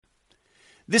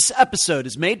This episode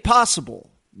is made possible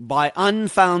by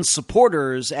Unfound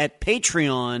supporters at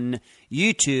Patreon,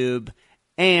 YouTube,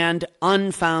 and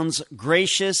Unfound's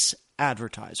gracious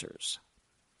advertisers.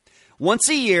 Once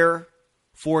a year,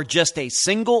 for just a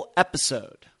single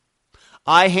episode,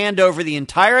 I hand over the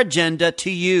entire agenda to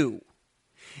you.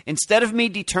 Instead of me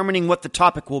determining what the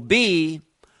topic will be,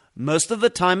 most of the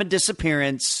time a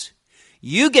disappearance,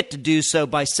 you get to do so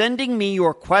by sending me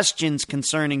your questions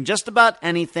concerning just about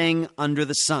anything under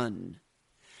the sun.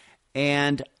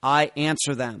 And I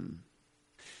answer them.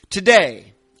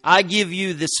 Today, I give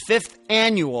you this 5th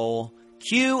annual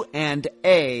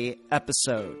Q&A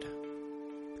episode.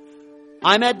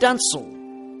 I'm Ed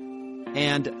Dentzel,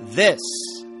 and this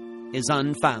is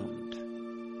Unfound.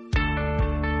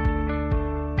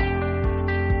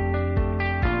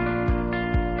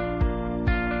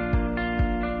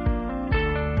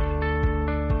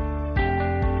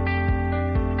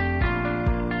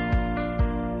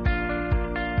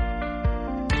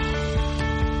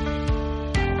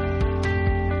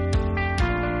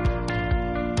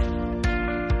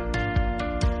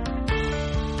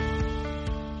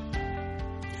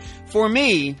 For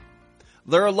me,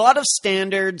 there are a lot of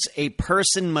standards a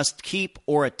person must keep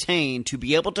or attain to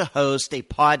be able to host a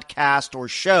podcast or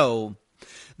show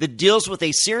that deals with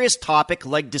a serious topic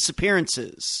like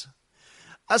disappearances.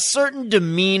 A certain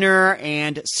demeanor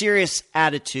and serious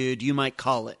attitude, you might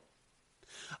call it.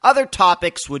 Other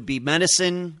topics would be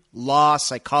medicine, law,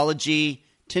 psychology,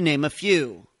 to name a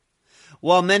few.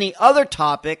 While many other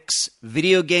topics,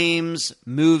 video games,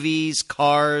 movies,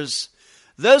 cars,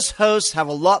 those hosts have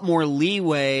a lot more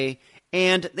leeway,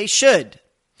 and they should.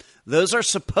 Those are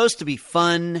supposed to be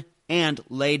fun and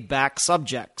laid-back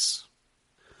subjects.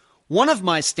 One of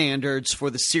my standards for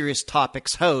the serious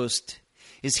topics host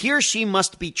is he or she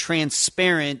must be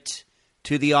transparent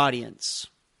to the audience.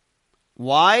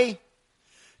 Why?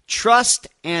 Trust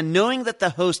and knowing that the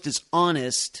host is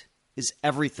honest is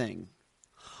everything.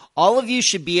 All of you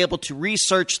should be able to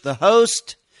research the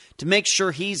host to make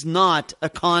sure he's not a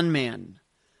con man,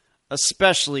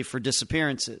 especially for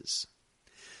disappearances.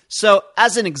 So,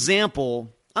 as an example,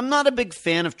 I'm not a big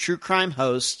fan of true crime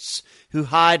hosts who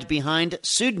hide behind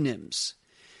pseudonyms.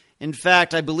 In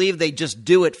fact, I believe they just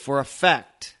do it for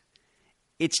effect.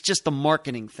 It's just a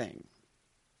marketing thing.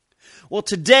 Well,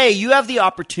 today you have the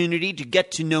opportunity to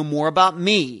get to know more about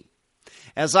me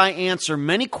as I answer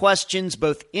many questions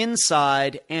both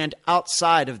inside and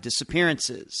outside of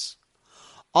disappearances,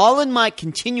 all in my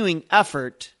continuing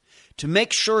effort to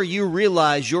make sure you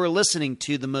realize you're listening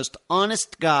to the most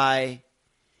honest guy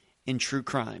in true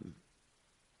crime.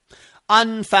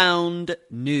 Unfound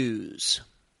News.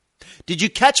 Did you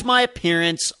catch my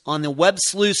appearance on the Web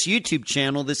Sleuths YouTube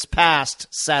channel this past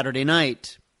Saturday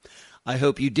night? I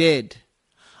hope you did.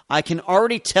 I can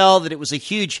already tell that it was a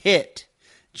huge hit,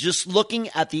 just looking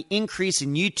at the increase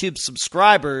in YouTube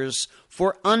subscribers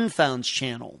for Unfound's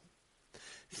channel.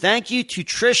 Thank you to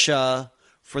Trisha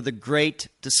for the great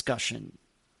discussion.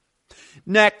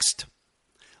 Next,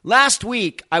 last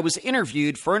week I was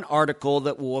interviewed for an article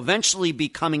that will eventually be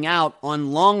coming out on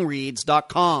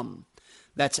longreads.com.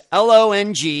 That's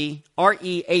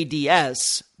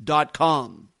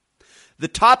LONGREADS.com. The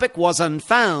topic was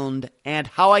Unfound and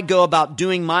how I go about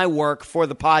doing my work for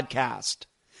the podcast.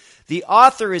 The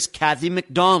author is Kathy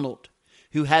McDonald,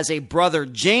 who has a brother,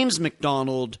 James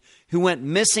McDonald, who went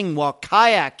missing while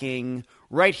kayaking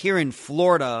right here in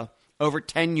Florida over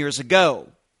 10 years ago.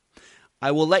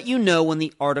 I will let you know when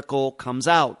the article comes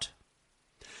out.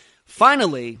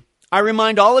 Finally, I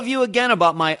remind all of you again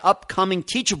about my upcoming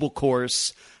Teachable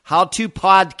course, How to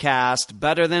Podcast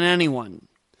Better Than Anyone.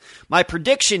 My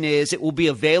prediction is it will be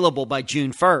available by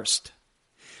June 1st.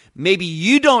 Maybe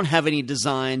you don't have any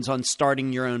designs on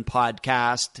starting your own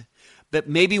podcast, but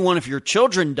maybe one of your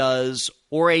children does,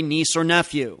 or a niece or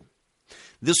nephew.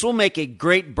 This will make a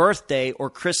great birthday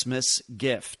or Christmas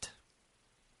gift.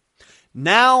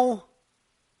 Now,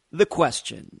 the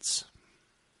questions.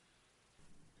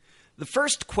 The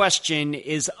first question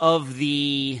is of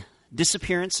the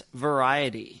disappearance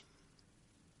variety.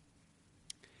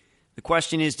 The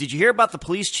question is, did you hear about the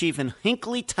police chief in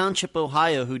Hinckley Township,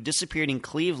 Ohio, who disappeared in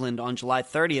Cleveland on July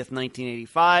 30th,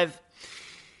 1985?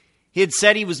 He had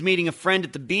said he was meeting a friend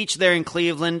at the beach there in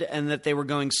Cleveland and that they were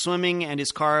going swimming, and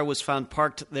his car was found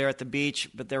parked there at the beach,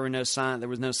 but there was no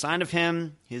sign of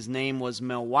him. His name was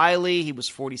Mel Wiley. He was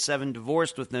 47,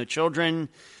 divorced with no children.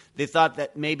 They thought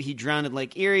that maybe he drowned in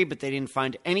Lake Erie, but they didn't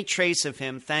find any trace of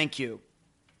him. Thank you.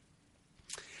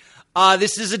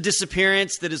 This is a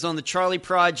disappearance that is on the Charlie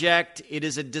Project. It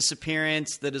is a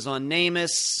disappearance that is on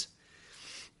NamUs.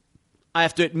 I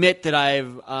have to admit that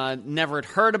I've never had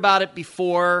heard about it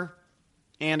before,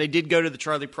 and I did go to the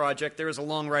Charlie Project. There is a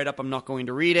long write-up. I'm not going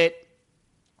to read it.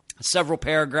 Several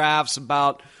paragraphs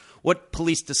about what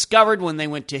police discovered when they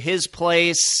went to his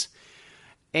place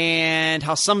and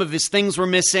how some of his things were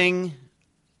missing.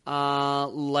 He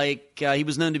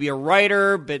was known to be a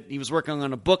writer, but he was working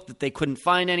on a book that they couldn't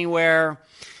find anywhere.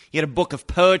 He had a book of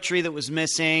poetry that was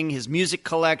missing, his music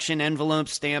collection,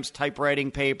 envelopes, stamps,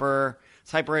 typewriter paper,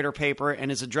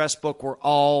 and his address book were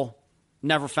all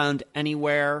never found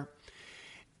anywhere.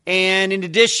 And in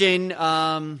addition,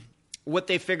 what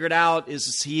they figured out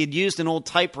is he had used an old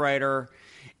typewriter,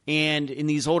 and in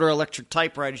these older electric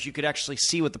typewriters, you could actually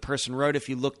see what the person wrote if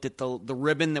you looked at the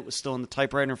ribbon that was still in the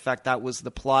typewriter. In fact, that was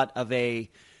the plot of a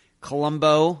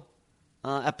Columbo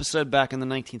episode back in the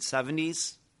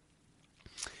 1970s.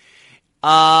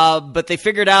 But they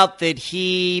figured out that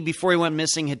he, before he went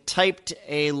missing, had typed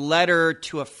a letter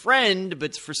to a friend,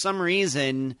 but for some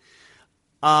reason,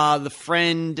 the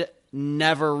friend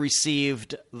never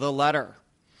received the letter.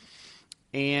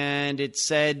 And it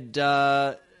said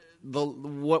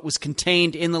what was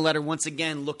contained in the letter, once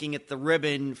again, looking at the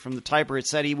ribbon from the typewriter, it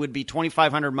said he would be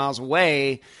 2,500 miles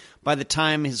away by the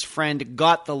time his friend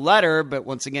got the letter, but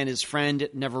once again, his friend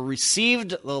never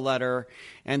received the letter,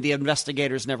 and the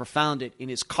investigators never found it in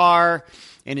his car,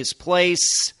 in his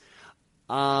place,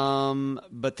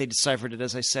 but they deciphered it,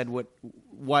 as I said, what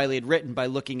Wiley had written by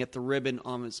looking at the ribbon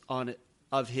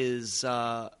of his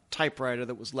typewriter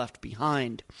that was left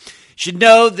behind. You should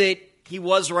know that he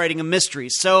was writing a mystery.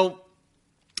 So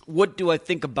what do I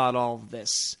think about all of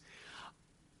this?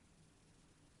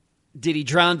 Did he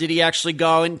drown? Did he actually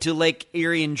go into Lake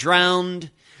Erie and drowned?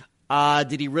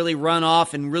 Did he really run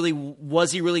off and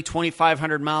was he really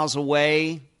 2,500 miles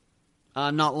away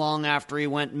not long after he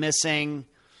went missing?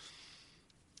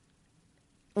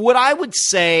 What I would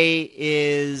say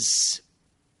is,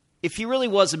 if he really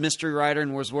was a mystery writer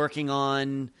and was working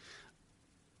on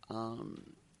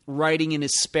writing in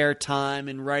his spare time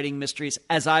and writing mysteries,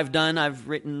 as I've done, I've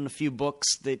written a few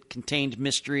books that contained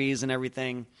mysteries and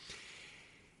everything.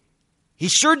 He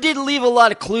sure did leave a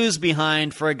lot of clues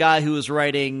behind for a guy who was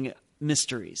writing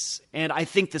mysteries. And I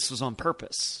think this was on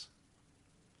purpose.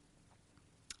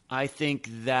 I think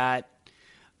that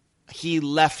he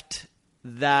left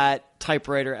that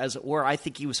typewriter, as it were. I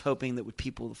think he was hoping that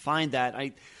people would find that.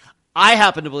 I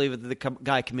happen to believe that the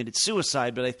guy committed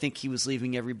suicide, but I think he was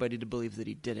leaving everybody to believe that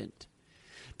he didn't.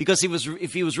 Because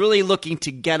if he was really looking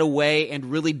to get away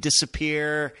and really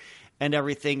disappear and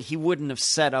everything, he wouldn't have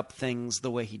set up things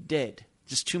the way he did.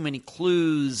 Just too many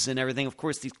clues and everything. Of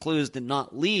course, these clues did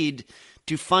not lead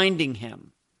to finding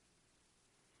him.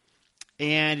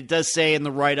 And it does say in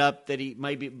the write-up that he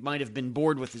might have been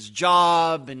bored with his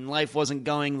job and life wasn't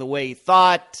going the way he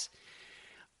thought.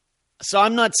 So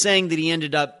I'm not saying that he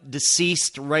ended up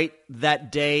deceased right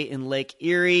that day in Lake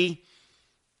Erie.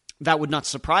 That would not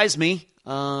surprise me.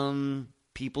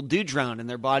 People do drown and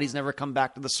their bodies never come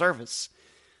back to the surface.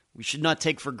 We should not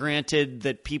take for granted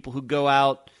that people who go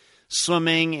out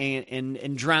swimming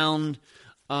and drown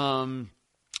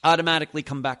automatically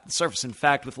come back to the surface. In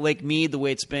fact, with Lake Mead, the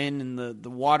way it's been and the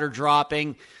water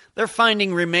dropping, they're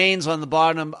finding remains on the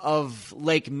bottom of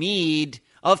Lake Mead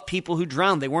of people who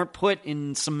drowned. They weren't put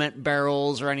in cement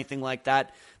barrels or anything like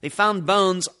that. They found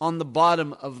bones on the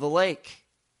bottom of the lake.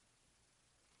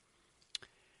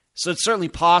 So it's certainly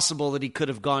possible that he could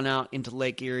have gone out into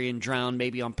Lake Erie and drowned,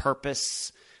 maybe on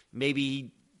purpose.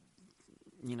 Maybe,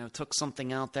 took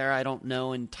something out there, I don't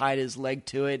know, and tied his leg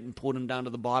to it and pulled him down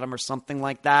to the bottom or something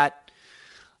like that.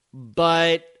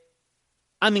 But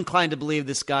I'm inclined to believe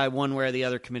this guy, one way or the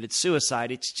other, committed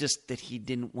suicide. It's just that he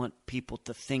didn't want people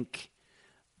to think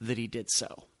that he did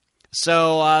so.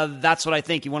 So that's what I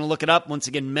think. You want to look it up. Once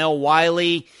again, Mel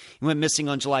Wiley. He went missing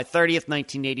on July 30th,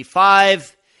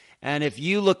 1985. And if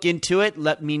you look into it,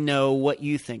 let me know what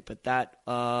you think. But that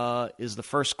is the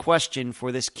first question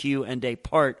for this Q&A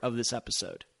part of this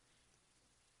episode.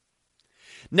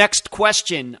 Next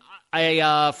question.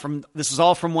 This is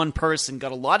all from one person.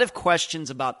 Got a lot of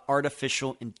questions about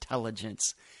artificial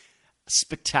intelligence.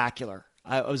 Spectacular.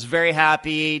 I was very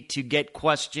happy to get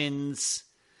questions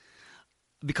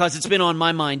because it's been on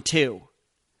my mind too.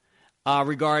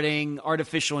 Regarding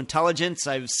artificial intelligence,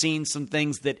 I've seen some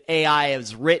things that AI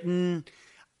has written.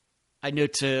 I know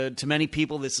to many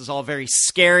people this is all very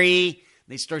scary.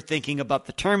 They start thinking about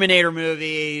the Terminator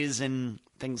movies and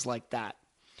things like that.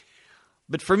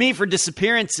 But for me, for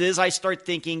disappearances, I start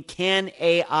thinking, can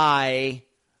AI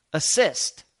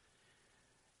assist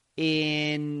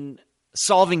in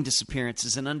solving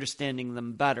disappearances and understanding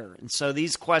them better? And so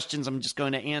these questions I'm just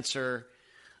going to answer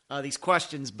these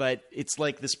questions, but it's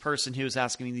like this person who was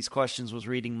asking me these questions was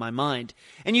reading my mind.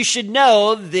 And you should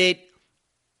know that,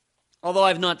 although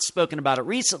I've not spoken about it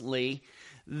recently,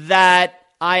 that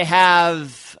I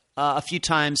have a few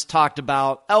times talked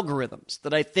about algorithms,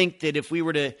 that I think that if we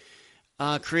were to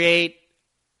create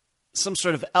some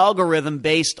sort of algorithm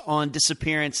based on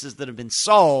disappearances that have been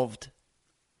solved,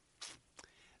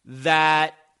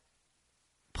 that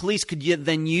police could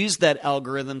then use that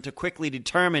algorithm to quickly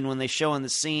determine when they show on the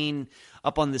scene,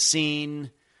 up on the scene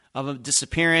of a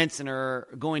disappearance and are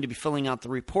going to be filling out the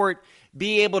report,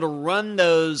 be able to run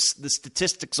the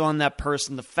statistics on that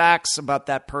person, the facts about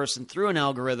that person through an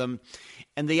algorithm,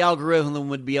 and the algorithm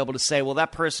would be able to say, well,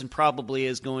 that person probably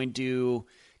is going to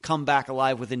come back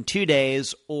alive within 2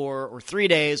 days or 3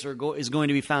 days, or is going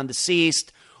to be found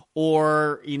deceased,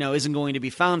 or isn't going to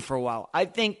be found for a while. I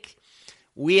think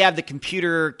we have the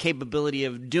computer capability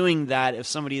of doing that if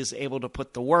somebody is able to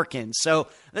put the work in. So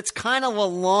that's kind of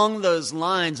along those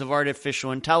lines of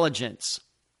artificial intelligence.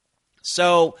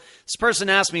 So this person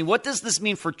asked me, what does this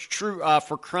mean for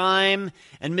crime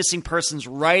and missing persons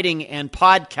writing and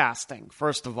podcasting,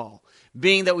 first of all?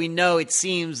 Being that we know it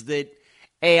seems that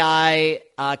AI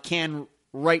can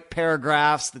write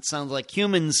paragraphs that sound like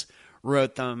humans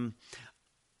wrote them.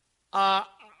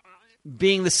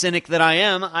 Being the cynic that I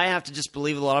am, I have to just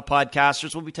believe a lot of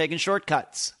podcasters will be taking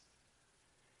shortcuts.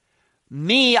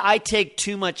 Me, I take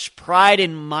too much pride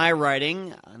in my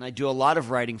writing, and I do a lot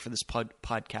of writing for this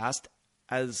podcast,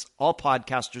 as all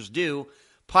podcasters do.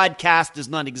 Podcast does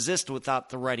not exist without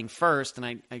the writing first,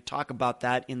 and I talk about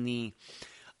that in the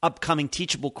upcoming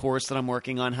Teachable course that I'm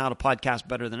working on, How to Podcast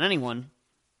Better Than Anyone.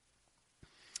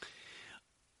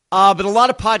 But a lot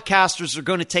of podcasters are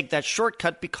going to take that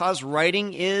shortcut because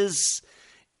writing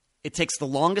it takes the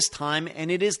longest time, and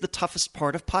it is the toughest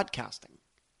part of podcasting.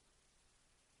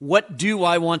 What do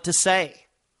I want to say?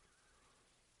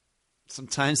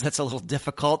 Sometimes that's a little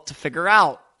difficult to figure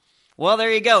out. Well,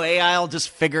 there you go. AI will just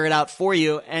figure it out for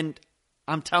you. And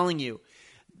I'm telling you,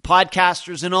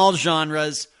 podcasters in all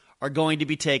genres are going to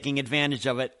be taking advantage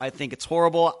of it. I think it's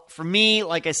horrible. For me,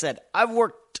 like I said, I've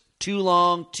worked too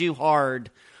long, too hard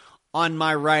on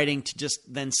my writing to just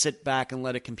then sit back and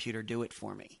let a computer do it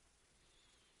for me.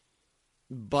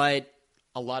 But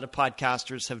a lot of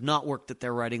podcasters have not worked at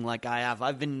their writing like I have.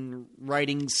 I've been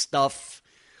writing stuff,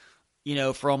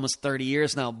 for almost 30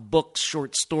 years now. Books,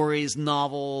 short stories,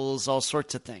 novels, all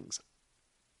sorts of things.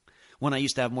 When I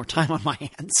used to have more time on my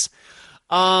hands.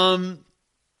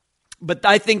 But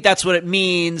I think that's what it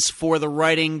means for the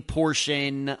writing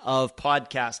portion of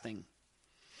podcasting.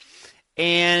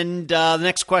 And the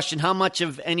next question, how much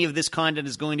of any of this content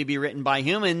is going to be written by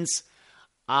humans?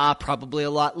 Probably a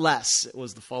lot less, it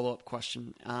was the follow-up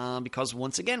question. Because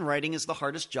once again, writing is the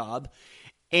hardest job.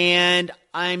 And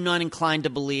I'm not inclined to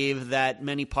believe that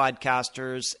many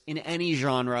podcasters in any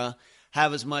genre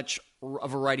have as much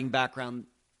of a writing background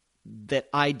that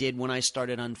I did when I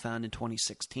started Unfound in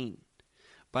 2016.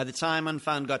 By the time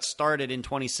Unfound got started in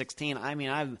 2016,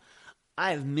 I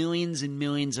have millions and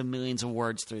millions and millions of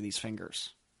words through these fingers.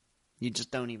 You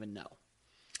just don't even know.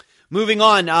 Moving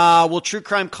on, will true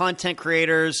crime content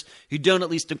creators who don't at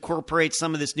least incorporate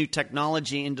some of this new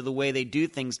technology into the way they do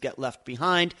things get left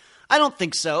behind? I don't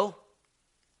think so.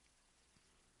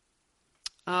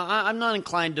 I'm not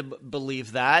inclined to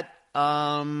believe that.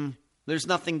 There's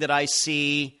nothing that I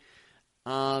see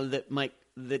that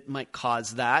might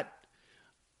cause that.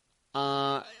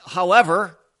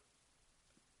 However,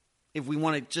 if we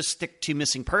want to just stick to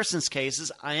missing persons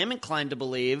cases, I am inclined to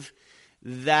believe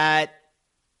that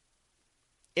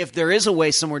if there is a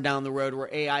way somewhere down the road where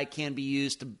AI can be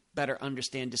used to better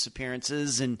understand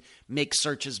disappearances and make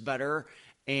searches better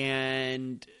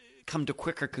and come to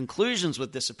quicker conclusions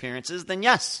with disappearances, then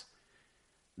yes,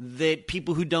 that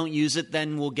people who don't use it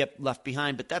then will get left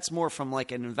behind. But that's more from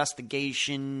like an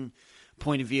investigation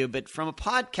point of view. But from a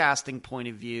podcasting point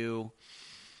of view,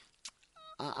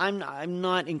 I'm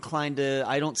not inclined to.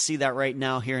 I don't see that right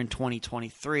now here in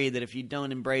 2023. That if you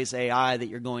don't embrace AI, that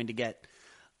you're going to get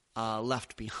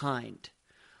left behind.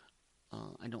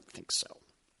 I don't think so.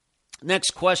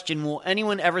 Next question: will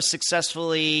anyone ever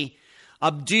successfully,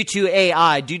 due to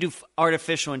AI, due to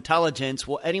artificial intelligence,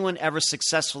 will anyone ever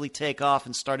successfully take off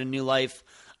and start a new life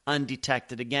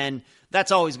undetected again?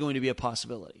 That's always going to be a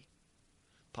possibility.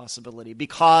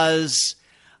 Because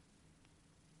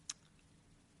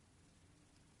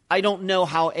I don't know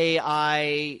how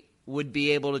AI would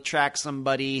be able to track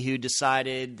somebody who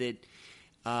decided that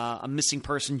a missing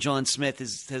person, John Smith,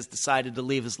 has decided to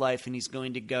leave his life and he's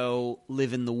going to go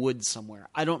live in the woods somewhere.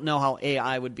 I don't know how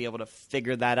AI would be able to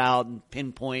figure that out and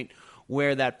pinpoint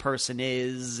where that person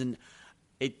is. And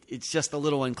it's just a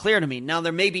little unclear to me. Now,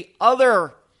 there may be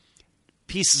other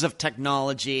pieces of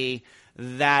technology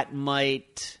that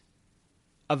might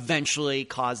eventually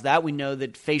cause that. We know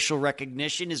that facial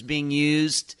recognition is being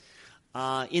used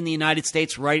in the United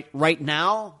States right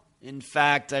now. In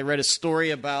fact, I read a story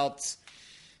about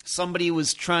somebody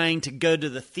was trying to go to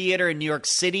the theater in New York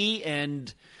City,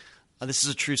 and this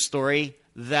is a true story,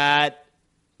 that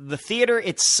the theater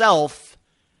itself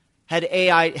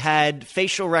had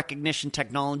facial recognition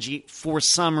technology for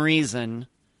some reason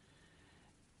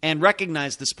and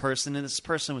recognized this person, and this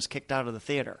person was kicked out of the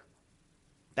theater.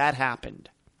 That happened.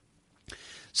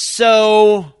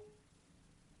 So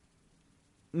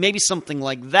maybe something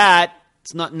like that.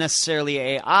 It's not necessarily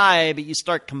AI, but you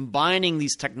start combining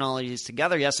these technologies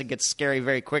together. Yes, it gets scary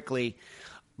very quickly,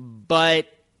 but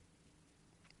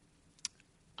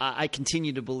I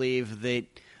continue to believe that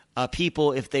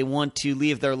people, if they want to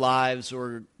leave their lives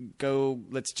or go,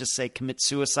 let's just say, commit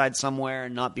suicide somewhere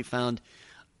and not be found,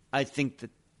 I think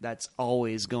that that's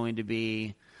always going to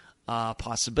be a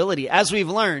possibility. As we've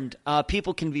learned,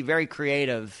 people can be very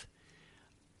creative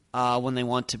when they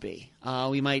want to be.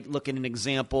 We might look at an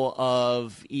example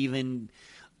of even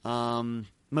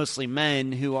mostly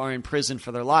men who are in prison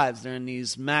for their lives. They're in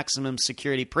these maximum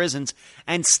security prisons,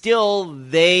 and still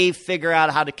they figure out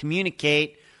how to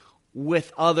communicate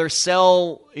with other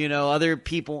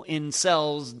people in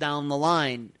cells down the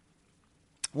line,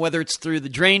 whether it's through the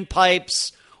drain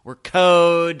pipes or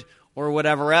code or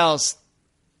whatever else.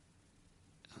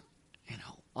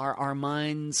 Our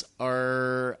minds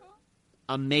are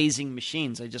amazing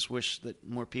machines. I just wish that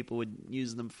more people would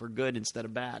use them for good instead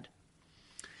of bad.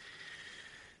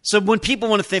 So when people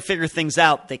want to figure things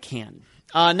out, they can.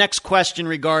 Next question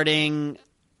regarding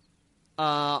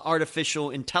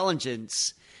artificial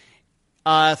intelligence.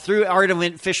 Through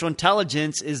artificial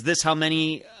intelligence, is this how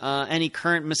many any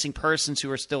current missing persons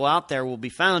who are still out there will be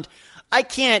found? I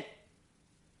can't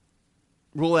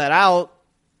rule that out.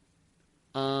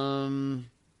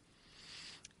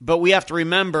 But we have to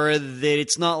remember that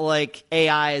it's not like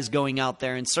AI is going out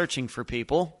there and searching for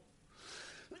people.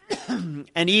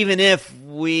 And even if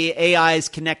AI is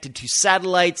connected to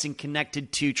satellites and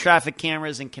connected to traffic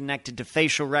cameras and connected to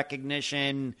facial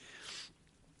recognition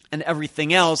and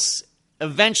everything else,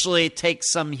 eventually it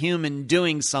takes some human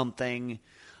doing something.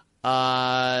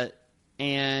 And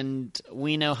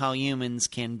we know how humans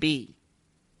can be.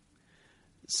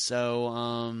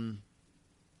 So,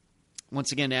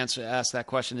 once again, to ask that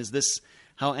question, is this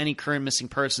how any current missing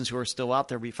persons who are still out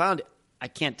there will be found? I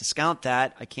can't discount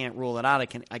that. I can't rule it out.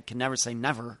 I can never say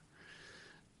never.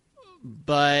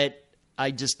 But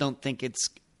I just don't think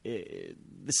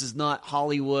this is not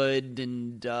Hollywood.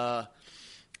 And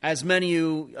as many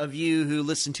of you who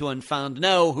listen to Unfound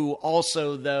know, who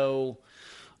also, though,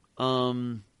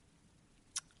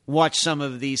 watch some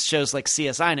of these shows like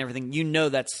CSI and everything, you know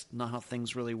that's not how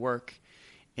things really work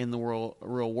in the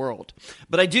real world.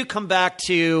 But I do come back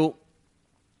to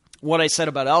what I said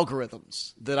about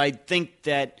algorithms, that I think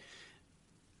that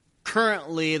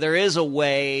currently there is a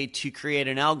way to create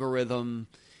an algorithm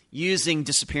using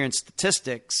disappearance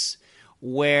statistics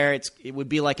where it would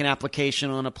be like an application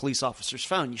on a police officer's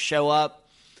phone. You show up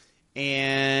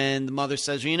and the mother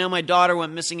says, well, my daughter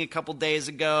went missing a couple days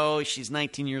ago. She's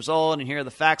 19 years old, and here are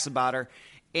the facts about her.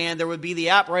 And there would be the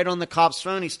app right on the cop's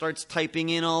phone. He starts typing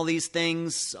in all these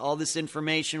things, all this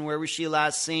information. Where was she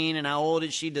last seen? And how old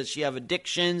is she? Does she have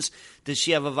addictions? Does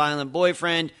she have a violent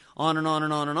boyfriend? On and on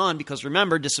and on and on. Because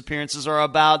remember, disappearances are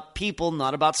about people,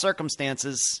 not about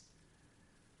circumstances.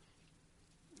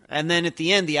 And then at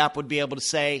the end, the app would be able to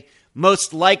say,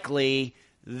 most likely,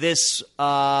 this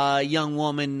young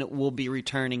woman will be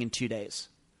returning in 2 days.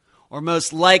 Or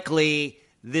most likely,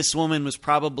 this woman was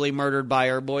probably murdered by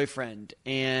her boyfriend,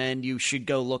 and you should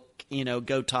go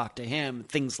go talk to him,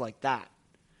 things like that.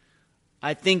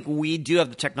 I think we do have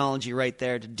the technology right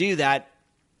there to do that,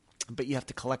 but you have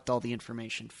to collect all the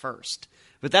information first.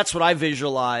 But that's what I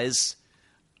visualize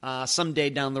someday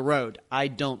down the road. I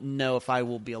don't know if I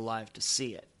will be alive to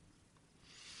see it.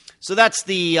 So that's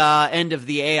the end of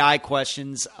the AI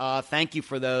questions. Thank you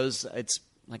for those. It's,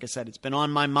 like I said, it's been on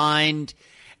my mind.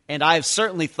 And I've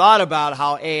certainly thought about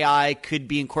how AI could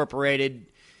be incorporated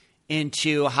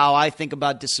into how I think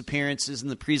about disappearances and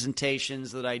the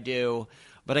presentations that I do.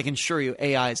 But I can assure you,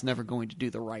 AI is never going to do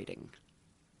the writing.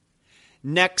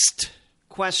 Next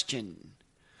question.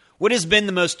 What has been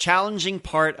the most challenging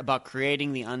part about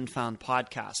creating the Unfound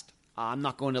podcast? I'm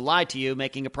not going to lie to you,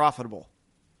 making it profitable.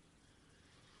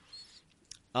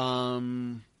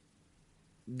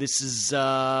 This is,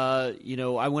 I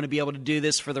want to be able to do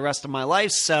this for the rest of my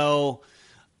life. So,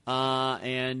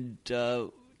 and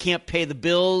can't pay the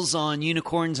bills on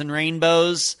unicorns and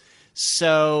rainbows.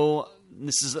 So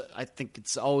I think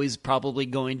it's always probably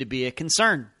going to be a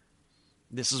concern.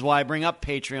 This is why I bring up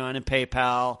Patreon and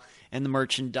PayPal and the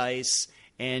merchandise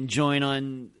and join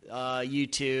on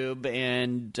YouTube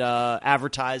and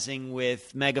advertising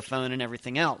with Megaphone and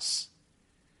everything else.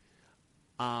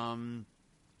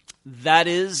 That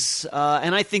is,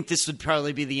 and I think this would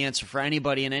probably be the answer for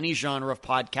anybody in any genre of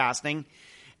podcasting.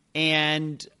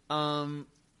 And,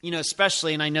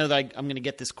 especially, and I know that I'm going to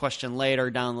get this question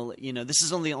later down the, this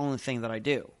is only the only thing that I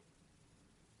do.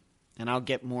 And I'll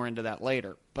get more into that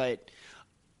later. But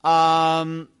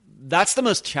that's the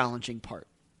most challenging part.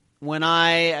 When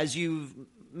as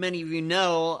many of you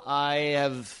know, I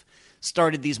have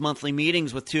started these monthly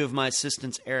meetings with two of my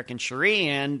assistants, Eric and Cherie,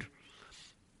 and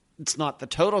it's not the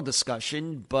total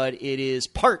discussion, but it is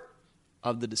part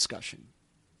of the discussion.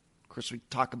 Of course, we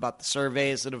talk about the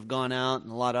surveys that have gone out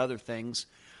and a lot of other things,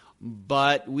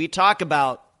 but we talk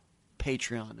about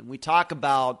Patreon and we talk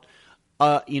about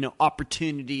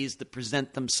opportunities that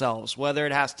present themselves, whether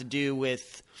it has to do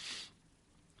with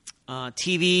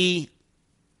TV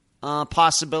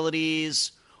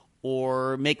possibilities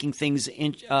or making things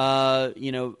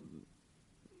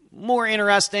more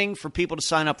interesting for people to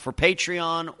sign up for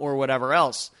Patreon or whatever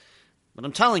else. But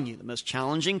I'm telling you, the most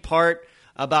challenging part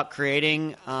about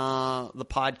creating the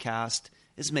podcast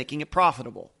is making it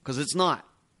profitable, because it's not.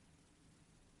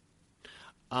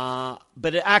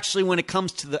 But actually, when it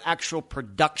comes to the actual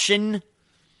production,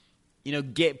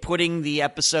 putting the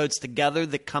episodes together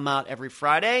that come out every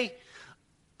Friday,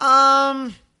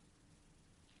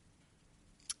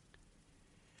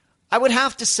 I would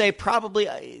have to say probably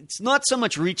it's not so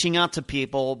much reaching out to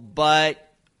people, but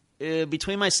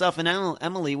between myself and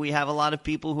Emily, we have a lot of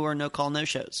people who are no-call,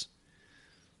 no-shows.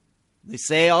 They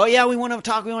say, oh, yeah, we want to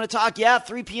talk. Yeah,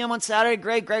 3 p.m. on Saturday.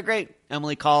 Great.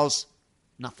 Emily calls,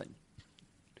 nothing.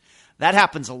 That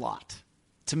happens a lot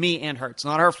to me and her. It's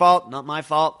not her fault, not my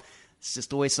fault. It's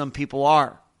just the way some people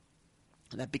are.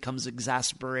 And that becomes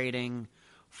exasperating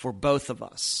for both of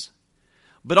us.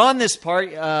 But on this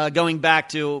part, going back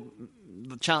to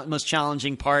the most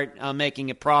challenging part, making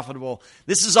it profitable,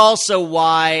 this is also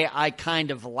why I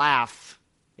kind of laugh.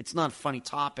 It's not a funny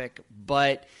topic,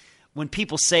 but when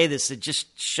people say this, it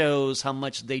just shows how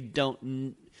much they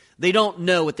don't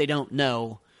know what they don't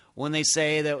know when they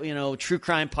say that, true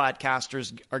crime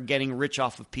podcasters are getting rich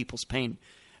off of people's pain.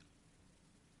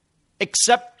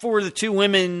 Except for the two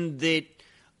women that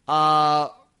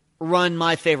run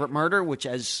My Favorite Murder, which,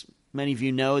 as many of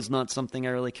you know, is not something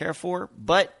I really care for.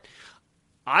 But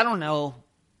I don't know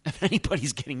if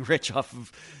anybody's getting rich off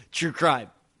of true crime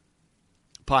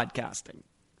podcasting.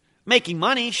 Making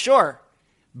money, sure.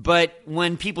 But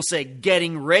when people say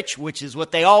getting rich, which is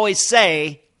what they always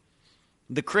say,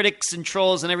 the critics and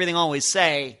trolls and everything always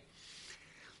say,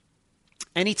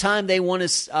 anytime they want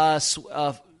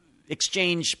to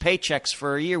exchange paychecks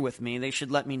for a year with me, they should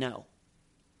let me know.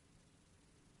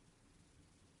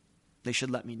 They should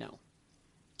let me know.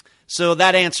 So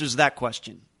that answers that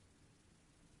question.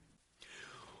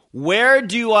 Where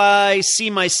do I see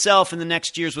myself in the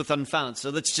next years with Unfound? So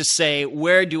let's just say,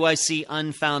 where do I see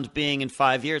Unfound being in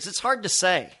 5 years? It's hard to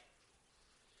say.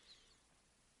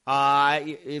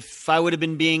 If I would have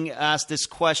been being asked this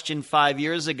question 5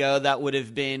 years ago, that would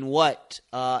have been what?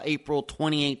 April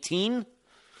 2018?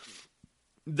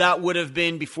 That would have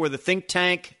been before the think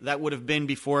tank. That would have been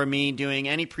before me doing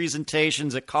any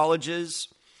presentations at colleges.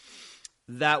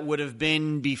 That would have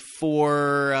been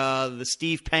before the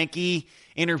Steve Pankey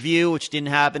interview, which didn't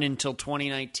happen until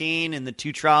 2019, and the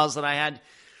two trials that I had,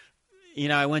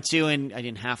 I went to, and I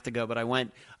didn't have to go, but I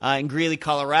went in Greeley,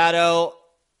 Colorado.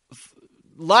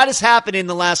 A lot has happened in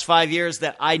the last 5 years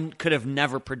that I could have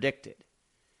never predicted.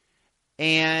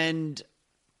 And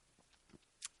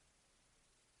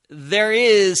there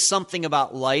is something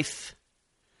about life.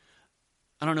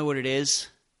 I don't know what it is.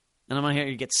 And I'm not here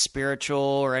to get spiritual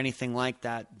or anything like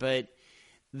that. But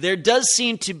there does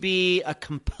seem to be a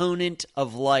component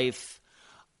of life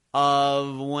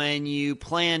of when you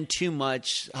plan too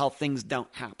much, how things don't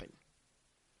happen.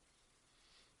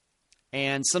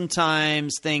 And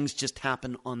sometimes things just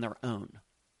happen on their own.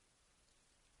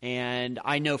 And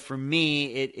I know for me,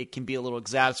 it can be a little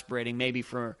exasperating, maybe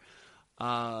for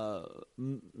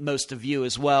most of you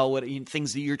as well,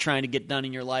 things that you're trying to get done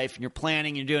in your life, and you're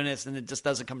planning, you're doing this, and it just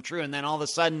doesn't come true. And then all of a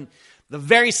sudden, the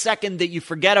very second that you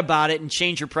forget about it and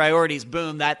change your priorities,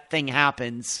 boom, that thing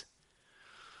happens.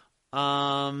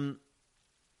 So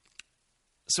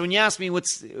when you ask me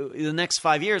what's the next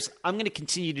 5 years, I'm going to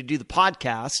continue to do the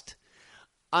podcast.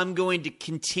 I'm going to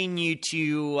continue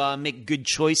to make good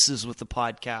choices with the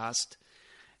podcast.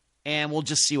 and we'll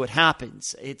just see what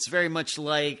happens. It's very much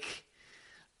like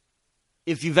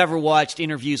if you've ever watched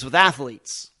interviews with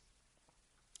athletes.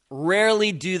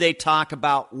 Rarely do they talk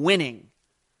about winning.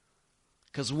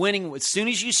 Because winning, as soon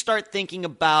as you start thinking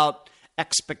about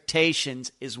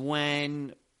expectations, is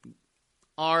when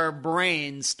our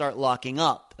brains start locking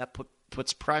up. That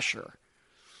puts pressure.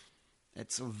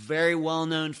 It's a very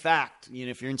well-known fact.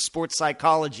 If you're in sports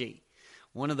psychology,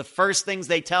 one of the first things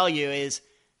they tell you is,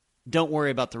 don't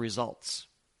worry about the results.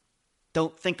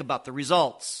 Don't think about the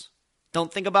results.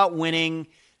 Don't think about winning.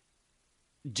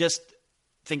 Just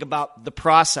think about the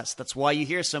process. That's why you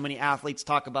hear so many athletes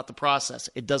talk about the process.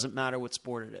 It doesn't matter what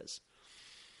sport it is.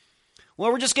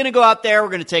 Well, we're just going to go out there. We're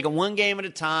going to take it one game at a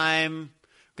time.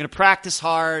 We're going to practice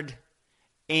hard,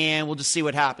 and we'll just see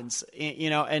what happens.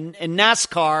 And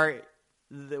NASCAR,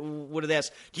 what do they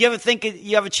ask? Do you ever think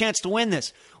you have a chance to win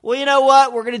this? Well, you know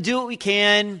what? We're going to do what we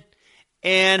can.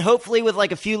 And hopefully with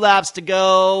like a few laps to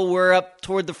go, we're up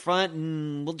toward the front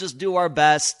and we'll just do our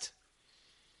best.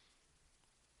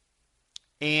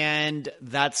 And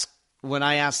that's when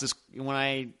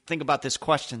I think about this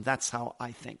question, that's how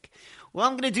I think. Well,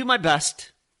 I'm going to do my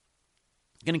best.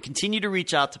 I'm going to continue to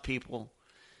reach out to people.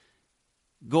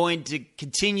 Going to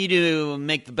continue to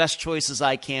make the best choices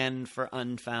I can for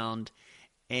Unfound.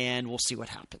 And we'll see what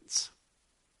happens.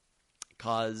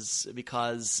 Because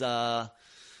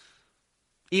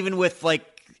even with,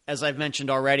 as I've mentioned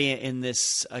already in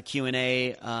this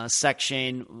Q&A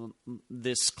section,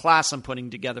 this class I'm putting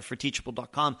together for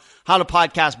Teachable.com, how to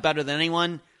podcast better than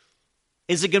anyone,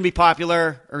 is it going to be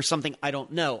popular or something? I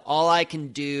don't know. All I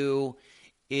can do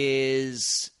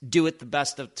is do it to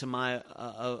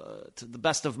the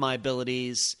best of my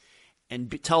abilities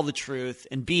and tell the truth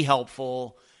and be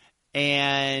helpful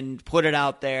and put it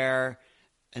out there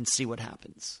and see what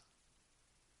happens.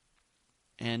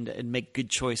 And make good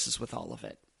choices with all of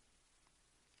it.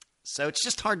 So it's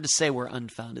just hard to say where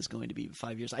Unfound is going to be in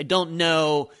 5 years. I don't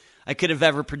know. I could have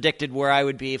ever predicted where I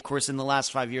would be. Of course, in the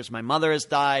last 5 years, my mother has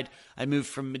died. I moved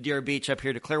from Madeira Beach up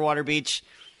here to Clearwater Beach.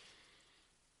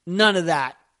 None of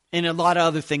that and a lot of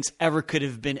other things could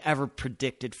have been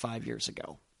predicted 5 years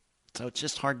ago. So it's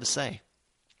just hard to say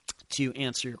to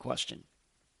answer your question.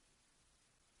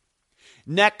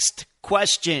 Next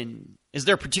question. Is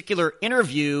there a particular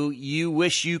interview you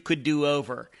wish you could do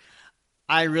over?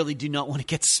 I really do not want to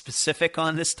get specific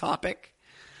on this topic.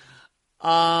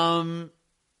 I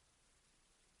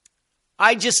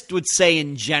just would say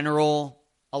in general,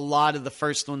 a lot of the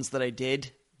first ones that I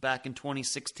did back in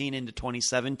 2016 into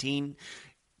 2017,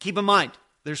 keep in mind,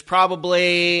 there's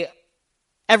probably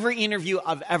every interview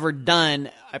I've ever done,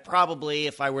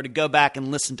 if I were to go back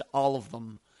and listen to all of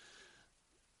them,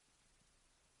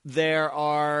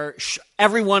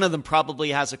 every one of them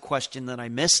probably has a question that I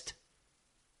missed.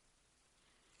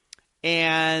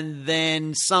 And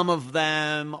then some of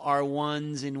them are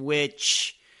ones in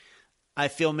which I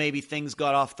feel maybe things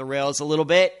got off the rails a little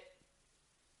bit.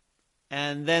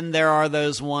 And then there are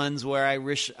those ones where I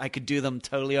wish I could do them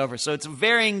totally over. So it's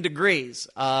varying degrees.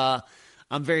 I'm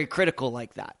very critical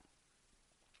like that.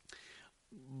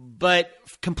 But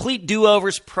complete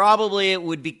do-overs, probably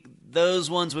those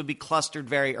ones would be clustered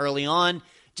very early on,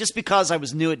 just because I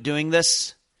was new at doing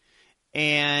this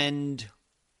and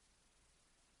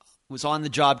was on the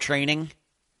job training.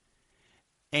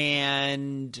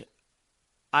 And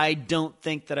I don't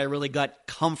think that I really got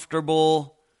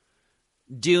comfortable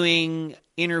doing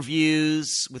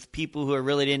interviews with people who I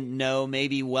really didn't know,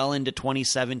 maybe well into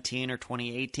 2017 or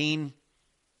 2018.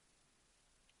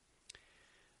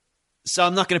 So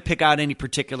I'm not going to pick out any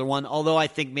particular one, although I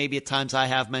think maybe at times I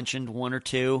have mentioned one or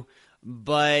two.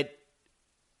 But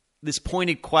this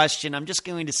pointed question, I'm just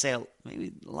going to say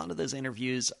maybe a lot of those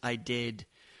interviews I did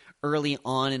early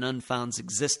on in Unfound's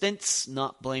existence,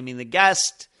 not blaming the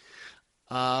guest,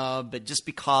 but just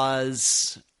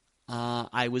because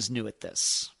I was new at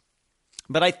this.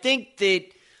 But I think that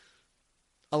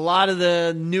a lot of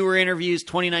the newer interviews,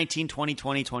 2019,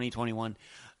 2020, 2021,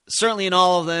 certainly in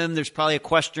all of them, there's probably a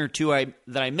question or two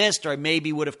that I missed, or I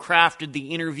maybe would have crafted the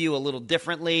interview a little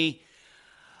differently.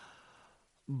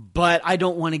 But I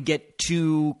don't want to get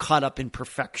too caught up in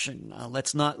perfection.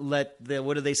 Let's not let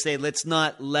what do they say? Let's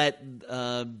not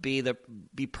let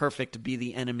be perfect be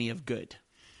the enemy of good.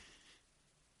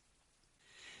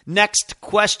 Next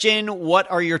question: what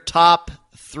are your top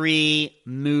 3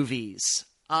 movies?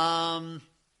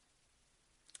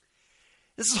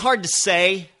 This is hard to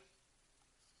say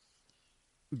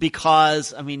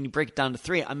because you break it down to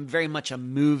 3. I'm very much a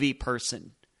movie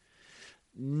person.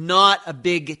 Not a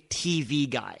big TV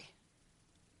guy.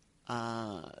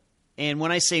 And when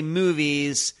I say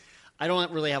movies, I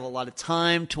don't really have a lot of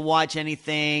time to watch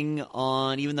anything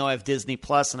on, even though I have Disney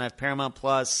Plus and I have Paramount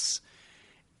Plus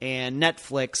and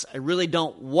Netflix. I really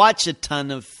don't watch a ton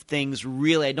of things,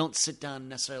 really. I don't sit down and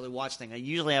necessarily watch things. I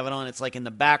usually have it on. It's like in the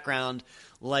background,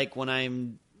 like when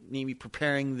I'm maybe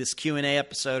preparing this Q&A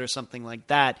episode or something like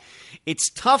that. It's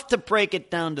tough to break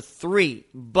it down to 3,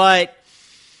 but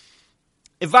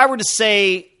if I were to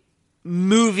say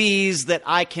movies that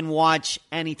I can watch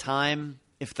anytime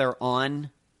if they're on,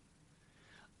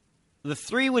 the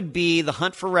 3 would be The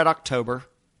Hunt for Red October,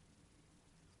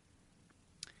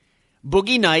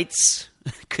 Boogie Nights.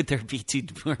 Could there be 2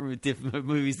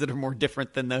 movies that are more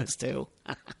different than those 2?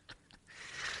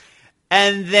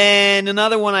 And then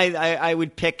another one I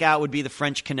would pick out would be The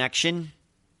French Connection.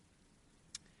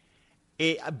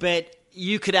 But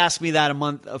you could ask me that a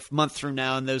month from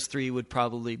now, and those 3 would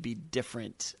probably be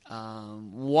different.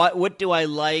 What do I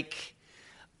like?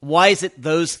 Why is it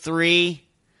those 3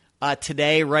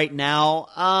 today, right now?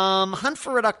 Hunt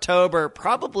for Red October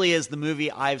probably is the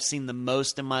movie I've seen the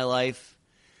most in my life,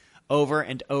 over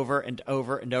and over and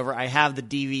over and over. I have the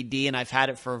DVD, and I've had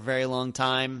it for a very long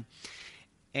time.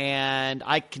 And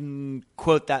I can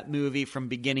quote that movie from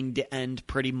beginning to end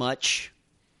pretty much.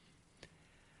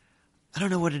 I don't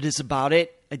know what it is about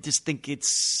it. I just think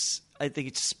it's a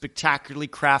spectacularly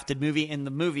crafted movie, and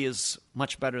the movie is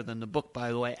much better than the book, by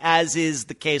the way, as is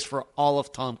the case for all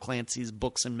of Tom Clancy's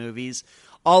books and movies.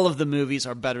 All of the movies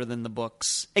are better than the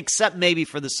books, except maybe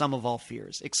for The Sum of All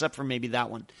Fears, except for maybe that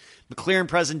one. The Clear and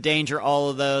Present Danger, all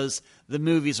of those, the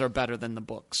movies are better than the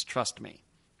books, trust me.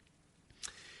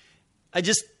 I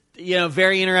just,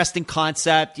 very interesting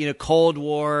concept, Cold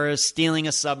War, stealing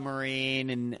a submarine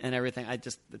and everything.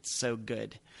 It's so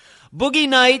good. Boogie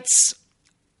Nights,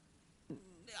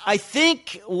 I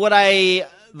think the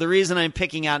reason I'm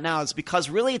picking out now is because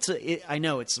really I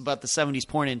know it's about the 70s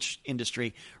porn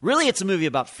industry. Really, it's a movie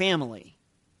about family.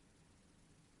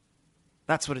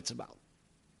 That's what it's about.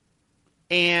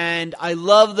 And I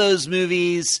love those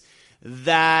movies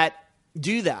that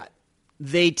do that.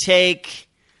 They take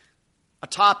a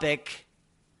topic,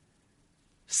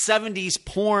 70s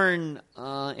porn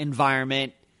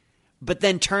environment, but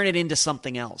then turn it into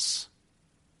something else.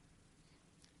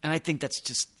 And I think that's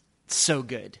just so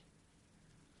good.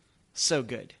 So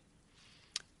good.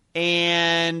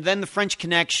 And then The French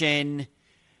Connection,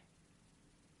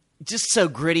 just so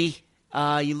gritty.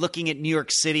 You're looking at New York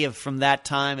City from that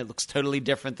time. It looks totally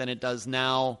different than it does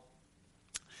now.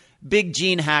 Big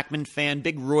Gene Hackman fan,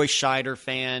 big Roy Scheider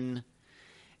fan.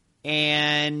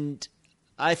 And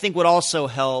I think what also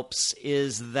helps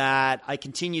is that I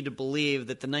continue to believe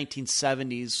that the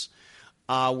 1970s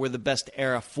were the best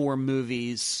era for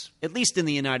movies, at least in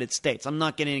the United States. I'm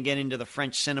not going to get into the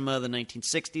French cinema of the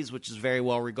 1960s, which is very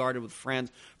well regarded with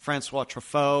Francois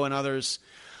Truffaut and others.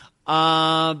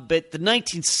 But the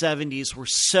 1970s were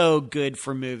so good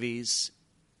for movies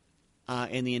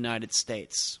in the United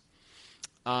States.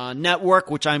 Network,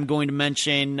 which I'm going to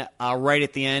mention right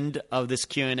at the end of this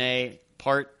Q&A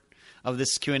part of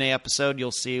this Q&A episode.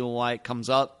 You'll see why it comes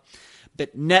up.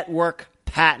 But Network,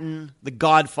 Patton, the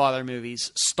Godfather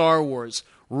movies, Star Wars,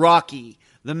 Rocky,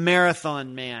 The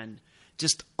Marathon Man,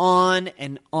 just on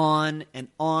and on and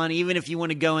on. Even if you want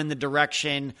to go in the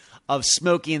direction of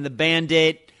Smokey and the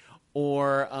Bandit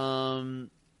or,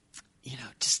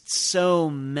 just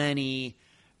so many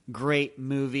great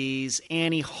movies.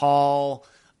 Annie Hall,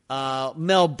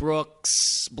 Mel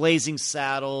Brooks, Blazing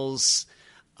Saddles,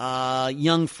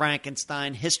 Young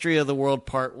Frankenstein, History of the World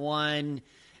Part 1,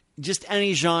 just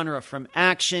any genre from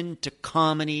action to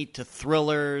comedy to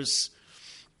thrillers.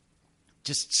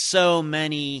 Just so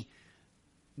many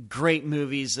great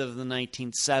movies of the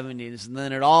 1970s. And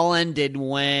then it all ended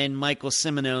when Michael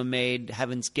Cimino made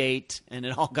Heaven's Gate and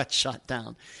it all got shut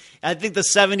down. I think the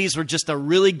 70s were just a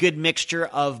really good mixture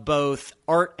of both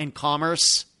art and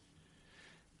commerce.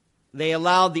 They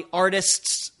allowed the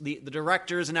artists, the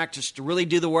directors and actors to really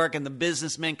do the work, and the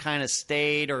businessmen kind of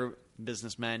stayed, or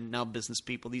businessmen, now business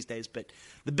people these days, but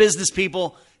the business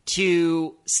people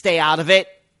to stay out of it.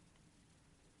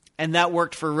 And that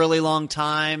worked for a really long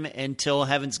time until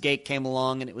Heaven's Gate came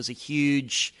along, and it was a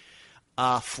huge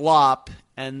flop.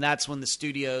 And that's when the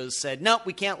studios said, nope,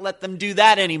 we can't let them do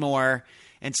that anymore.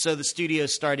 And so the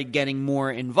studios started getting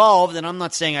more involved. And I'm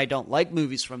not saying I don't like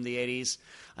movies from the 80s.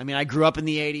 I mean, I grew up in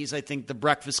the 80s. I think The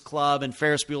Breakfast Club and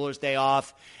Ferris Bueller's Day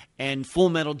Off and Full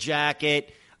Metal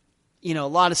Jacket,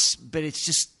 but it's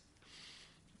just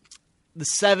the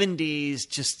 70s,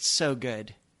 just so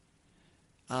good.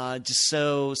 Just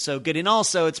so good. And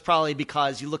also it's probably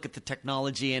because you look at the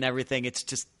technology and everything, it's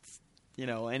just,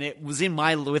 and it was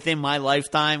within my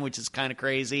lifetime, which is kind of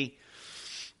crazy.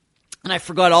 And I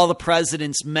forgot All the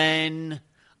President's Men,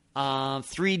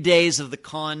 3 Days of the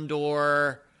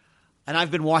Condor. And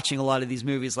I've been watching a lot of these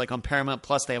movies, like on Paramount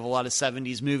Plus. They have a lot of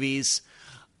 70s movies.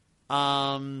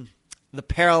 The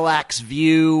Parallax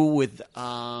View with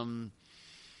Warren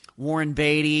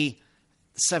Beatty.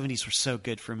 The 70s were so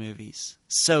good for movies.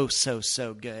 So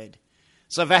good.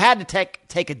 So if I had to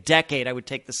take a decade, I would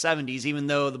take the 70s, even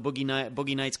though the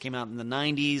Boogie Nights came out in the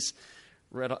 90s.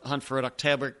 Hunt for Red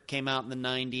October came out in the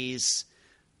 90s.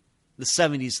 The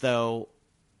 70s, though,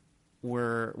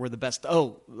 were the best.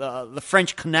 The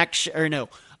French Connection,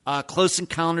 Close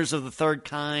Encounters of the Third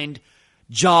Kind,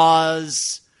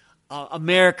 Jaws,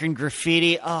 American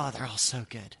Graffiti. Oh, they're all so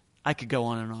good. I could go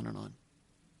on and on and on.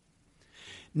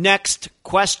 Next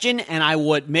question, and I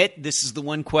will admit this is the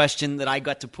one question that I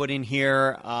got to put in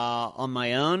here on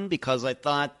my own because I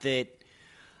thought that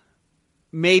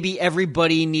maybe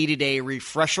everybody needed a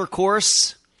refresher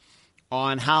course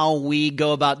on how we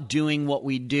go about doing what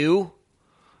we do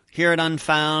here at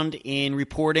Unfound in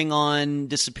reporting on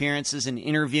disappearances and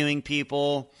interviewing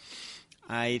people.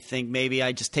 I think maybe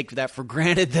I just take that for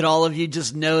granted that all of you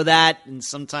just know that,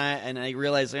 and I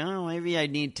realize, maybe I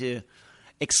need to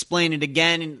explain it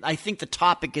again. And I think the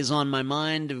topic is on my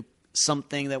mind of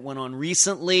something that went on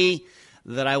recently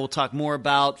that I will talk more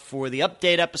about for the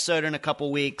update episode in a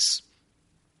couple weeks.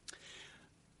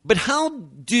 But how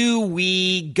do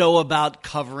we go about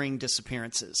covering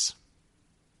disappearances?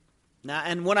 Now,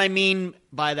 and what I mean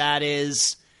by that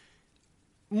is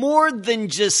more than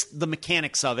just the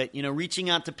mechanics of it, reaching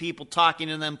out to people, talking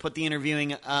to them, put the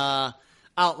interviewing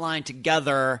outline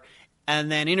together,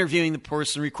 and then interviewing the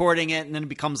person, recording it, and then it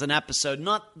becomes an episode.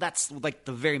 That's like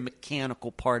the very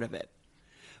mechanical part of it.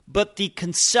 But the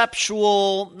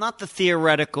conceptual, not the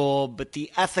theoretical, but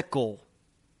the ethical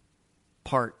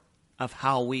part of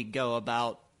how we go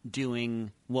about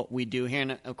doing what we do here.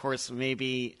 And of course,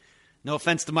 maybe, no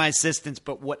offense to my assistants,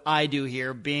 but what I do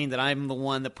here, being that I'm the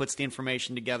one that puts the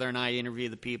information together and I interview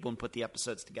the people and put the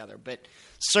episodes together. But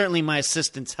certainly my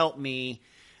assistants help me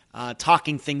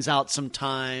talking things out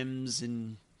sometimes,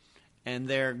 and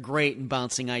they're great in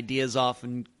bouncing ideas off.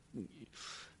 And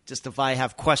just if I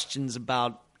have questions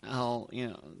about how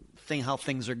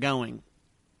things are going.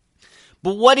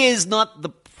 But what is not the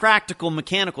practical,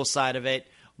 mechanical side of it,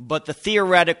 but the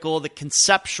theoretical, the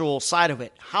conceptual side of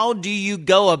it? How do you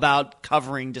go about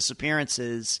covering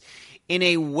disappearances in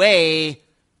a way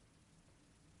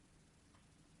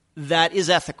that is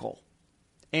ethical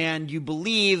and you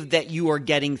believe that you are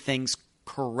getting things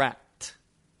correct?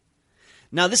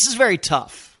 Now, this is very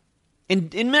tough. In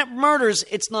murders,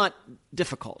 it's not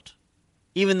difficult.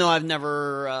 Even though I've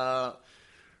never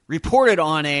reported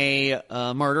on a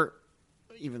murder,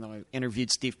 even though I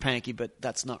interviewed Steve Pankey, but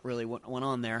that's not really what went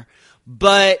on there.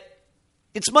 But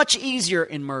it's much easier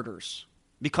in murders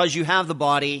because you have the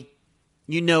body,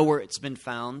 you know where it's been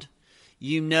found,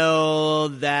 you know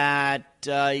that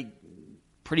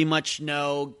pretty much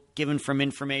know, given from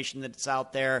information that's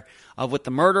out there, of what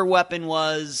the murder weapon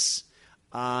was.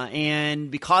 And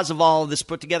because of all of this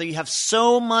put together, you have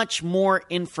so much more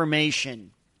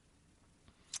information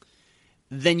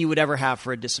than you would ever have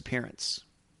for a disappearance.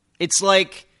 It's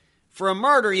like, for a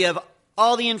murder, you have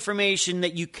all the information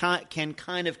that you can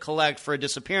kind of collect for a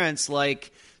disappearance,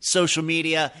 like social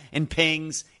media and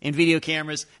pings and video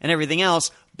cameras and everything else.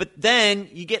 But then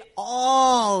you get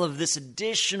all of this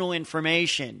additional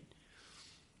information.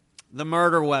 The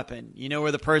murder weapon,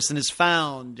 where the person is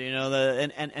found,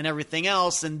 and everything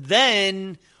else. And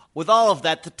then, with all of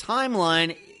that, the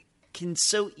timeline can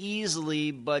so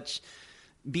easily, much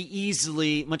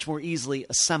more easily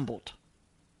assembled.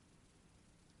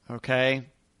 Okay?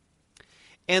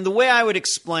 And the way I would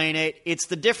explain it, it's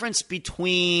the difference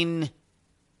between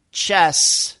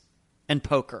chess and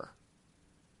poker.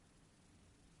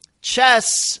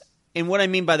 Chess, and what I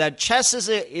mean by that, chess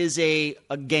is a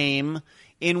game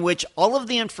in which all of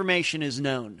the information is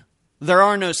known. There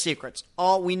are no secrets.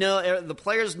 All we know, the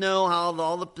players know how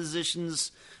all the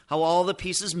positions, how all the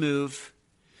pieces move.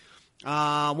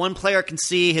 One player can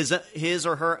see his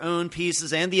or her own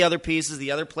pieces and the other pieces.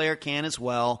 The other player can as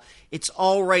well. It's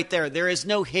all right there. There is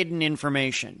no hidden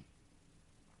information.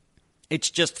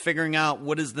 It's just figuring out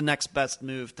what is the next best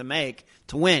move to make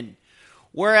to win.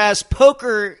 Whereas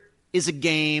poker is a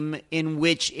game in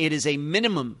which it is a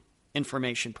minimum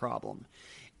information problem.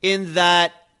 In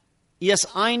that, yes,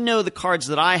 I know the cards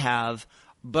that I have,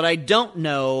 but I don't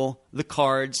know the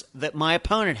cards that my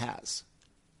opponent has.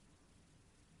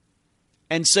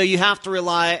 And so you have to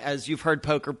rely, as you've heard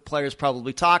poker players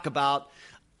probably talk about,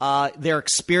 their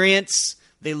experience.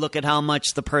 They look at how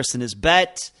much the person has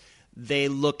bet. They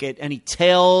look at any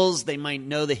tales. They might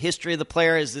know the history of the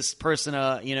player. Is this person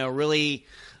really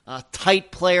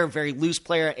tight player, very loose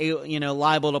player,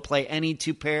 liable to play any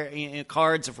two pair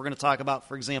cards if we're going to talk about,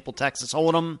 for example, Texas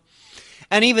Hold'em.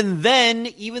 And even then,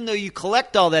 even though you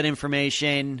collect all that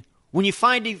information, when you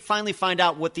finally find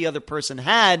out what the other person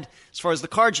had as far as the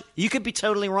cards, you could be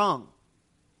totally wrong.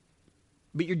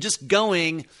 But you're just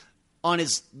going on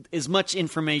as much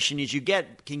information as you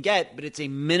can get, but it's a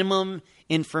minimum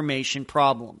information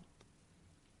problem.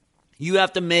 You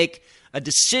have to make a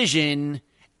decision,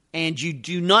 and you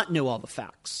do not know all the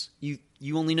facts. You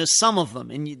only know some of them,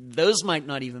 and those might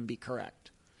not even be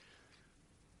correct.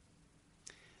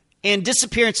 And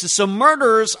disappearances, so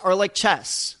murders are like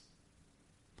chess,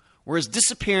 whereas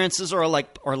disappearances are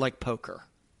like poker.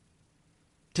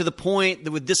 To the point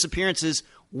that with disappearances,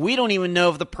 we don't even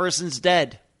know if the person's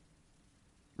dead.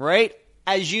 Right?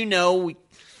 As you know,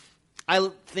 I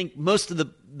think most of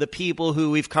the people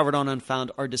who we've covered on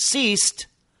Unfound are deceased,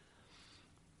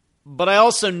 but I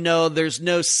also know there's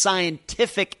no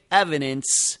scientific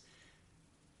evidence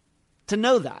to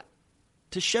know that,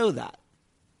 to show that.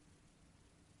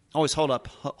 Always hold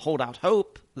out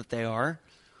hope that they are.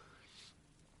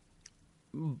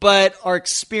 But our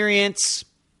experience,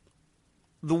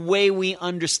 the way we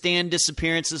understand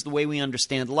disappearances, the way we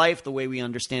understand life, the way we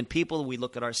understand people, we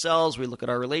look at ourselves, we look at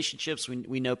our relationships,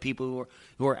 we know people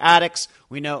who are addicts,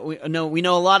 we know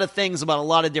a lot of things about a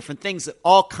lot of different things that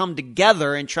all come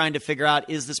together in trying to figure out,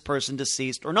 is this person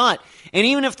deceased or not? And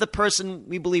even if the person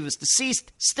we believe is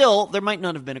deceased, still, there might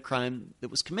not have been a crime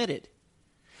that was committed.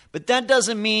 But that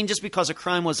doesn't mean just because a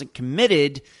crime wasn't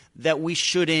committed that we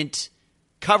shouldn't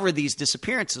cover these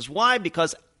disappearances. Why?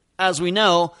 Because, as we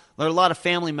know, there are a lot of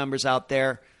family members out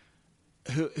there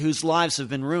whose lives have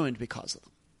been ruined because of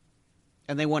them.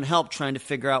 And they want help trying to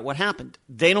figure out what happened.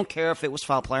 They don't care if it was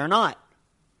foul play or not.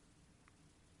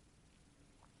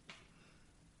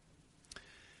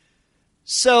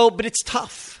 But it's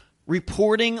tough.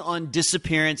 Reporting on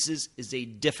disappearances is a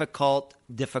difficult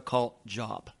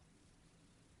job.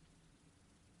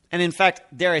 And in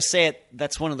fact, dare I say it,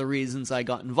 that's one of the reasons I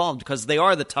got involved, because they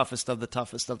are the toughest of the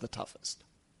toughest of the toughest.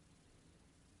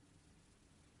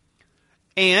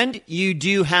 And you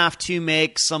do have to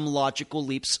make some logical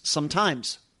leaps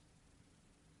sometimes.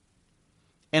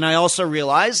 And I also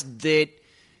realize that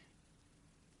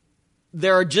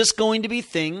there are just going to be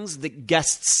things that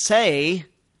guests say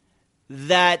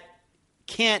that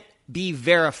can't be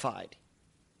verified,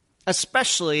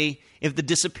 especially if the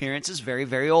disappearance is very,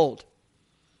 very old.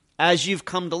 As you've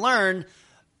come to learn,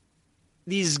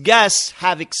 these guests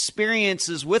have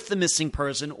experiences with the missing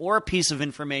person or a piece of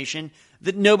information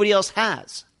that nobody else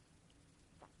has.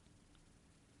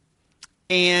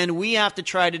 And we have to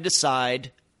try to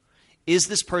decide, is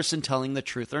this person telling the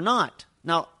truth or not?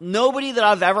 Now, nobody that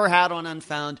I've ever had on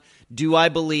Unfound do I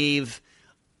believe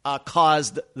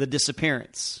caused the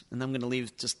disappearance. And I'm going to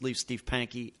leave Steve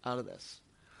Pankey out of this.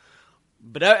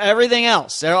 But everything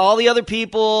else, all the other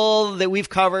people that we've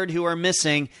covered who are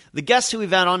missing, the guests who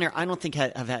we've had on there, I don't think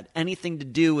have had anything to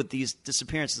do with these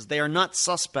disappearances. They are not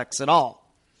suspects at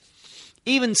all.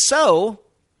 Even so,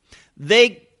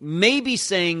 they may be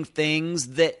saying things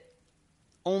that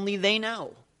only they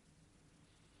know.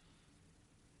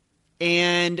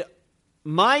 And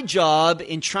my job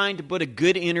in trying to put a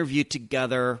good interview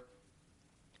together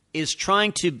is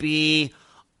trying to be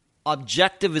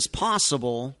objective as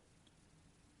possible,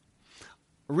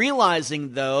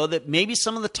 realizing, though, that maybe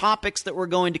some of the topics that we're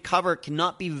going to cover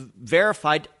cannot be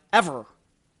verified ever.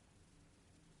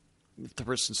 If the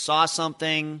person saw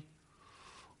something,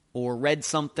 or read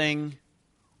something,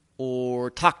 or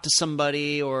talked to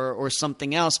somebody, or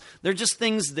something else, they're just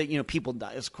things that, people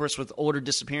die. Of course, with older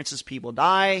disappearances, people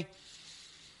die.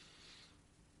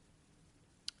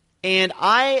 And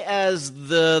I, as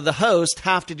the host,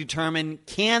 have to determine,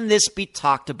 can this be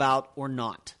talked about or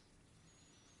not?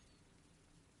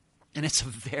 And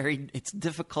it's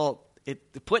difficult.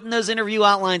 Putting those interview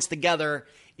outlines together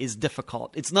is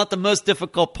difficult. It's not the most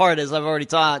difficult part, as I've already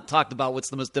talked about what's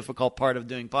the most difficult part of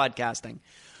doing podcasting.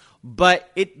 But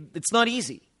it's not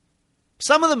easy.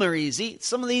 Some of them are easy.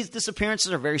 Some of these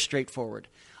disappearances are very straightforward.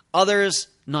 Others,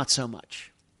 not so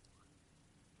much.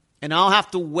 And I'll have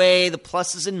to weigh the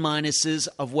pluses and minuses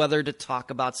of whether to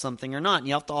talk about something or not. And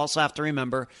you also have to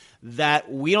remember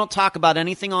that we don't talk about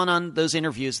anything on those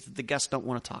interviews that the guests don't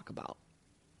want to talk about.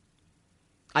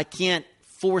 I can't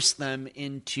force them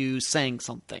into saying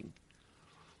something.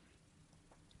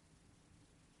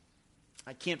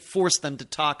 I can't force them to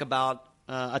talk about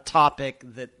a topic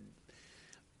that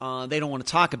they don't want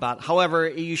to talk about. However,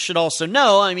 you should also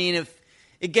know, if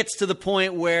it gets to the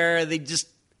point where they just,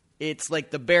 it's like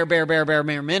the bare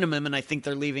minimum, and I think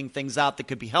they're leaving things out that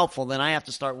could be helpful, then I have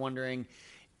to start wondering,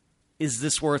 is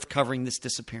this worth covering this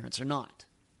disappearance or not?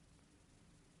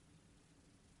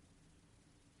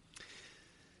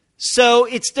 So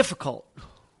it's difficult.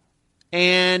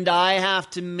 And I have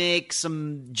to make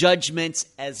some judgments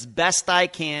as best I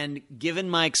can, given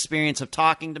my experience of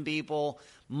talking to people,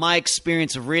 my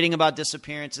experience of reading about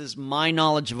disappearances, my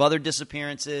knowledge of other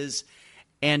disappearances,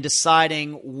 and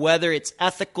deciding whether it's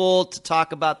ethical to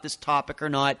talk about this topic or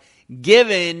not,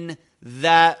 given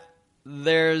that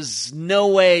there's no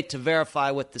way to verify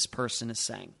what this person is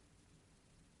saying.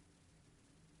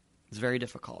 It's very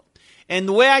difficult. And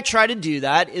the way I try to do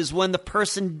that is when the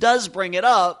person does bring it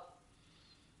up,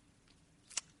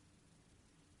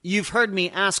 you've heard me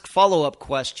ask follow-up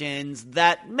questions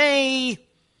that may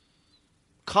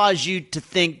cause you to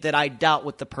think that I doubt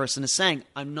what the person is saying.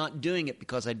 I'm not doing it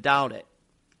because I doubt it.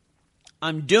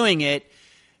 I'm doing it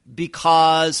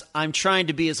because I'm trying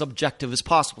to be as objective as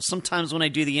possible. Sometimes when I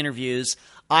do the interviews,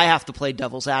 I have to play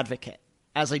devil's advocate,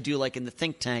 as I do like in the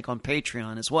think tank on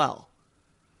Patreon as well.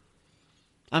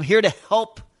 I'm here to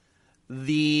help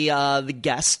the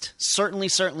guest,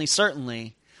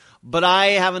 certainly, but I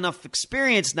have enough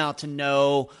experience now to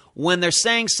know when they're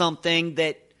saying something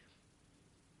that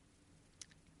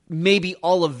maybe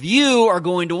all of you are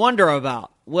going to wonder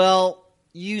about. Well,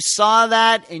 you saw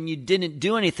that and you didn't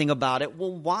do anything about it.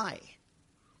 Well, why?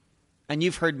 And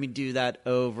you've heard me do that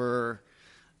over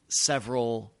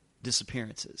several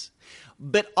disappearances.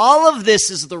 But all of this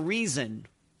is the reason,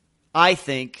 I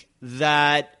think,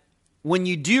 that when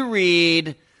you do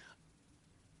read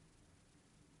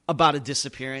about a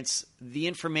disappearance, the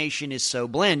information is so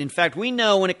bland. In fact, we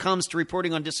know when it comes to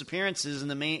reporting on disappearances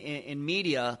in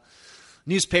media,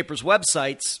 newspapers,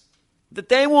 websites, that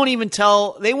they won't even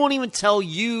tell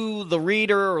you, the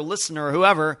reader or listener or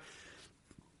whoever,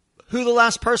 who the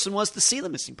last person was to see the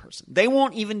missing person. They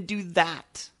won't even do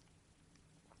that.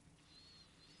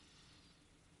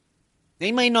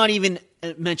 They may not even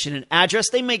mention an address.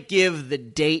 They might give the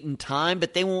date and time,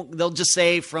 but they won't. They'll just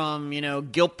say from,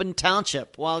 Gilpin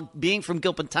Township. Well, being from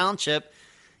Gilpin Township,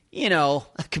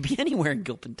 it could be anywhere in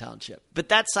Gilpin Township. But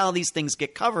that's how these things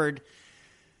get covered,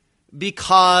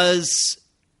 because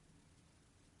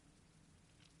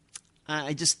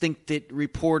I just think that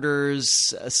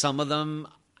reporters, some of them,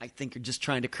 I think are just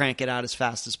trying to crank it out as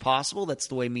fast as possible. That's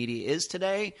the way media is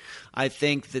today. I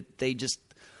think that they just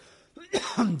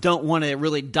don't want to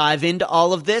really dive into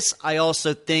all of this. I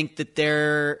also think that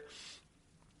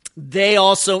they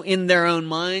also in their own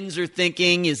minds are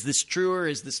thinking, is this true or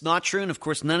is this not true? And of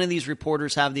course, none of these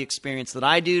reporters have the experience that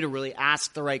I do to really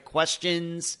ask the right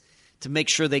questions to make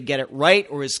sure they get it right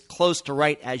or as close to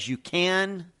right as you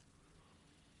can.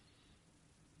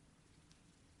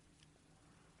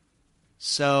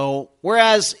 So,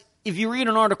 whereas if you read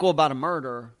an article about a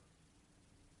murder,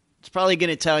 it's probably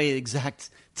going to tell you the exact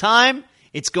time.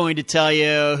 It's going to tell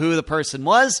you who the person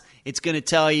was. It's going to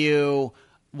tell you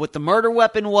what the murder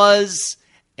weapon was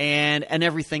and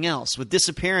everything else. With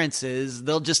disappearances,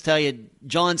 they'll just tell you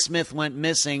John Smith went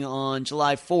missing on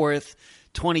July 4th,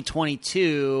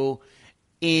 2022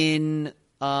 in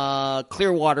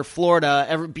Clearwater,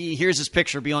 Florida. Here's his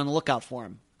picture. Be on the lookout for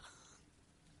him.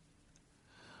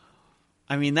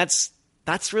 I mean, that's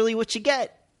really what you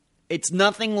get. It's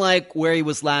nothing like where he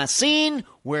was last seen,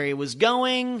 where he was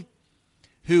going,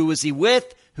 who was he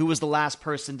with, who was the last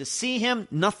person to see him,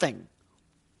 nothing.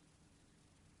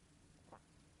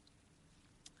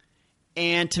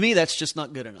 And to me, that's just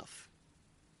not good enough.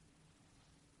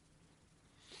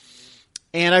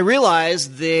 And I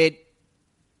realized that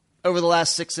over the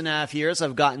last 6.5 years,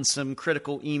 I've gotten some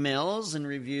critical emails and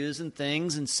reviews and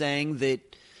things and saying that,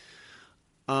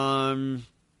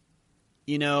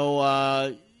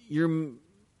 you're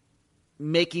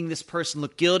making this person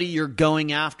look guilty. You're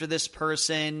going after this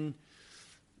person.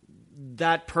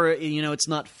 It's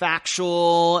not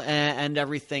factual and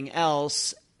everything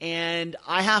else. And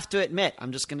I have to admit,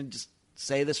 I'm just going to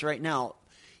say this right now.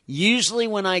 Usually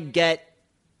when I get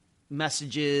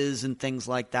messages and things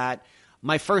like that,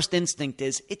 my first instinct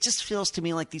is it just feels to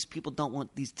me like these people don't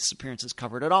want these disappearances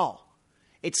covered at all.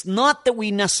 It's not that we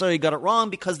necessarily got it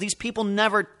wrong, because these people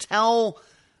never tell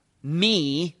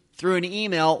me through an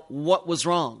email what was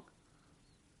wrong.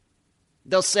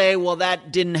 They'll say, well,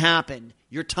 that didn't happen.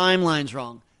 Your timeline's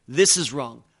wrong. This is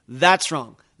wrong. That's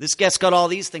wrong. This guest got all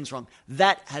these things wrong.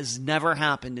 That has never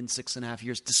happened in 6.5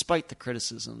 years, despite the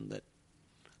criticism that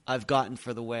I've gotten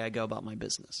for the way I go about my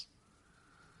business.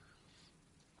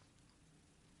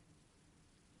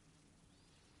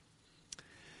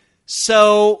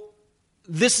 So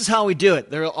this is how we do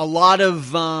it. There are a lot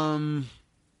of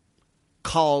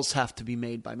calls have to be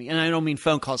made by me. And I don't mean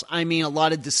phone calls. I mean a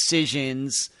lot of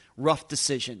decisions, rough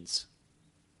decisions,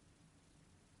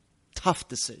 tough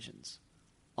decisions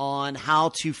on how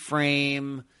to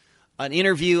frame an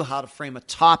interview, how to frame a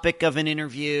topic of an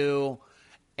interview,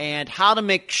 and how to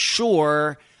make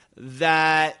sure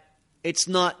that it's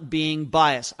not being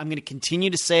biased. I'm going to continue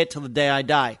to say it till the day I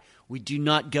die. We do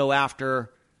not go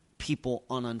after people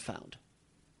on Unfound.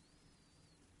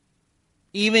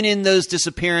 Even in those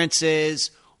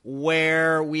disappearances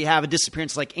where we have a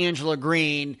disappearance like Angela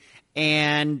Green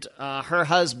and her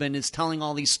husband is telling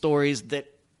all these stories that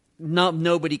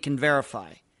nobody can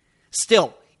verify.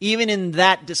 Still, even in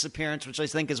that disappearance, which I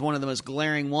think is one of the most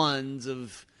glaring ones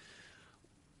of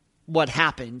what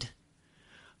happened,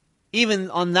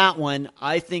 even on that one,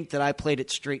 I think that I played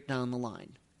it straight down the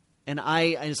line. And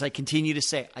as I continue to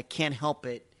say, I can't help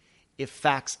it if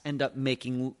facts end up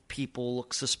making people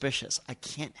look suspicious. I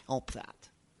can't help that.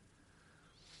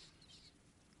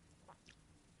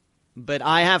 But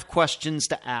I have questions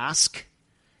to ask,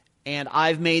 and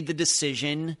I've made the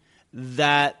decision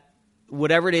that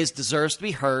whatever it is deserves to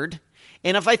be heard.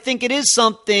 And if I think it is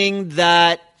something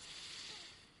that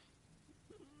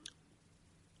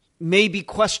may be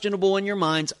questionable in your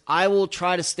minds, I will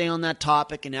try to stay on that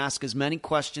topic and ask as many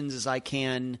questions as I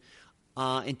can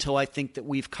until I think that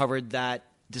we've covered that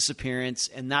disappearance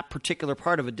and that particular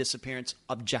part of a disappearance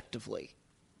objectively.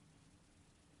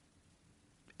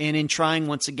 And in trying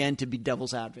once again to be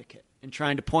devil's advocate and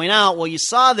trying to point out, well, you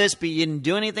saw this, but you didn't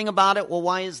do anything about it. Well,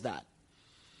 why is that?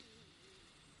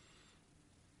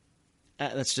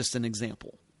 That's just an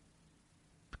example.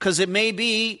 Because it may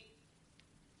be,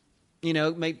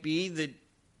 it may be that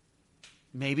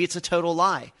maybe it's a total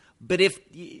lie. But if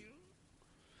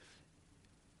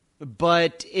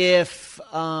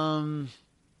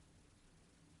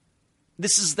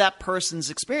this is that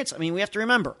person's experience, I mean, we have to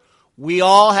remember, we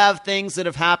all have things that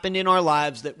have happened in our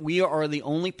lives that we are the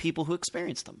only people who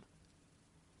experienced them.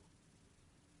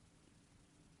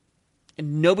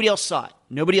 And nobody else saw it.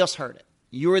 Nobody else heard it.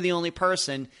 You were the only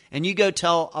person, and you go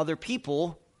tell other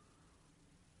people.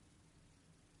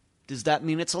 Does that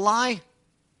mean it's a lie?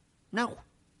 No.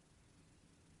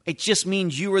 It just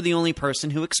means you were the only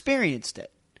person who experienced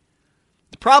it.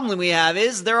 The problem we have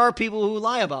is there are people who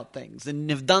lie about things and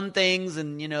have done things,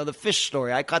 and, the fish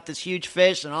story. I caught this huge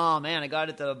fish, and, oh, man, I got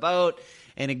it to the boat,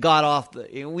 and it got off.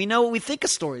 We know what we think of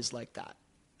stories like that.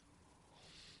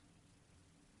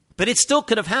 But it still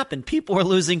could have happened. People are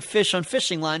losing fish on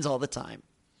fishing lines all the time.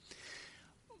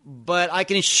 But I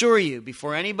can assure you,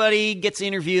 before anybody gets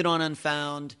interviewed on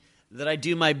Unfound, that I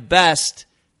do my best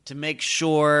to make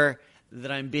sure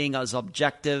that I'm being as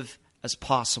objective as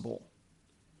possible.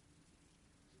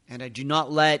 And I do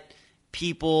not let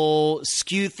people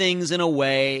skew things in a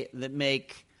way that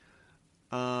make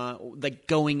like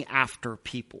going after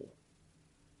people.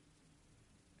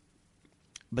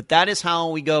 But that is how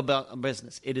we go about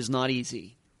business. It is not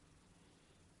easy.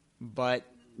 But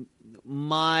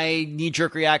my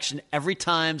knee-jerk reaction every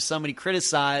time somebody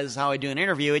criticizes how I do an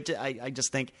interview, I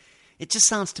just think, it just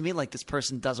sounds to me like this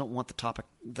person doesn't want the topic,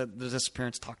 the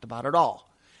disappearance talked about at all.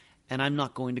 And I'm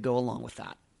not going to go along with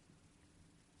that.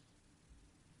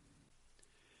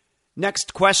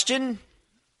 Next question.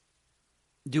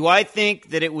 Do I think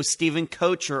that it was Stephen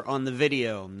Kocher on the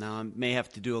video? Now, I may have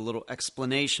to do a little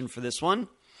explanation for this one.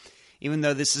 Even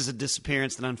though this is a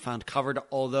disappearance that Unfound covered,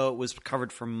 although it was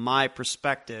covered from my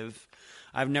perspective,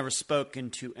 I've never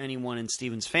spoken to anyone in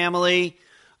Stephen's family.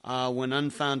 When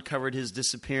Unfound covered his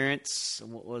disappearance,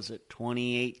 what was it,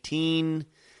 2018?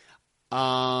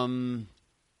 I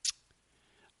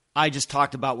just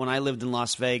talked about when I lived in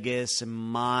Las Vegas and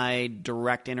my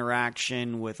direct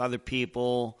interaction with other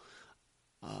people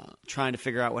trying to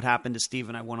figure out what happened to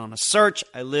Stephen. I went on a search.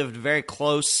 I lived very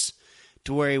close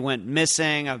to where he went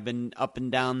missing. I've been up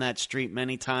and down that street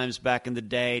many times back in the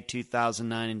day,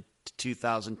 2009 and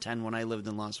 2010 when I lived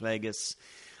in Las Vegas.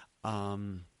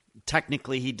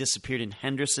 Technically, he disappeared in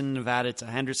Henderson, Nevada. It's a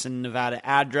Henderson, Nevada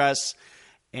address,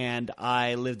 and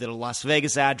I lived at a Las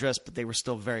Vegas address, but they were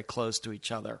still very close to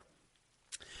each other.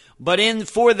 But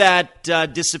for that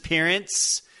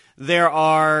disappearance, there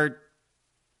are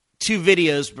two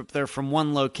videos, but they're from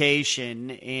one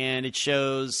location, and it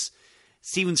shows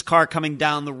Stephen's car coming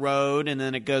down the road, and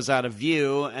then it goes out of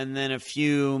view, and then a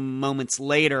few moments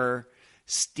later,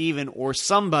 Stephen or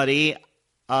somebody,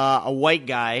 a white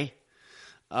guy,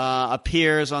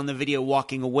 appears on the video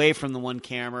walking away from the one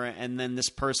camera, and then this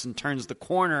person turns the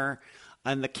corner,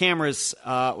 and the camera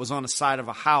was on the side of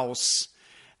a house,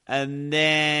 and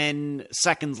then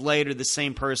seconds later, the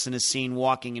same person is seen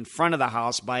walking in front of the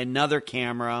house by another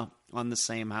camera on the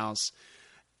same house.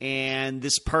 and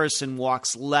this person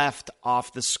walks left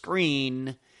off the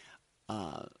screen,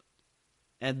 and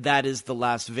that is the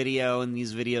last video, and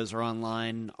these videos are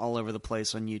online all over the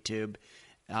place on YouTube.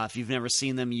 If you've never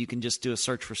seen them, you can just do a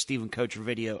search for Steven Koecher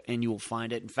video, and you will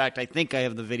find it. In fact, I think I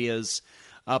have the videos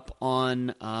up on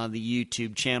the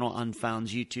YouTube channel,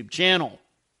 Unfound's YouTube channel.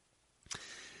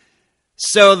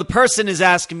 So the person is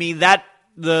asking me that,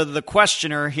 the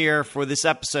questioner here for this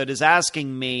episode is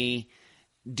asking me,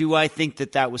 do I think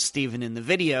that was Steven in the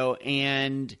video?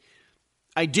 And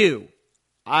I do.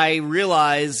 I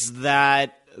realize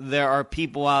that there are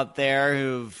people out there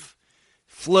who've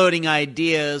floating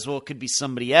ideas. Well, it could be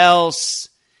somebody else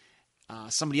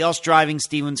driving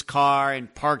Steven's car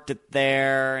and parked it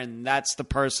there, and that's the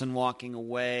person walking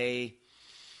away.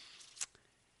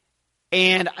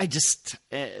 And I just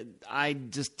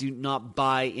do not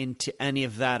buy into any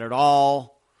of that at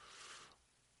all.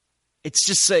 It's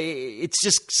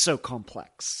just so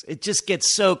complex. It just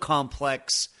gets so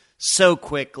complex so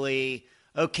quickly.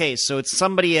 Okay, so it's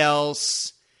somebody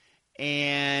else,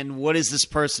 and what is this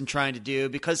person trying to do?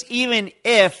 Because even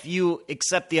if you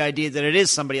accept the idea that it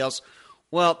is somebody else,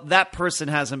 well, that person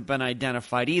hasn't been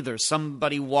identified either.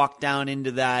 Somebody walked down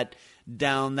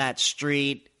that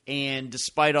street, and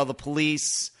despite all the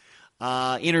police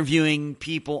interviewing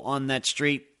people on that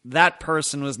street, that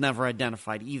person was never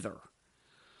identified either.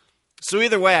 So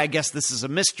either way, I guess this is a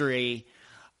mystery.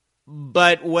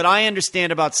 But what I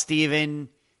understand about Steven,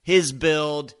 his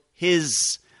build,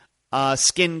 his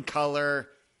skin color,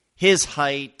 his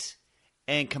height,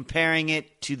 and comparing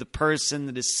it to the person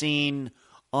that is seen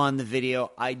on the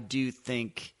video, I do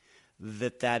think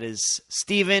that is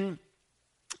Steven.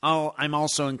 I'm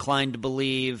also inclined to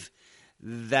believe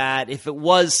that if it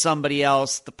was somebody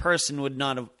else, the person would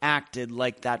not have acted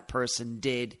like that person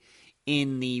did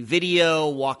in the video,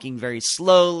 walking very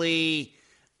slowly,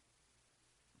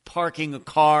 parking a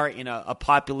car in a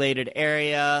populated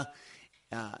area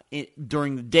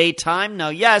during the daytime. Now,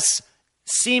 yes,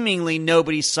 seemingly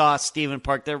nobody saw Steven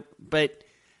park there, but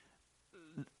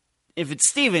if it's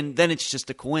Steven, then it's just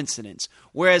a coincidence.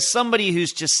 Whereas somebody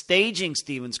who's just staging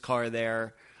Steven's car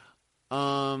there,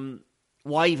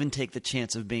 why even take the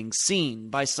chance of being seen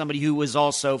by somebody who was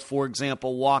also, for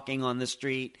example, walking on the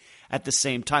street at the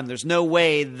same time? There's no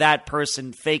way that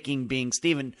person faking being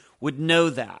Steven would know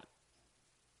that.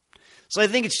 So I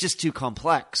think it's just too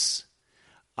complex.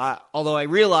 Although I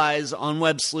realize on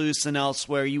Web Sleuths and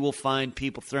elsewhere you will find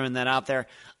people throwing that out there.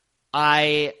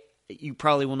 You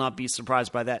probably will not be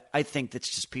surprised by that. I think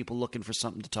that's just people looking for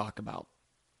something to talk about.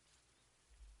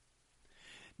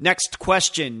 Next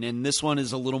question, and this one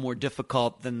is a little more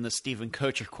difficult than the Steven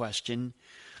Koecher question.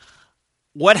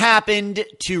 What happened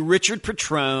to Richard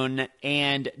Petrone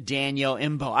and Danielle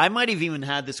Imbo? I might have even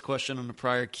had this question on a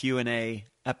prior Q&A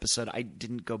episode. I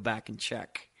didn't go back and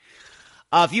check.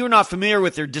 If you are not familiar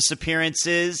with their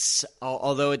disappearances,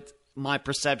 although my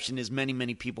perception is many,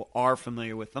 many people are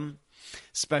familiar with them,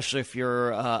 especially if you're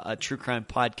a true crime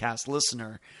podcast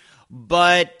listener.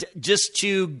 But just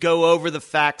to go over the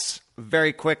facts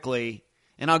very quickly,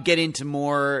 and I'll get into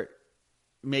more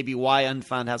maybe why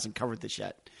Unfound hasn't covered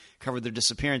their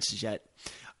disappearances yet.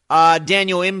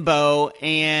 Danielle Imbo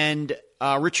and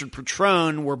Richard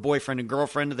Petrone were boyfriend and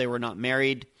girlfriend. They were not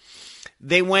married.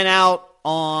 They went out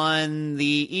on the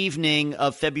evening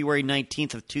of February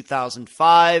 19th of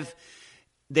 2005.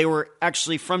 They were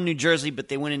actually from New Jersey, but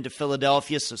they went into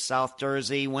Philadelphia, so South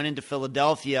Jersey, went into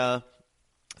Philadelphia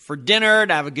for dinner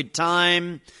to have a good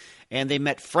time, and they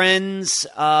met friends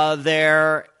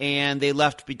there, and they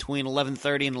left between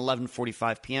 11:30 and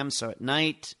 11:45 p.m., so at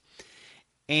night.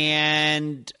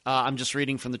 And I'm just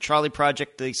reading from the Charlie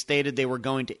Project. They stated they were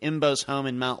going to Imbo's home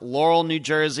in Mount Laurel, New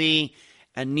Jersey,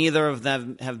 and neither of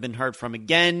them have been heard from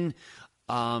again.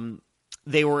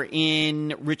 They were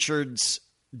in Richard's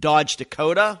Dodge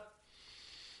Dakota,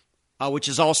 which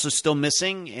is also still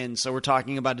missing. And so we're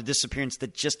talking about a disappearance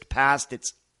that just passed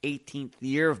its 18th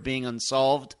year of being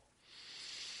unsolved.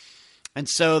 And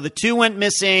so the two went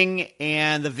missing,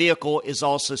 and the vehicle is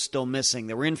also still missing.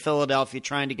 They were in Philadelphia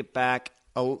trying to get back,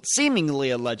 seemingly,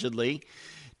 allegedly,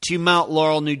 to Mount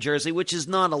Laurel, New Jersey, which is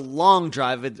not a long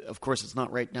drive. Of course, it's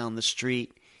not right down the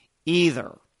street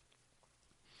either.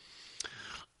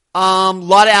 A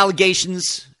lot of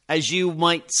allegations, as you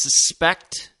might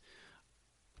suspect,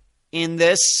 in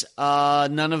this.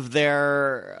 None of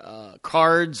their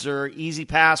cards or Easy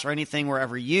Pass or anything were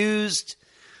ever used.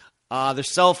 Their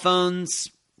cell phones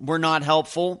were not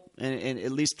helpful, and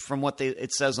at least from what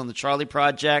it says on the Charlie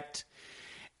Project.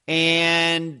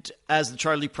 And as the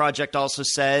Charlie Project also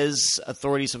says,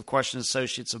 authorities have questioned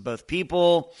associates of both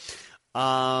people.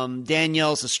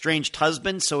 Danielle's estranged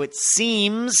husband, so it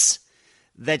seems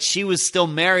that she was still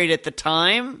married at the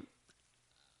time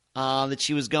that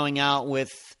she was going out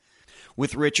with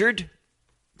Richard.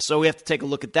 So we have to take a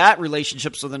look at that.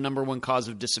 Relationships are the number one cause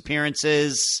of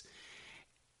disappearances,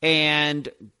 and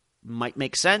might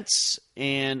make sense.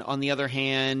 And on the other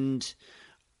hand,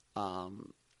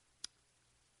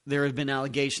 there have been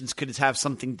allegations. Could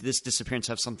this disappearance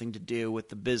have something to do with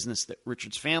the business that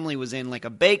Richard's family was in, like a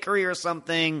bakery or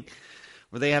something?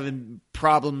 Were they having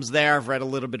problems there? I've read a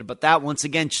little bit about that. Once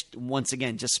again,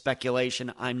 just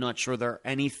speculation. I'm not sure there are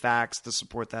any facts to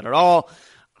support that at all.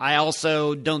 I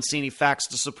also don't see any facts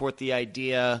to support the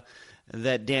idea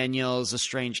that Danielle's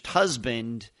estranged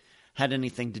husband had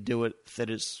anything to do with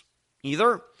it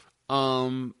either.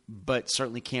 But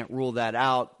certainly can't rule that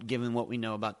out given what we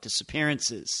know about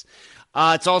disappearances.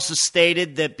 It's also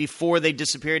stated that before they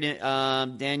disappeared,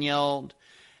 Danielle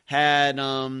had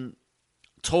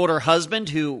told her husband,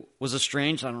 who was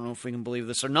estranged. I don't know if we can believe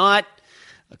this or not,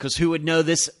 because who would know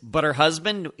this but her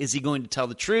husband? Is he going to tell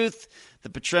the truth? The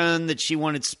patron that she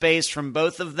wanted space from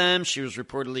both of them. She was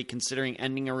reportedly considering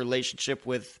ending a relationship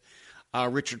with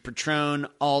Richard Patron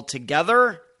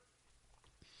altogether.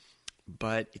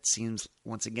 But it seems,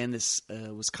 once again, this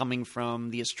was coming from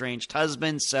the estranged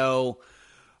husband, so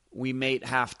we may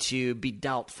have to be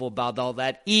doubtful about all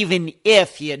that, even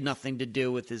if he had nothing to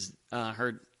do with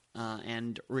her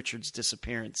and Richard's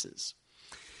disappearances.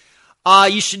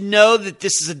 You should know that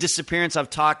this is a disappearance I've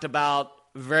talked about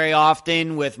very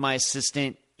often with my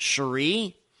assistant,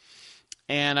 Cherie.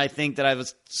 And I think that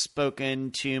I've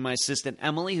spoken to my assistant,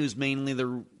 Emily, who's mainly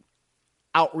the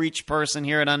outreach person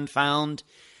here at Unfound.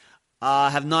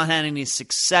 Have not had any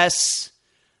success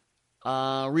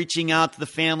reaching out to the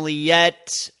family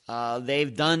yet.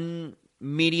 They've done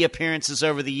media appearances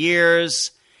over the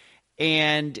years,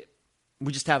 and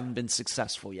we just haven't been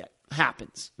successful yet.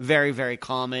 Happens. Very, very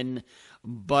common.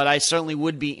 But I certainly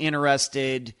would be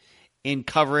interested in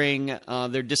covering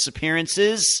their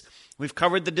disappearances. We've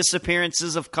covered the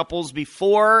disappearances of couples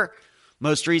before,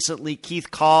 most recently Keith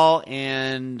Call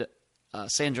and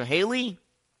Sandra Haley.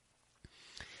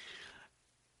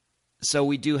 So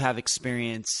we do have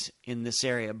experience in this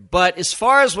area. But as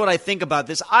far as what I think about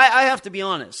this, I have to be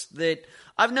honest that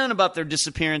I've known about their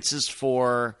disappearances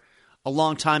for a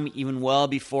long time, even well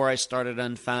before I started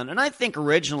Unfound. And I think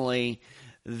originally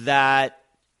that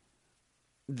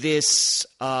this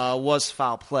was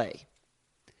foul play.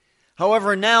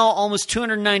 However, now almost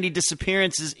 290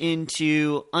 disappearances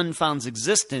into Unfound's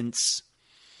existence,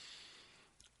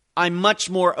 I'm much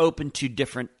more open to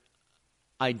different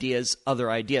other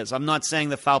ideas. I'm not saying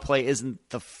the foul play isn't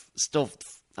still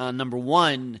number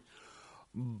one,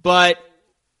 but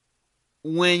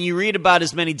when you read about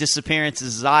as many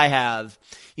disappearances as I have,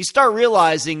 you start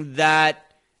realizing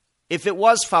that if it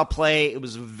was foul play, it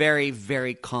was a very,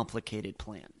 very complicated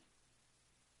plan.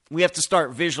 We have to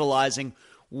start visualizing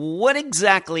what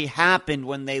exactly happened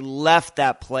when they left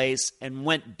that place and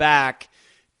went back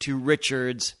to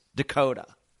Richard's Dakota.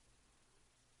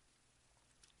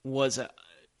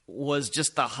 Was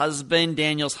just the husband,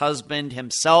 Daniel's husband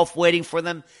himself, waiting for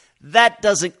them? That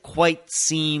doesn't quite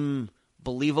seem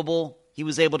believable. He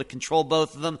was able to control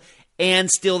both of them and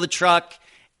steal the truck,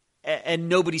 and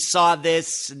nobody saw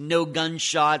this, no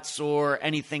gunshots or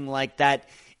anything like that.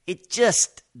 It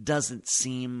just doesn't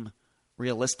seem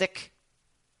realistic.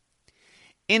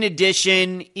 In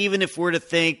addition, even if we're to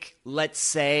think,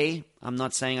 let's say, I'm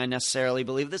not saying I necessarily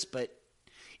believe this, but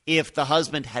if the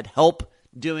husband had help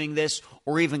doing this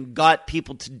or even got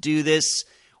people to do this,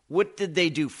 what did they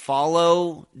do?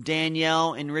 Follow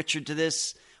Danielle and Richard to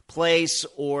this place,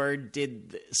 or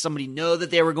did somebody know that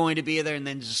they were going to be there and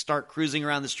then just start cruising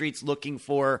around the streets looking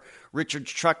for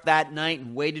Richard's truck that night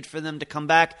and waited for them to come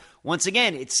back? Once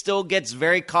again, it still gets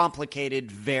very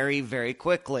complicated very, very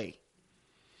quickly,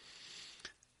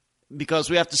 because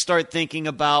we have to start thinking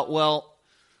about, well,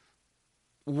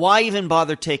 why even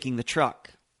bother taking the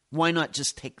truck? Why not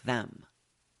just take them?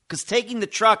 Because taking the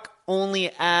truck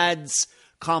only adds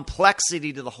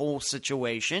complexity to the whole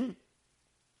situation.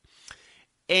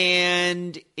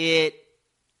 And it's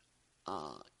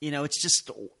just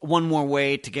one more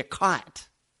way to get caught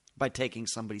by taking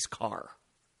somebody's car.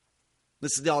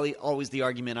 This is always the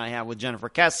argument I have with Jennifer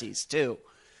Casey's too.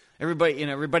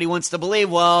 Everybody wants to believe,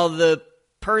 well, the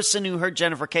person who hurt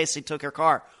Jennifer Casey took her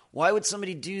car. Why would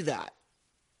somebody do that?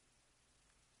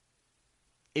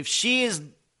 If she is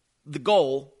the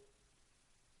goal,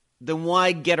 then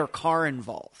why get her car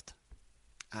involved?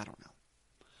 I don't know.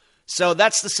 So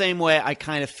that's the same way I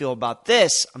kind of feel about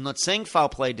this. I'm not saying foul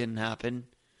play didn't happen,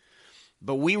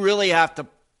 but we really have to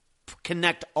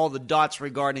connect all the dots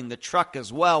regarding the truck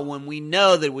as well, when we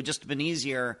know that it would just have been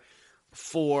easier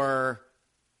for,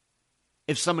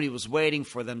 if somebody was waiting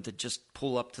for them, to just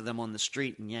pull up to them on the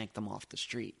street and yank them off the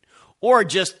street. Or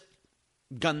just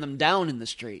gun them down in the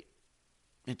street.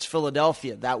 It's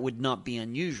Philadelphia. That would not be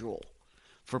unusual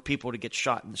for people to get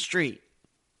shot in the street.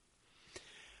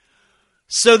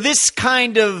 So this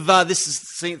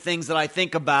is things that I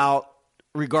think about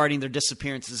regarding their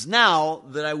disappearances now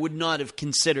that I would not have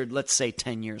considered, let's say,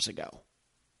 10 years ago.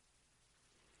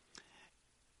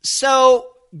 So,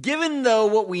 given, though,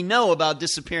 what we know about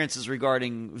disappearances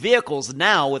regarding vehicles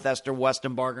now with Esther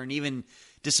Westenbarger, and even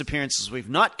disappearances we've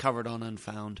not covered on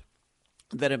Unfound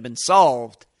that have been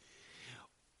solved,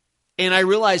 and I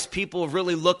realized people have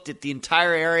really looked at the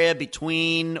entire area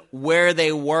between where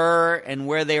they were and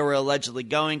where they were allegedly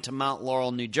going to Mount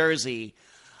Laurel, New Jersey,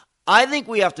 I think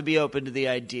we have to be open to the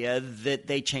idea that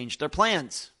they changed their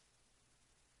plans.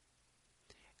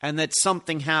 And that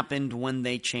something happened when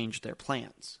they changed their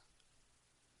plans.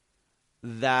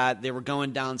 That they were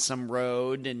going down some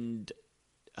road and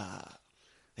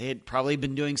they had probably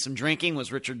been doing some drinking.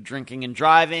 Was Richard drinking and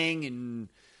driving and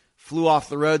flew off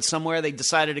the road somewhere? They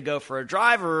decided to go for a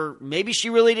drive, or maybe she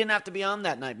really didn't have to be on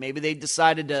that night. Maybe they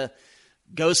decided to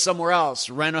go somewhere else,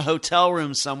 rent a hotel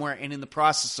room somewhere, and in the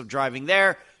process of driving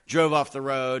there, drove off the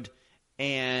road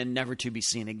and never to be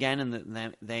seen again,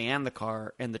 and they and the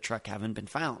car and the truck haven't been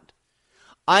found.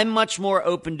 I'm much more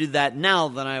open to that now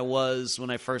than I was when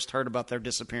I first heard about their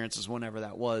disappearances, whenever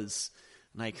that was,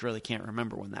 and I really can't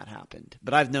remember when that happened.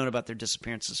 But I've known about their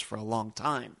disappearances for a long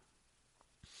time.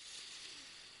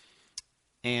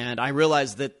 And I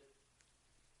realized that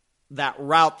that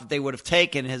route that they would have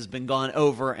taken has been gone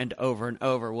over and over and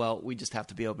over. Well, we just have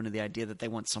to be open to the idea that they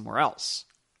went somewhere else.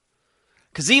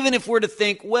 Because even if we're to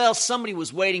think, well, somebody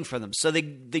was waiting for them, so they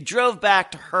drove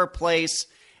back to her place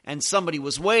and somebody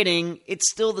was waiting, it's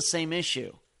still the same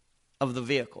issue of the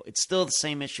vehicle. It's still the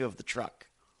same issue of the truck.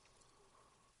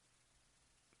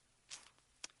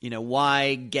 You know,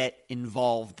 why get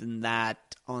involved in that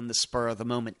on the spur of the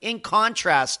moment? In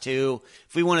contrast to,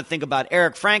 if we want to think about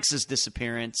Eric Franks'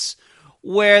 disappearance,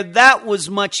 where that was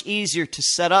much easier to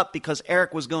set up because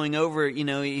Eric was going over,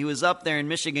 he was up there in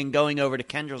Michigan going over to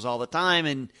Kendrill's all the time.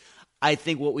 And I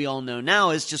think what we all know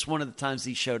now is just one of the times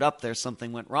he showed up there,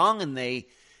 something went wrong and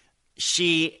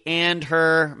she and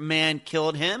her man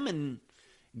killed him and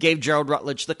gave Gerald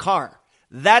Rutledge the car.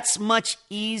 That's much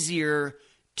easier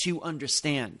to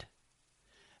understand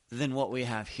than what we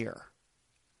have here.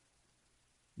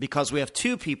 Because we have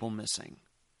two people missing.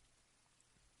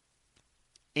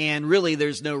 And really,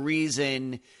 there's no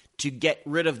reason to get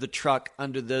rid of the truck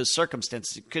under those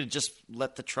circumstances. You could have just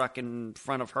let the truck in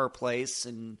front of her place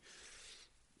and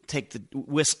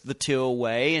whisk the two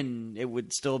away, and it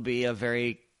would still be a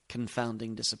very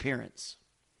confounding disappearance.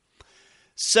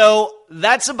 So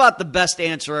that's about the best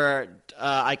answer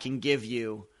I can give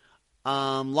you.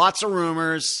 Lots of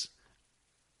rumors.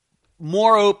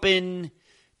 More open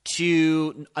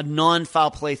to a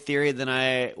non-foul play theory than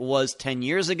I was 10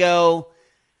 years ago.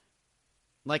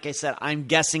 Like I said, I'm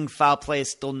guessing foul play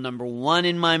is still number one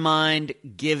in my mind,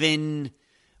 given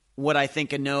what I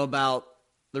think I know about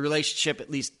the relationship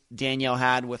at least Danielle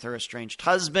had with her estranged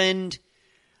husband.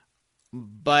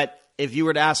 But if you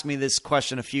were to ask me this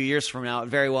question a few years from now, it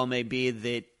very well may be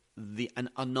that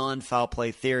a non-foul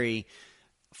play theory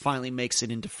finally makes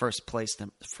it into first place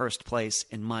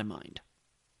in my mind.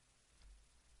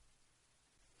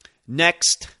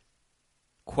 Next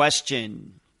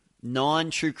question.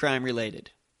 Non-true crime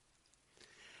related.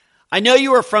 I know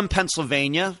you are from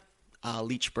Pennsylvania,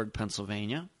 Leechburg,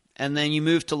 Pennsylvania, and then you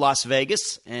moved to Las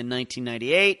Vegas in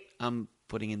 1998. I'm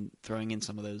throwing in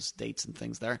some of those dates and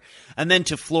things there. And then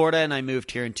to Florida, and I moved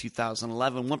here in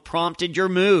 2011. What prompted your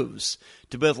moves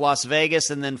to both Las Vegas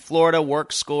and then Florida,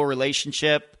 work, school,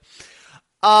 relationship?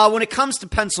 When it comes to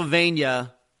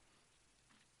Pennsylvania,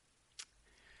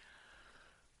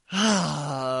 you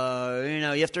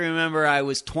have to remember I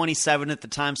was 27 at the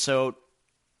time, so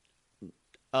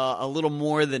a little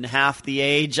more than half the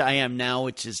age I am now,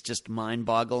 which is just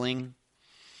mind-boggling.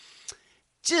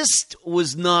 Just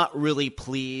was not really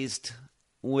pleased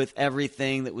with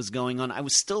everything that was going on. I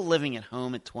was still living at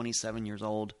home at 27 years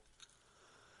old.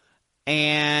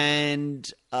 And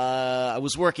I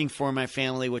was working for my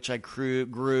family, which I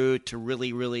grew to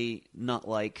really, really not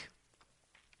like.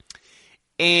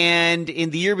 And in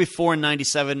the year before, in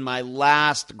 97, my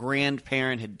last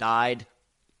grandparent had died.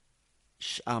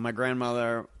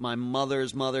 My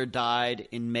mother's mother died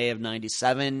in May of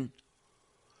 97.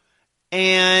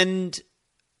 And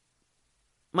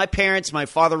my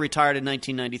father retired in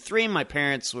 1993. My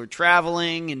parents were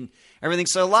traveling and everything.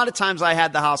 So a lot of times I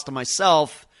had the house to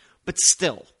myself, but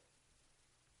still.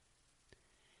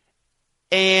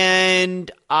 And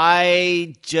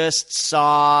I just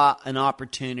saw an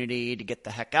opportunity to get the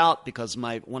heck out because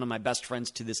one of my best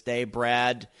friends to this day,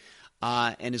 Brad,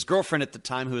 and his girlfriend at the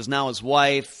time, who is now his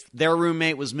wife, their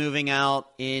roommate was moving out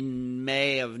in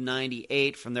May of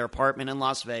 98 from their apartment in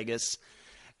Las Vegas,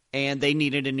 and they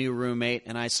needed a new roommate,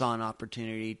 and I saw an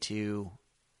opportunity to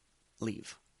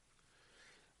leave.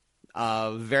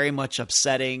 Very much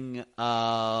upsetting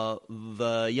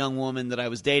the young woman that I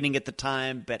was dating at the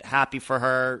time, but happy for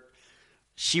her.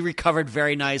 She recovered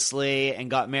very nicely and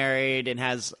got married and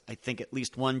has, I think, at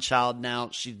least one child now.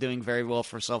 She's doing very well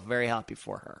for herself, very happy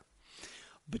for her.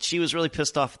 But she was really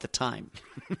pissed off at the time.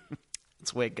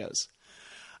 That's the way it goes.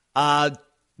 But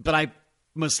I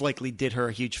most likely did her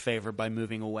a huge favor by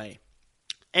moving away.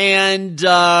 And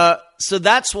so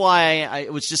that's why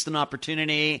it was just an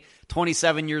opportunity,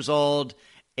 27 years old,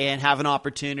 and have an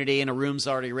opportunity, and a room's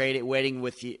already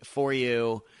waiting for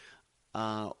you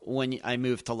when I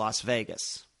moved to Las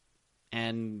Vegas.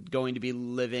 And going to be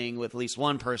living with at least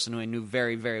one person who I knew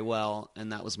very, very well,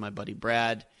 and that was my buddy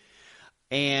Brad.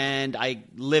 And I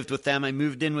lived with them. I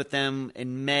moved in with them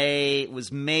in May. It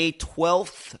was May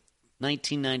 12th,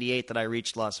 1998 that I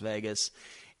reached Las Vegas.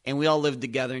 And we all lived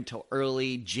together until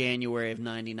early January of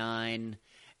 99.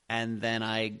 And then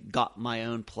I got my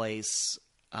own place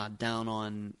down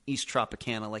on East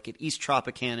Tropicana, like at East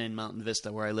Tropicana in Mountain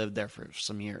Vista, where I lived there for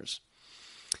some years.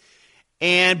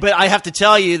 But I have to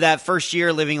tell you that first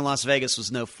year living in Las Vegas was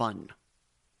no fun.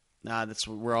 That's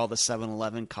where all the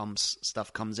 7-Eleven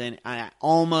stuff comes in. I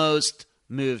almost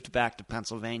moved back to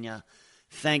Pennsylvania.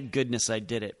 Thank goodness I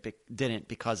didn't,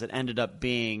 because it ended up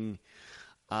being...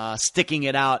 sticking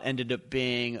it out ended up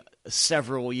being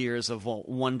several years of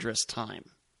wondrous time.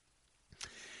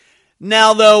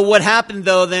 Now, though, what happened,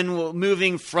 though, then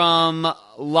moving from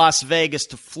Las Vegas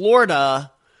to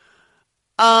Florida,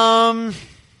 it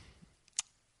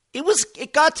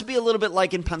got to be a little bit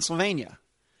like in Pennsylvania.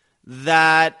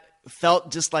 That felt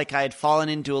just like I had fallen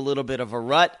into a little bit of a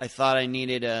rut. I thought I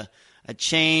needed a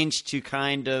change to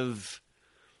kind of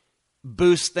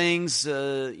boost things,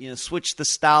 switch the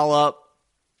style up.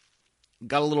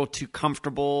 Got a little too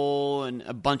comfortable and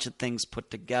a bunch of things put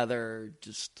together.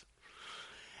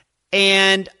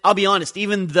 And I'll be honest,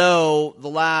 even though the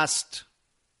last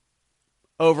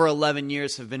over 11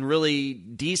 years have been really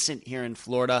decent here in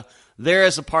Florida, there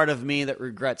is a part of me that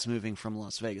regrets moving from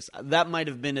Las Vegas. That might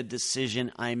have been a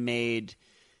decision I made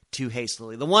too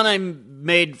hastily. The one I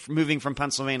made moving from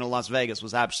Pennsylvania to Las Vegas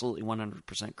was absolutely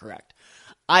 100% correct.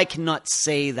 I cannot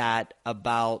say that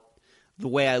about the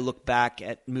way I look back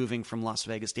at moving from Las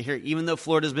Vegas to here, even though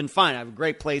Florida's been fine. I have a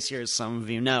great place here, as some of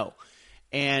you know.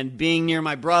 And being near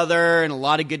my brother and a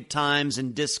lot of good times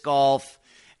and disc golf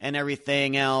and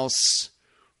everything else.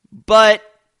 But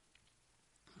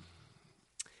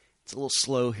it's a little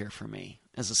slow here for me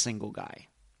as a single guy.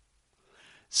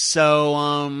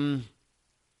 So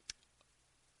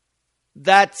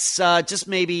that's just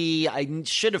maybe I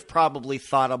should have probably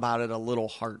thought about it a little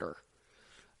harder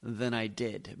than I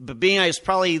did. But I was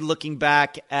probably looking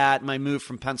back at my move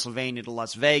from Pennsylvania to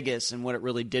Las Vegas and what it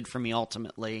really did for me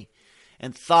ultimately,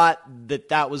 and thought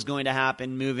that was going to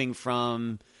happen moving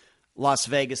from Las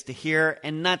Vegas to here,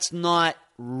 and that's not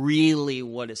really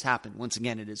what has happened. Once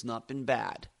again, it has not been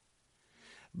bad.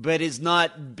 But it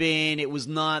was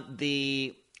not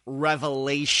the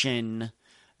revelation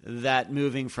that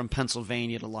moving from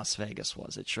Pennsylvania to Las Vegas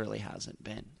was. It surely hasn't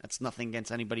been. That's nothing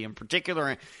against anybody in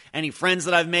particular, any friends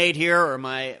that I've made here or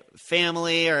my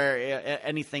family or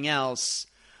anything else.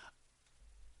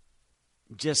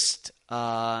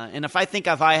 And if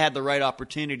I had the right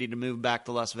opportunity to move back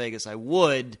to Las Vegas, I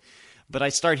would. But I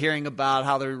start hearing about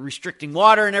how they're restricting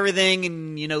water and everything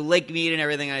and, lake meat and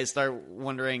everything. I start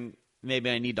wondering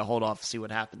maybe I need to hold off and see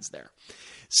what happens there.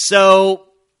 So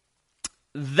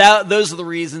those are the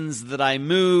reasons that I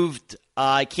moved.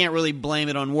 I can't really blame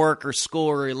it on work or school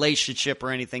or relationship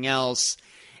or anything else.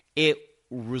 It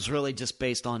was really just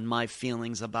based on my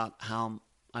feelings about how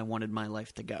I wanted my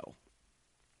life to go.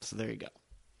 So there you go.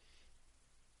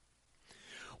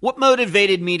 What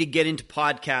motivated me to get into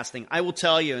podcasting? I will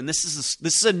tell you, and this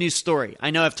is a new story.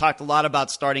 I know I've talked a lot about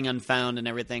starting Unfound and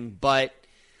everything, but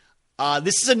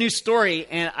this is a new story,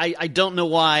 and I don't know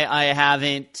why I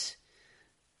haven't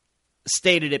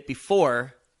stated it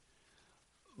before.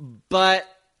 But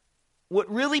what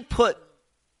really put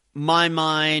my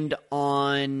mind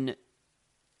on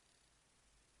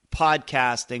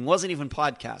podcasting wasn't even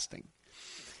podcasting.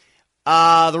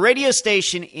 The radio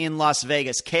station in Las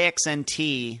Vegas,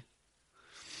 KXNT,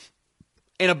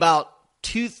 in about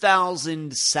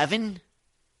 2007,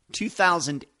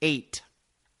 2008,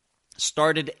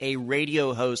 started a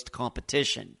radio host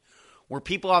competition where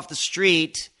people off the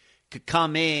street could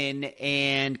come in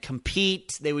and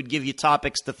compete. They would give you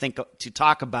topics to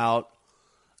talk about,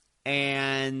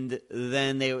 and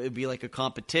then it would be like a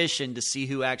competition to see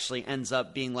who actually ends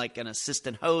up being like an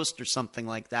assistant host or something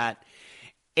like that.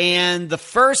 And the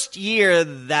first year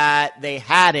that they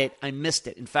had it, I missed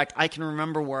it. In fact, I can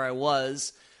remember where I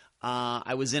was.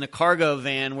 I was in a cargo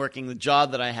van working the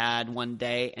job that I had one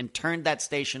day and turned that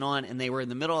station on, and they were in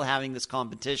the middle of having this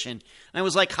competition. And I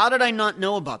was like, how did I not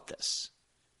know about this?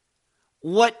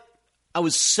 I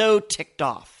was so ticked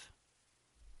off.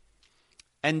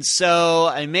 And so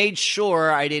I made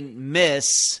sure I didn't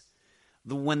miss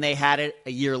when they had it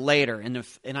a year later.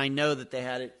 And I know that they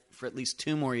had it for at least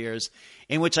 2 more years,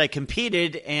 in which I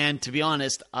competed. And to be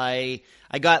honest, I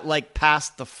got like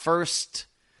past the first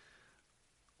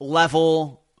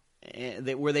level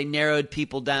where they narrowed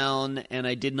people down, and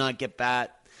I did not get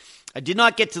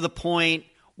to the point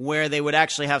where they would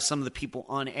actually have some of the people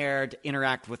on air to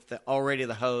interact with the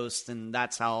host, and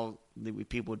that's how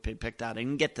people would be picked out. I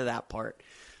didn't get to that part.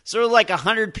 So like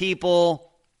 100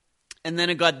 people, and then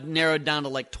it got narrowed down to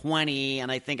like 20,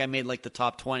 and I think I made like the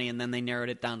top 20, and then they narrowed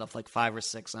it down to like 5 or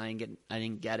 6, and I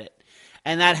didn't get it.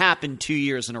 And that happened 2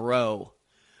 years in a row.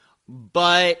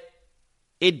 But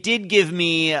it did give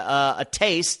me a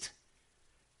taste,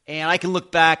 and I can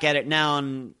look back at it now,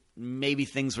 and maybe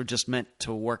things were just meant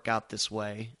to work out this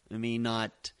way. I mean,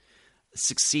 not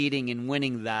succeeding in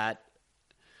winning that,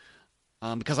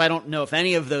 because I don't know if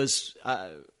any of those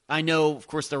I know, of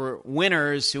course, there were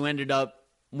winners who ended up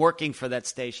working for that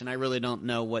station. I really don't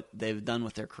know what they've done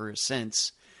with their careers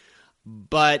since,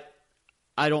 but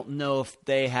I don't know if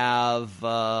they have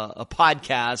a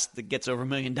podcast that gets over 1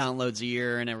 million downloads a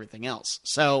year and everything else.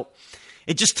 So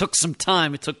it just took some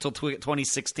time. It took till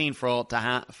 2016 for it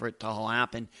to all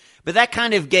happen. But that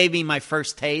kind of gave me my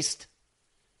first taste.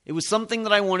 It was something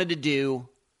that I wanted to do,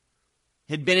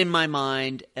 had been in my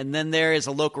mind, and then there is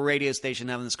a local radio station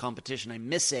having this competition. I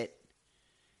miss it,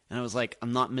 and I was like,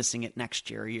 I'm not missing it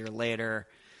next year, a year later.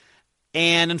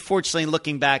 And unfortunately,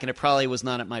 looking back, and it probably was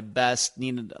not at my best,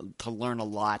 needed to learn a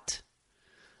lot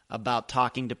about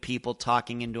talking to people,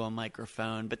 talking into a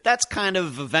microphone. But that's kind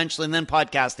of eventually, and then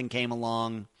podcasting came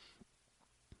along.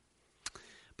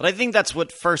 But I think that's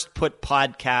what first put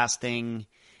podcasting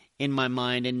in my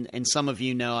mind. And some of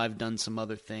you know I've done some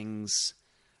other things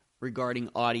regarding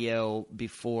audio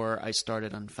before I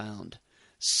started Unfound.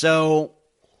 So,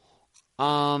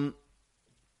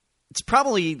 it's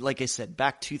probably, like I said,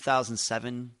 back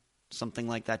 2007, something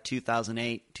like that,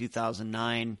 2008,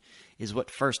 2009 is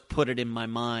what first put it in my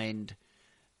mind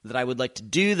that I would like to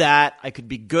do that. I could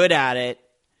be good at it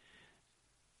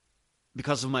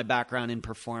because of my background in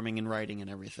performing and writing and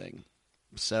everything.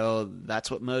 So that's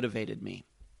what motivated me.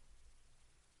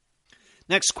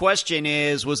 Next question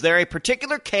is, was there a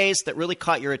particular case that really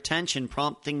caught your attention,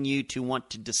 prompting you to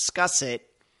want to discuss it?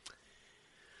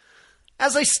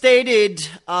 As I stated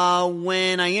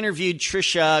when I interviewed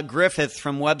Trisha Griffith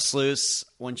from WebSleuth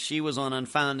when she was on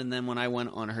Unfound, and then when I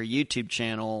went on her YouTube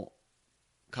channel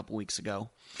a couple weeks ago,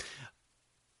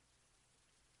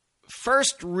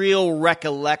 first real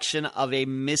recollection of a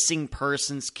missing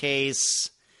persons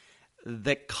case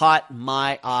that caught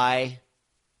my eye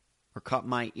or caught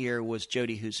my ear was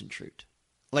Jody Huisentruit.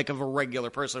 Like of a regular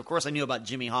person. Of course, I knew about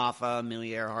Jimmy Hoffa,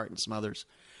 Amelia Earhart, and some others.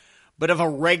 But of a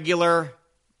regular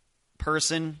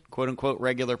person, quote-unquote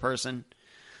regular person,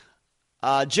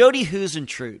 Jody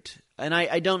Huisentruit. And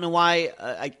I don't know why.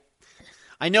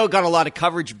 I know it got a lot of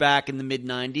coverage back in the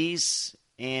mid-'90s,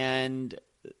 and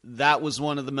that was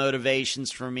one of the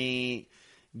motivations for me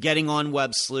getting on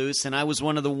WebSleuth. And I was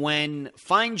one of when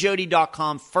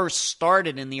FindJody.com first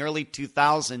started in the early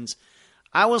 2000s,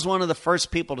 I was one of the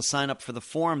first people to sign up for the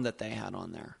forum that they had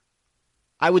on there.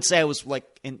 I would say I was like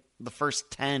in the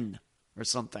first 10 or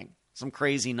something. Some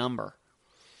crazy number.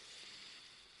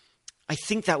 I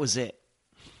think that was it.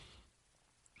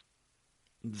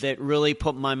 That really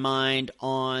put my mind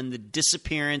on the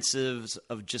disappearances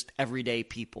of just everyday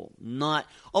people.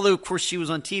 Although, of course, she was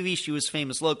on TV, she was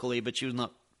famous locally, but she was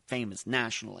not famous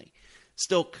nationally.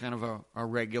 Still kind of a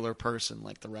regular person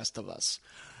like the rest of us.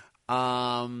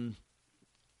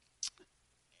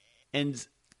 And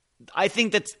I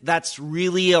think that's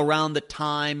really around the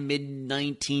time,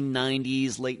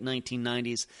 mid-1990s, late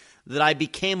 1990s, that I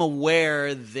became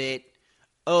aware that,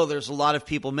 there's a lot of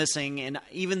people missing. And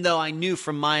even though I knew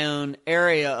from my own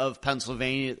area of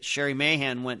Pennsylvania that Sherry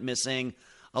Mahan went missing,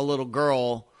 a little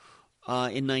girl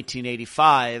in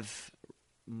 1985,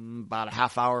 about a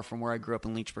half hour from where I grew up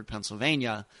in Lynchburg,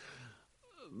 Pennsylvania,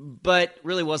 but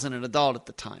really wasn't an adult at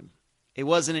the time. It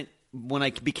wasn't when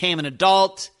I became an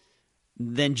adult,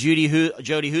 then Jody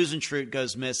Huisentruit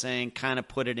goes missing, kind of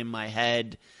put it in my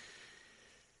head.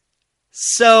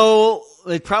 So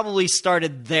it probably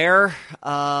started there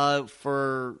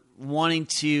for wanting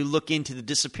to look into the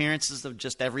disappearances of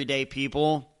just everyday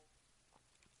people.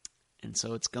 And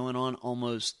so it's going on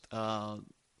almost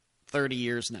 30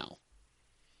 years now.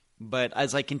 But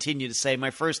as I continue to say,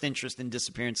 my first interest in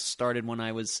disappearances started when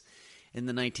I was in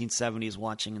the 1970s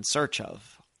watching In Search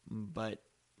Of. But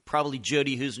probably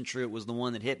Jody Huisentruit was the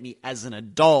one that hit me as an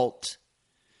adult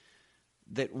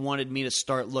that wanted me to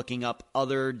start looking up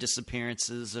other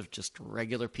disappearances of just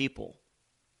regular people.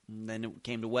 And then it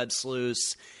came to Web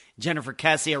Sleuths. Jennifer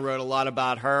Kesey, I wrote a lot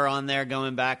about her on there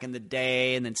going back in the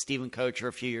day, and then Stephen Kocher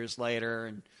a few years later,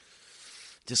 and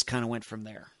just kind of went from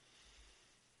there.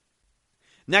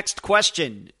 Next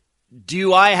question.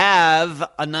 Do I have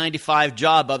a 9-to-5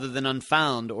 job other than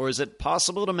Unfound, or is it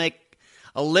possible to make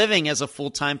a living as a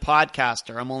full-time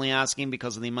podcaster? I'm only asking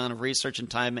because of the amount of research and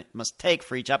time it must take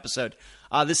for each episode.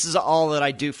 This is all that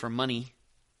I do for money.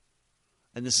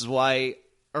 And this is why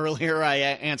earlier I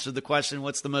answered the question,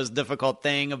 what's the most difficult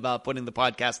thing about putting the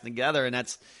podcast together? And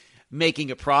that's making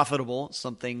it profitable,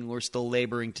 something we're still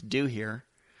laboring to do here.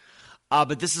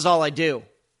 But this is all I do.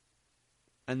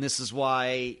 And this is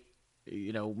why,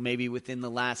 maybe within the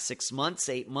last 6 months,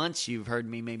 8 months, you've heard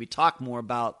me maybe talk more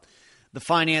about the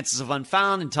finances of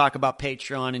Unfound and talk about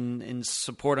Patreon and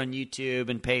support on YouTube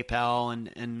and PayPal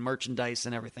and merchandise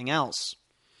and everything else.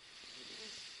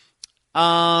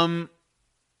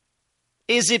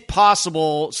 Is it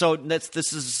possible? So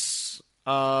this is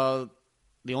the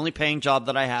only paying job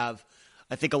that I have.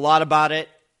 I think a lot about it.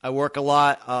 I work a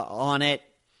lot on it.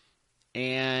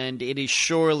 And it is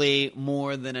surely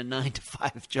more than a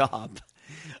 9-to-5 job.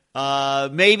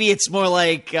 Maybe it's more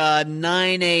like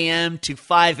 9 a.m. to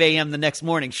 5 a.m. the next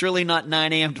morning. Surely not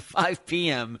 9 a.m. to 5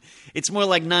 p.m. It's more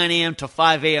like 9 a.m. to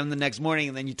 5 a.m. the next morning,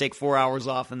 and then you take 4 hours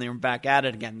off, and then you're back at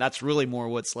it again. That's really more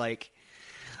what it's like.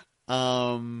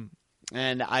 And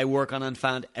I work on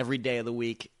Unfound every day of the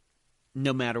week,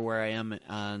 no matter where I am,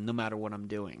 no matter what I'm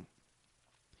doing.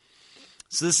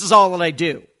 So this is all that I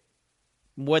do.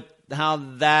 How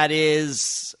that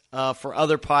is for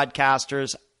other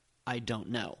podcasters, I don't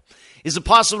know. Is it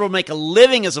possible to make a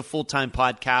living as a full-time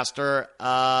podcaster?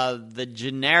 The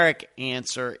generic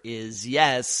answer is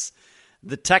yes.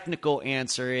 The technical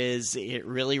answer is it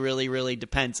really, really, really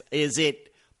depends. Is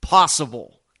it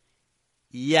possible?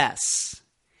 Yes.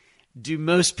 Do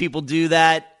most people do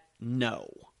that? No.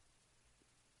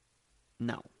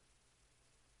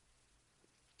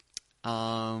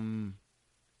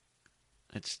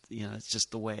 It's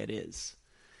just the way it is.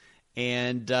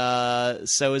 And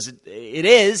so it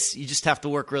is. You just have to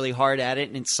work really hard at it,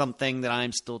 and it's something that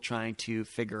I'm still trying to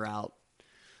figure out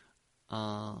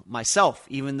myself,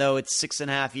 even though it's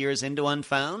 6.5 years into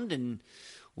Unfound, and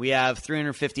we have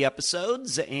 350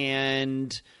 episodes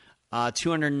and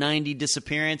 290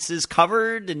 disappearances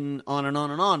covered, and on and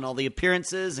on and on. All the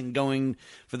appearances and going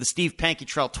for the Steve Pankey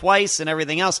Trail twice and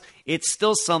everything else. It's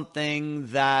still something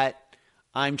that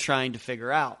I'm trying to figure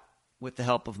out with the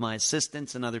help of my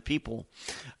assistants and other people,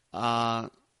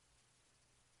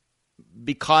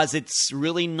 because it's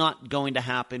really not going to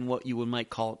happen what you might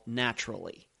call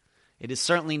naturally. It is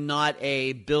certainly not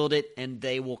a build it and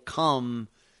they will come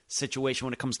situation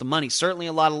when it comes to money. Certainly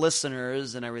a lot of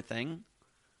listeners and everything.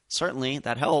 Certainly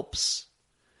that helps.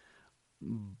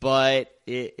 But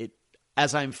it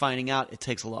as I'm finding out, it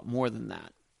takes a lot more than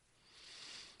that.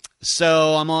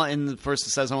 So and the person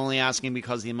says, I'm only asking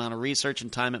because the amount of research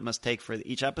and time it must take for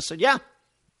each episode. Yeah,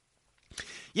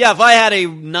 if I had a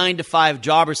 9-to-5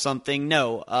 job or something,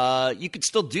 no. You could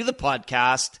still do the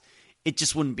podcast. It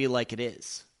just wouldn't be like it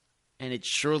is. And it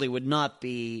surely would not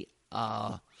be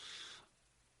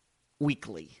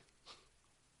weekly.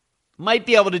 Might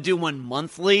be able to do one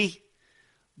monthly,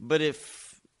 but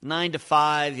if 9 to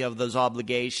 5, you have those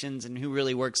obligations, and who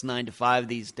really works 9 to 5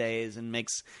 these days and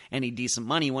makes any decent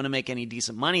money? You want to make any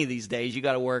decent money these days, you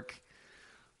got to work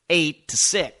 8 to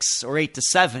 6 or 8 to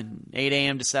 7, 8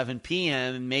 a.m. to 7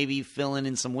 p.m., and maybe filling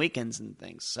in some weekends and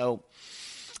things. So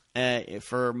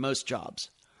for most jobs.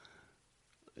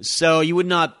 So I would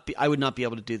not be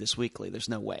able to do this weekly. There's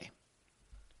no way.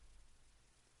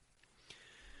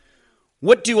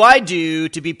 What do I do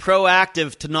to be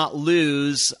proactive to not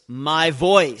lose my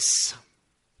voice?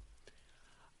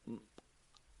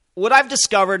 What I've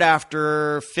discovered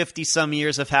after 50-some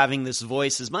years of having this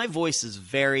voice is my voice is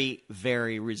very,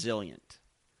 very resilient.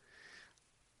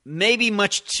 maybe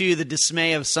much to the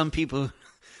dismay of some people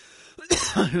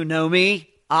who know me,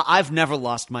 I've never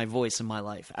lost my voice in my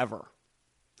life, ever.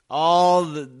 All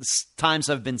the times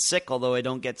I've been sick, although I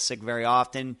don't get sick very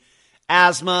often,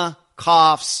 asthma,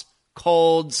 coughs,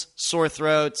 colds, sore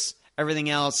throats, everything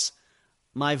else,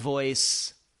 my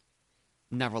voice,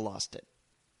 never lost it.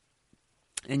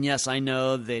 And yes, I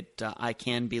know that I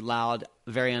can be loud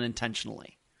very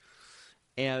unintentionally.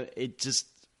 And it just,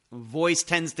 voice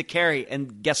tends to carry.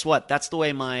 And guess what? That's the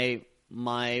way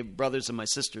my brothers and my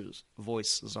sisters'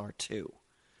 voices are too.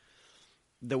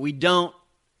 That we don't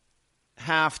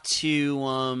have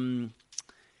to,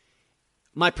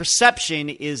 my perception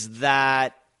is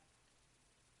that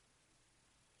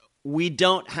we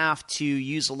don't have to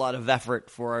use a lot of effort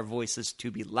for our voices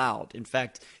to be loud. In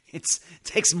fact, it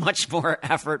takes much more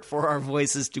effort for our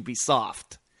voices to be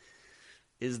soft.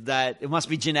 Is that it must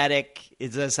be genetic?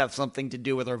 It does have something to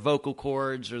do with our vocal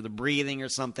cords or the breathing or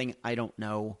something. I don't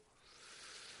know.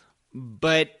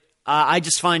 But I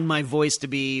just find my voice to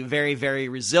be very, very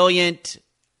resilient.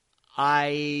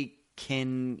 I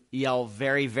can yell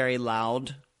very, very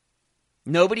loud.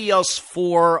 Nobody yells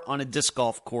 4 on a disc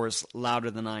golf course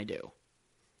louder than I do.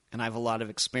 And I have a lot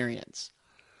of experience.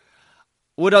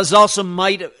 What is also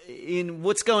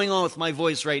what's going on with my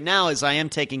voice right now is I am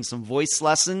taking some voice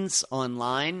lessons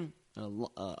online,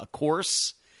 a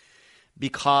course,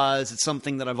 because it's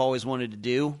something that I've always wanted to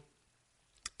do.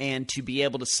 And to be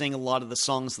able to sing a lot of the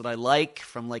songs that I like,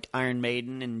 from like Iron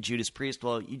Maiden and Judas Priest,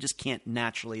 well, you just can't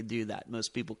naturally do that.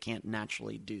 Most people can't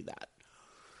naturally do that.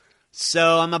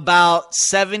 So I'm about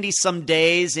 70-some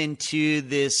days into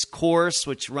this course,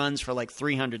 which runs for like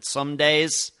 300-some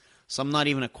days. So I'm not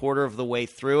even a quarter of the way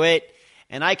through it.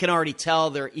 And I can already tell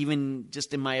there, even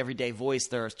just in my everyday voice,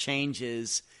 there are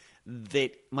changes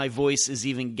that my voice is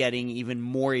even getting even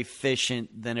more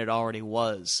efficient than it already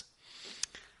was.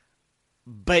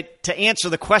 But to answer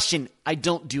the question, I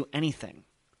don't do anything.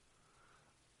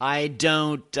 I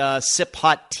don't sip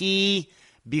hot tea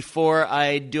before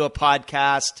I do a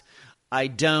podcast. I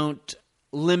don't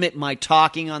limit my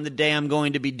talking on the day I'm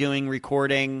going to be doing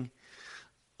recording.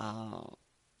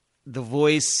 The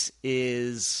voice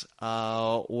is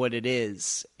what it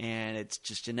is, and it's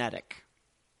just genetic.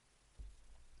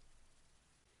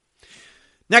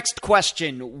 Next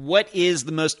question. What is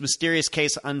the most mysterious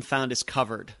case Unfound is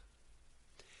covered?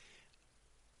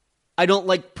 I don't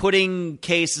like putting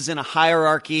cases in a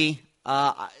hierarchy.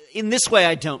 In this way,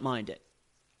 I don't mind it.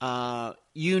 What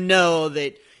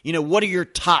are your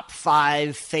top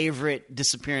 5 favorite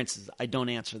disappearances? I don't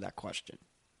answer that question.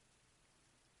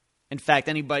 In fact,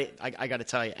 I got to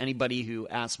tell you, anybody who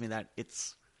asks me that,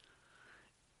 it's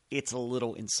a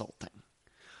little insulting.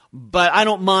 But I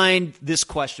don't mind this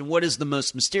question. What is the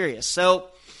most mysterious? So,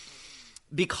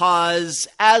 because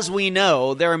as we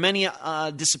know, there are many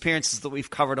disappearances that we've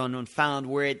covered on Unfound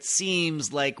where it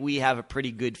seems like we have a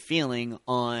pretty good feeling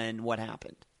on what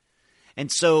happened. And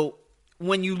so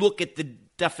when you look at the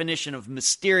definition of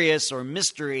mysterious or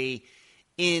mystery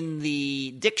in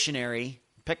the dictionary,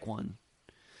 pick one,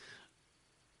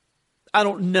 I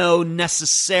don't know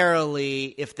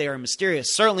necessarily if they are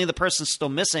mysterious. Certainly the person's still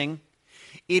missing.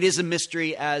 It is a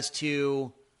mystery as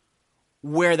to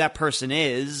where that person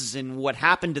is and what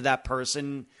happened to that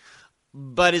person.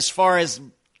 But as far as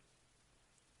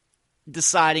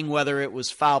deciding whether it was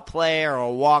foul play or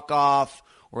a walk-off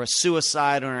or a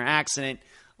suicide or an accident,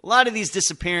 a lot of these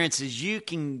disappearances, you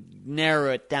can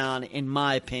narrow it down, in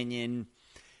my opinion,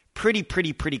 pretty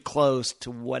close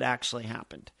to what actually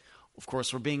happened. Of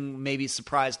course, we're being maybe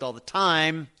surprised all the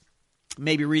time.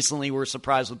 Maybe recently we're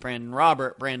surprised with Brandon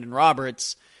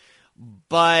Roberts.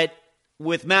 But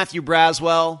with Matthew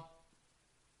Braswell,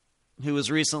 who was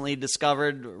recently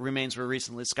discovered, remains were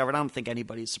recently discovered, I don't think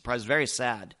anybody's surprised. Very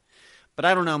sad. But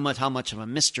I don't know how much of a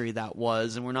mystery that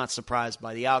was, and we're not surprised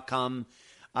by the outcome.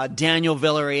 Daniel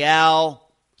Villarreal,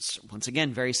 once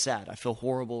again, very sad. I feel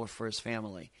horrible for his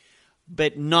family.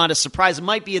 But not a surprise. It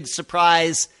might be a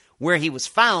surprise where he was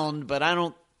found, but I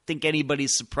don't think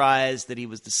anybody's surprised that he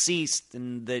was deceased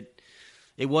and that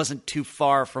it wasn't too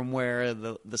far from where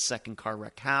the second car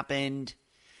wreck happened.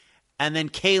 And then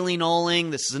Kayleen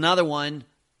Oling, this is another one.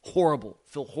 Horrible.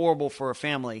 Feel horrible for her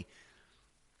family.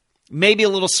 Maybe a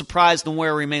little surprised on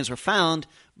where her remains were found,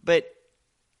 but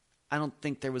I don't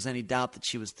think there was any doubt that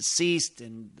she was deceased,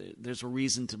 and there's a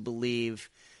reason to believe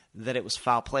that it was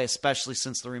foul play, especially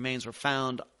since the remains were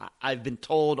found, I've been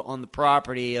told, on the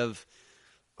property of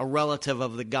a relative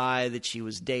of the guy that she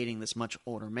was dating, this much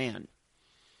older man.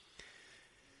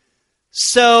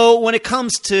 So when it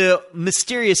comes to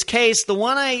mysterious case, the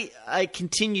one I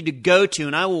continue to go to,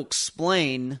 and I will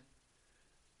explain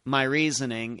my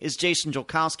reasoning is Jason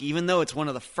Jolkowski, even though it's one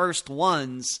of the first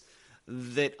ones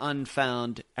that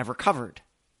Unfound ever covered.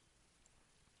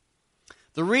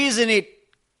 The reason it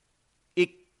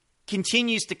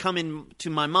continues to come into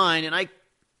my mind, and I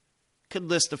could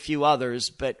list a few others,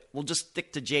 but we'll just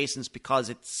stick to Jason's because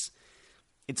it's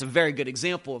a very good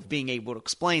example of being able to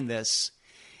explain this,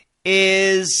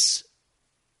 is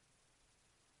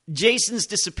Jason's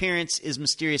disappearance is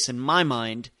mysterious in my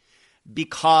mind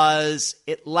because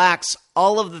it lacks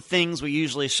all of the things we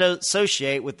usually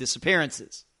associate with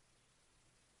disappearances.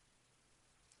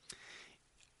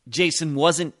 Jason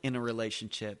wasn't in a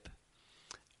relationship.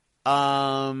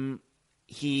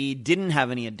 He didn't have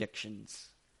any addictions.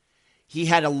 He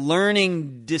had a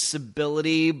learning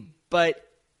disability, but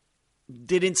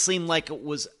didn't seem like it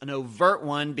was an overt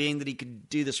one, being that he could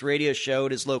do this radio show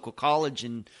at his local college,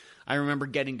 and I remember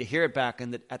getting to hear it back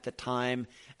at the time.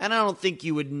 And I don't think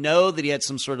you would know that he had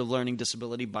some sort of learning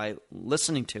disability by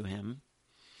listening to him.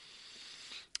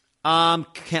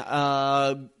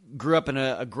 Grew up in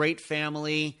a great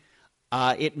family.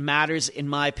 It matters, in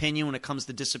my opinion, when it comes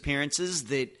to disappearances,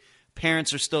 that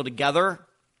parents are still together.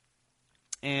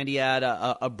 And he had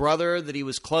a brother that he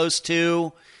was close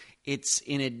to. It's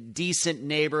in a decent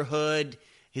neighborhood.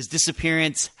 His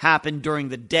disappearance happened during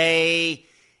the day.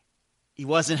 He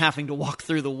wasn't having to walk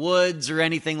through the woods or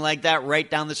anything like that right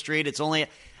down the street. It's only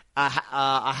a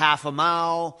half a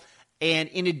mile. And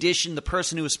in addition, the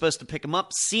person who was supposed to pick him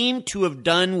up seemed to have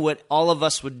done what all of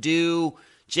us would do.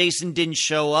 Jason didn't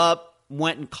show up,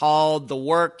 went and called the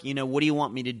work. What do you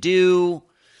want me to do?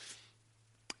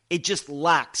 It just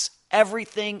lacks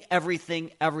everything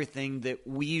that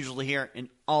we usually hear in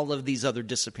all of these other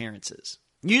disappearances.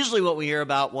 Usually what we hear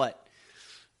about,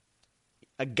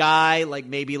 a guy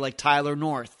maybe like Tyler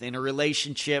North in a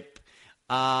relationship,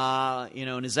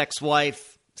 and his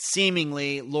ex-wife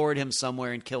seemingly lured him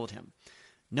somewhere and killed him.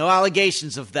 No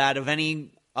allegations of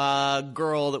any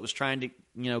girl that was trying to,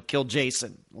 kill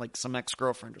Jason, like some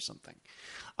ex-girlfriend or something.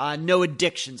 No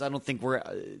addictions. I don't think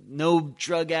no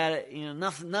drug addict,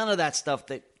 none of that stuff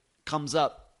that comes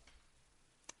up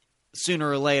sooner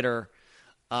or later,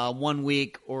 1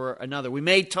 week or another. We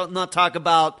may not talk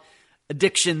about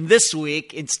addiction this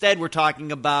week. Instead, we're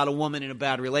talking about a woman in a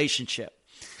bad relationship.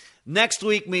 Next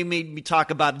week, we may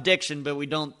talk about addiction, but we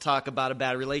don't talk about a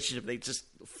bad relationship. They just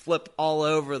flip all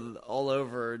over the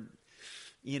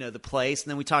place. And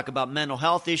then we talk about mental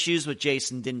health issues, which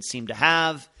Jason didn't seem to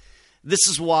have. This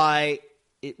is why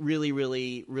it really,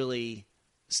 really, really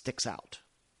sticks out.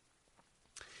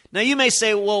 Now, you may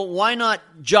say, well, why not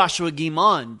Joshua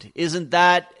Guimond? Isn't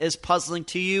that as puzzling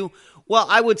to you? Well,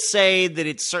 I would say that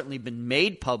it's certainly been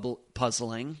made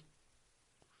puzzling.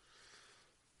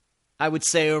 I would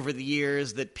say over the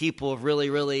years that people have really,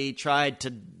 really tried to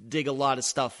dig a lot of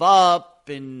stuff up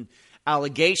and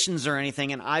allegations or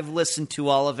anything, and I've listened to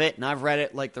all of it, and I've read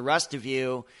it like the rest of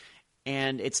you,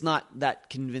 and it's not that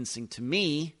convincing to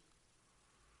me.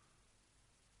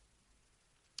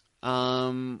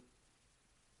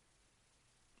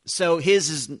 So his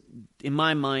is, in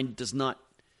my mind, is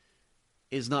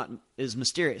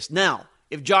mysterious. Now,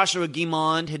 if Joshua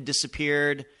Guimond had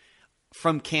disappeared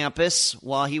from campus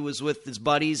while he was with his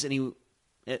buddies and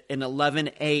at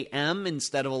 11 a.m.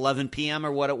 instead of 11 p.m.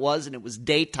 or what it was, and it was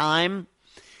daytime,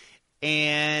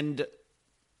 and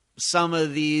some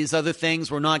of these other things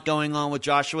were not going on with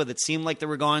Joshua that seemed like they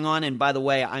were going on, and by the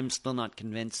way, I'm still not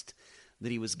convinced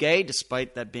that he was gay,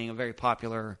 despite that being a very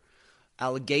popular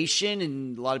allegation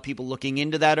and a lot of people looking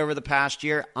into that over the past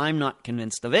year. I'm not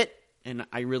convinced of it, and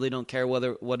I really don't care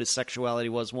what his sexuality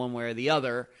was one way or the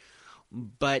other.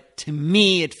 But to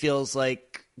me, it feels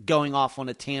like going off on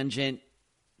a tangent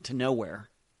to nowhere.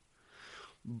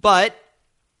 But,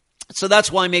 so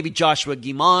that's why maybe Joshua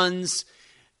Guimond's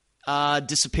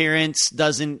disappearance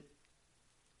doesn't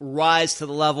rise to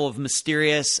the level of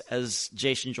mysterious as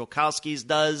Jason Jolkowski's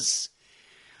does.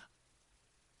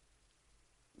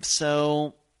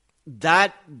 So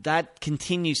that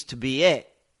continues to be it.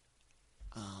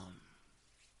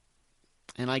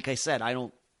 And like I said, I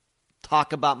don't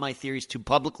talk about my theories too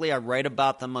publicly. I write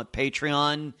about them on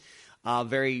Patreon,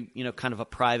 very, kind of a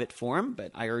private forum,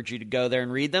 but I urge you to go there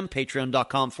and read them.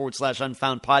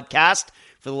 Patreon.com/Unfound Podcast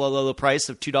for the low price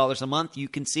of $2 a month. You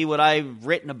can see what I've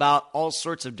written about all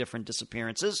sorts of different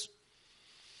disappearances.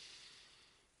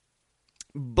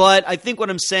 But I think what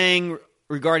I'm saying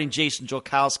regarding Jason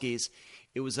Jolkowski's,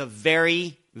 it was a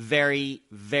very, very,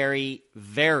 very,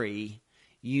 very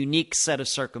unique set of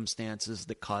circumstances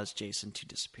that caused Jason to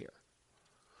disappear.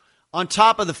 On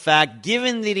top of the fact,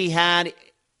 given that he had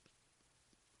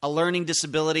a learning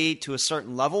disability to a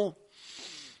certain level,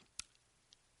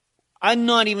 I'm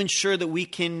not even sure that we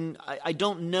can, I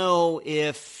don't know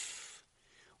if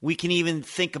we can even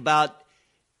think about,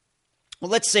 well,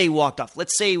 let's say he walked off.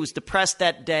 Let's say he was depressed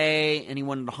that day and he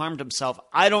wanted to harm himself.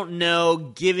 I don't know,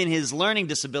 given his learning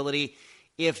disability,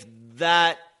 if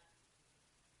that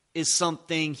is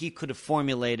something he could have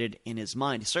formulated in his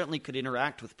mind. He certainly could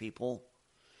interact with people.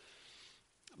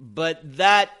 But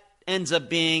that ends up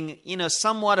being,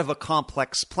 somewhat of a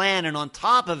complex plan. And on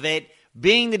top of it,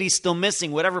 being that he's still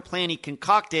missing whatever plan he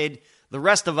concocted, the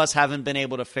rest of us haven't been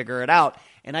able to figure it out.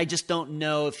 And I just don't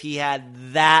know if he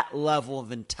had that level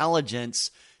of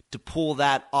intelligence to pull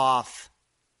that off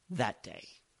that day.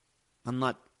 I'm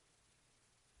not,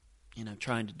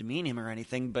 trying to demean him or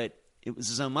anything, but it was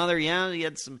his own mother. Yeah, he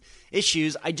had some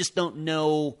issues. I just don't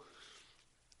know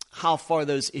how far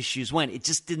those issues went. It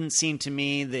just didn't seem to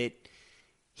me that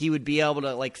he would be able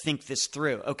to think this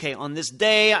through. Okay, on this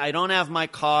day, I don't have my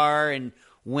car, and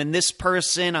when this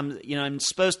person, I'm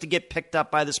supposed to get picked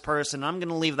up by this person, I'm going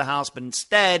to leave the house, but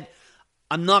instead,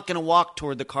 I'm not going to walk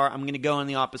toward the car. I'm going to go in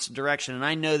the opposite direction, and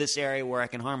I know this area where I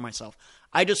can harm myself.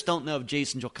 I just don't know if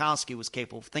Jason Jolkowski was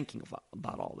capable of thinking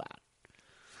about all that.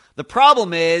 The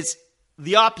problem is,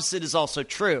 the opposite is also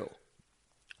true.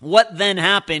 What then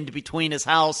happened between his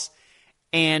house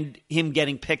and him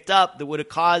getting picked up that would have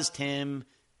caused him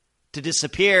to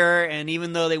disappear? And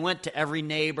even though they went to every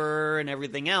neighbor and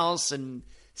everything else, and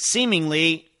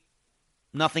seemingly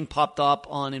nothing popped up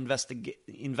on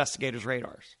investigators'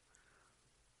 radars.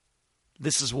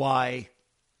 This is why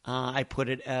I put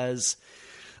it as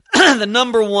the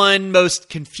number one most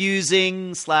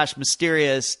confusing /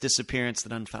 mysterious disappearance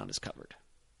that Unfound has covered.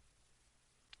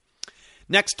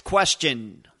 Next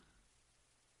question.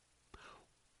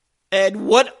 Ed,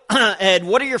 what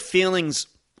are your feelings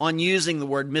on using the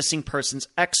word missing persons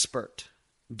expert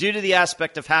due to the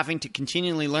aspect of having to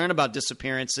continually learn about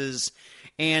disappearances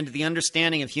and the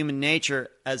understanding of human nature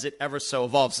as it ever so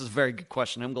evolves? This is a very good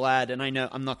question. I'm glad, and I know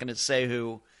I'm not going to say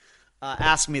who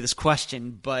asked me this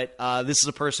question, but this is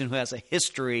a person who has a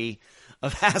history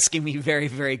of asking me very,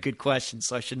 very good questions,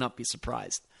 so I should not be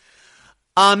surprised.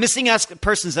 Missing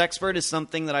persons expert is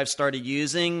something that I've started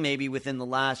using maybe within the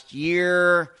last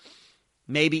year,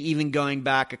 maybe even going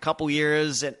back a couple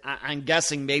years. And I'm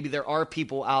guessing maybe there are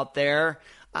people out there.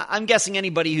 I'm guessing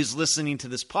anybody who's listening to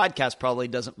this podcast probably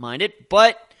doesn't mind it,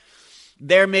 but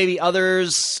there may be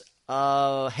others,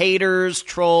 haters,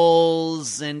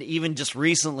 trolls, and even just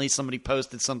recently somebody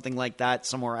posted something like that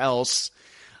somewhere else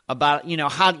about,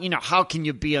 how can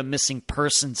you be a missing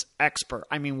persons expert?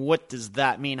 I mean, what does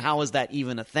that mean? How is that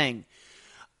even a thing?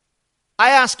 I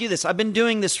ask you this. I've been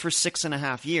doing this for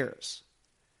 6.5 years.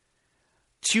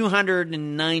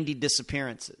 290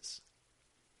 disappearances.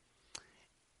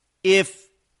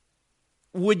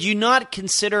 Would you not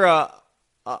consider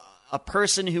a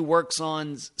person who works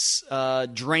on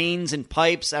drains and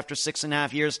pipes after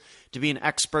 6.5 years to be an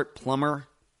expert plumber?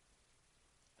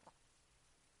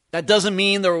 That doesn't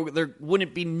mean there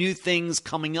wouldn't be new things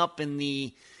coming up in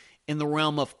the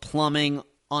realm of plumbing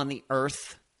on the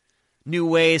earth. New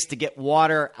ways to get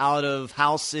water out of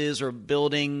houses or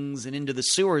buildings and into the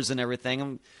sewers and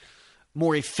everything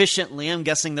more efficiently. I'm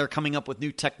guessing they're coming up with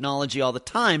new technology all the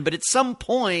time. But at some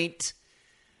point,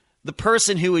 the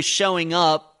person who is showing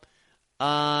up to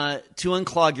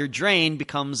unclog your drain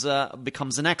becomes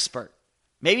an expert.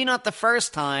 Maybe not the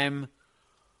first time,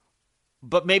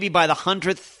 but maybe by the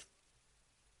 100th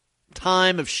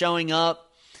time of showing up,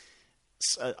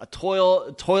 a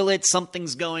toilet,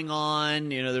 something's going on,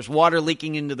 there's water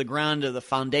leaking into the ground or the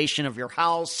foundation of your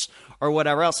house or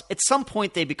whatever else. At some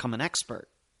point, they become an expert.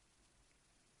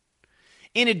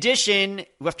 In addition,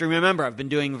 you have to remember, I've been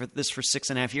doing this for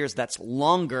 6.5 years. That's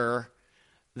longer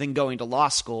than going to law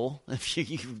school, if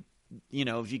you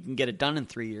can get it done in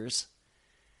 3 years.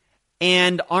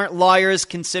 And aren't lawyers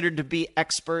considered to be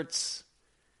experts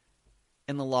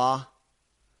in the law?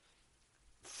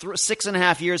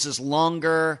 6.5 years is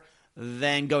longer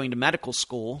than going to medical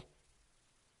school.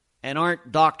 And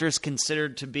aren't doctors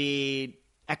considered to be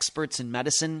experts in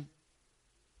medicine?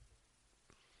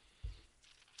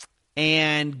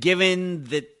 And given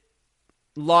that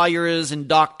lawyers and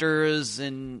doctors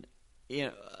and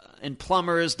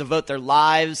plumbers devote their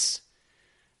lives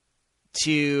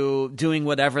to doing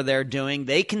whatever they're doing,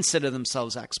 they consider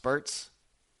themselves experts.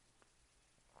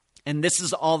 And this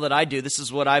is all that I do. This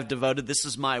is what I've devoted. This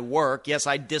is my work. Yes,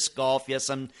 I disc golf. Yes,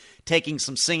 I'm taking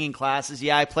some singing classes.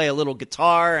 Yeah, I play a little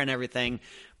guitar and everything.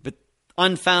 But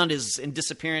Unfound and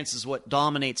disappearance is what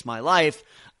dominates my life.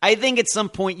 I think at some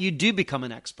point you do become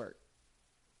an expert.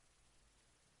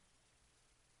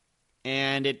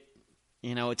 And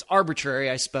it's arbitrary,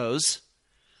 I suppose.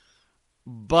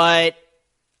 But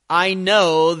I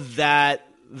know that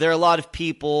there are a lot of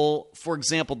people, for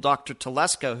example, Dr.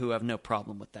 Telesco, who have no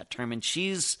problem with that term, and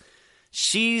she's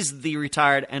the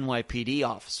retired NYPD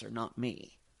officer, not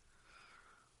me.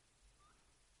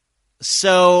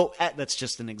 So that's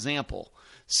just an example.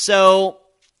 So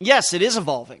yes, it is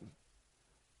evolving,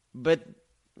 and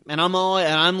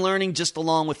I'm learning just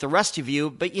along with the rest of you.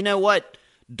 But you know what?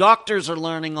 Doctors are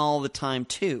learning all the time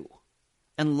too,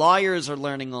 and lawyers are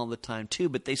learning all the time too.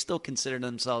 But they still consider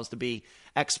themselves to be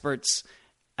experts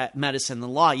at medicine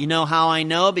and law. You know how I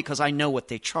know? Because I know what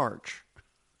they charge.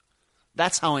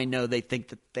 That's how I know they think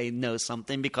that they know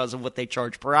something, because of what they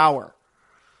charge per hour.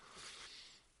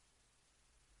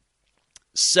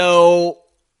 So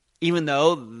even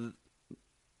though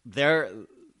their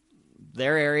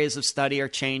areas of study are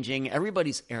changing,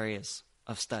 everybody's areas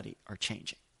of study are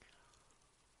changing.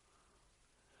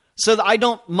 So I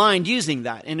don't mind using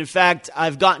that. And in fact,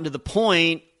 I've gotten to the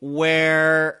point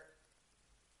where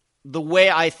the way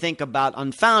I think about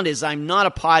Unfound is I'm not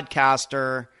a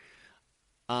podcaster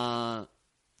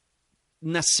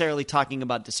necessarily talking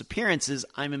about disappearances.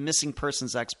 I'm a missing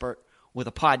persons expert with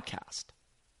a podcast.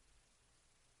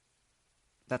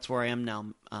 That's where I am now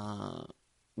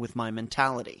with my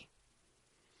mentality.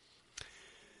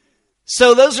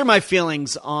 So those are my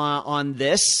feelings on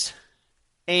this.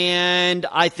 And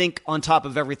I think on top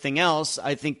of everything else,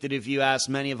 I think that if you ask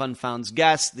many of Unfound's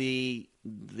guests, the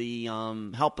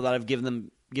help that I've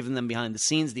given them behind the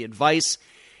scenes, the advice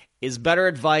is better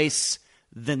advice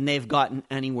than they've gotten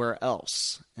anywhere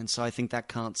else. And so I think that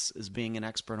counts as being an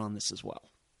expert on this as well.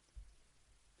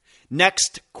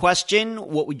 Next question,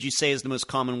 what would you say is the most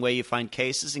common way you find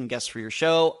cases and guests for your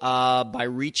show? By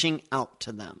reaching out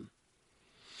to them.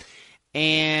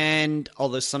 And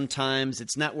although sometimes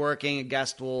it's networking, a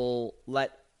guest will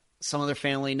let some of their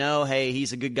family know, hey,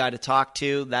 he's a good guy to talk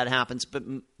to. That happens. But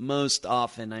most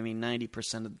often,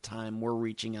 90% of the time, we're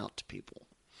reaching out to people.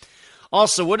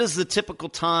 Also, what is the typical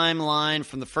timeline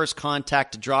from the first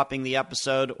contact to dropping the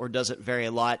episode, or does it vary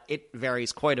a lot? It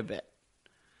varies quite a bit.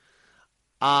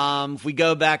 If we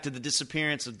go back to the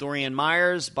disappearance of Dorianne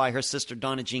Myers by her sister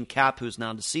Donna Jean Kapp, who is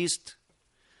now deceased,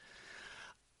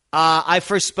 I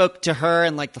first spoke to her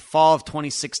in the fall of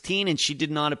 2016, and she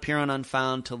did not appear on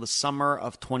Unfound till the summer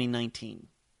of 2019,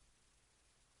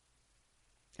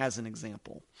 as an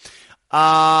example.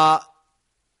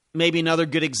 Maybe another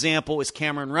good example is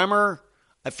Cameron Remmer.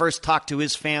 I first talked to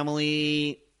his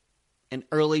family in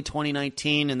early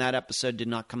 2019, and that episode did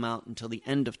not come out until the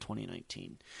end of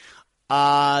 2019.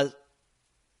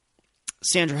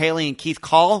 Sandra Haley and Keith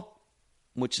Call,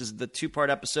 which is the 2-part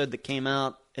episode that came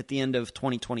out at the end of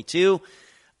 2022.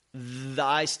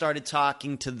 I started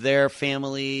talking to their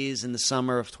families in the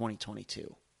summer of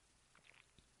 2022.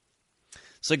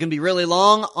 So it can be really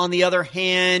long. On the other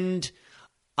hand,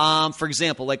 for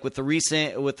example, with the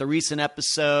recent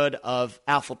episode of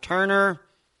Alfred Turner,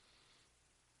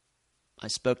 I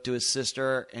spoke to his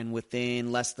sister, and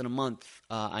within less than a month,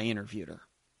 I interviewed her.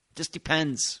 Just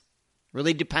depends.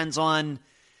 Really depends on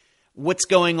what's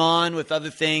going on with other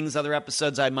things, other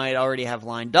episodes I might already have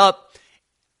lined up.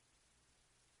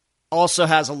 Also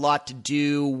has a lot to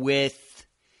do with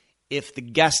if the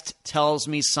guest tells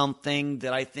me something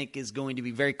that I think is going to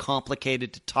be very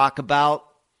complicated to talk about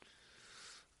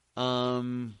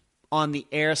on the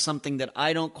air, something that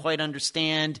I don't quite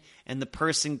understand, and the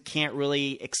person can't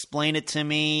really explain it to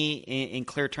me in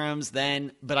clear terms,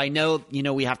 but I know,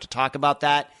 we have to talk about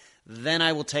that. Then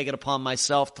I will take it upon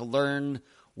myself to learn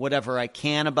whatever I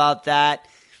can about that.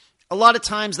 A lot of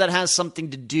times that has something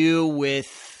to do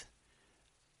with,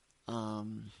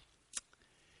 an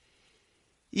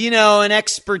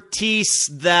expertise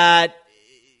that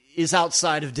is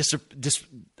outside of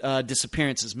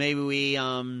disappearances. Maybe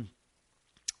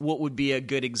what would be a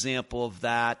good example of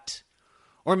that?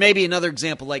 Or maybe another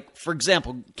example, for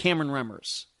example, Cameron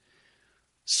Remmers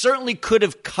certainly could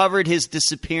have covered his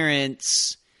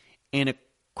disappearance in a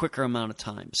quicker amount of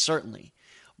time, certainly.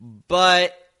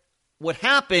 But what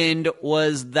happened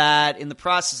was that in the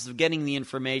process of getting the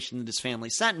information that his family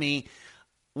sent me,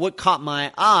 what caught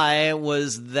my eye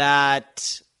was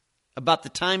that about the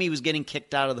time he was getting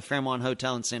kicked out of the Fairmont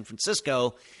Hotel in San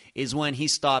Francisco is when he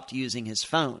stopped using his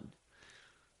phone.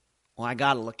 Well, I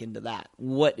got to look into that.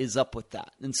 What is up with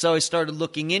that? And so I started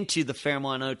looking into the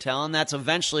Fairmont Hotel, and that's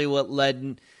eventually what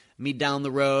led me down the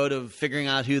road of figuring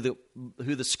out who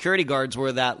the security guards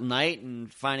were that night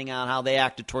and finding out how they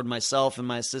acted toward myself and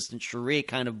my assistant Cherie,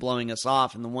 kind of blowing us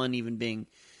off, and the one even being,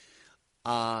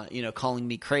 calling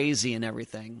me crazy and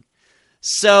everything.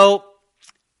 So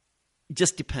it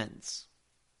just depends.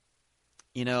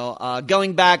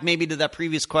 Going back maybe to that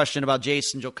previous question about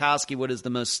Jason Jolkowski, what is the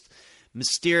most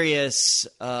mysterious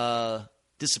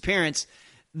disappearance?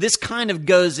 This kind of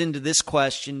goes into this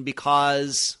question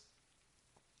because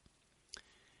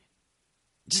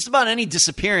just about any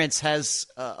disappearance has,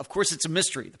 of course, it's a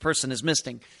mystery. The person is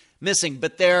missing,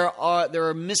 but there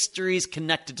are mysteries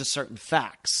connected to certain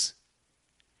facts.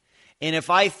 And if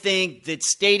I think that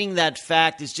stating that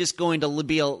fact is just going to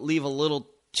leave a little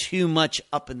too much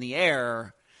up in the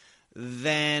air,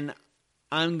 then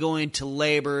I'm going to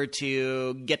labor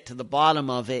to get to the bottom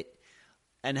of it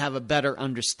and have a better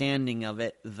understanding of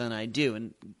it than I do.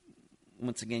 And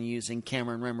once again, using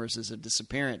Cameron Remmers as a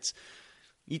disappearance.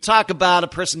 You talk about a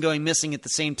person going missing at the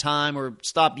same time or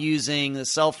stop using the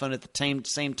cell phone at the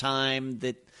same time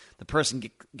that the person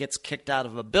gets kicked out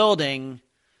of a building.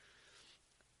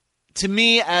 To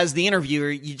me, as the interviewer,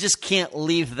 you just can't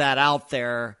leave that out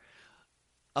there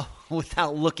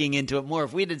without looking into it more.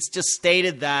 If we had just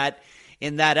stated that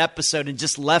in that episode and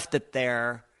just left it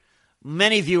there,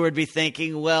 many of you would be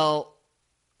thinking, well,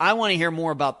 I want to hear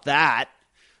more about that.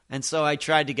 And so I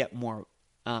tried to get more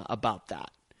about that.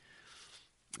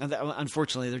 And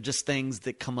unfortunately, they're just things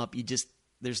that come up.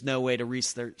 There's no way to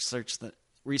research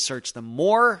them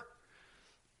more.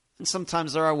 And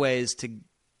sometimes there are ways to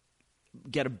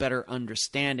get a better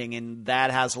understanding, and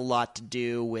that has a lot to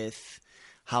do with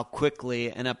how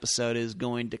quickly an episode is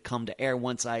going to come to air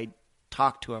once I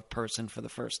talk to a person for the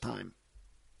first time.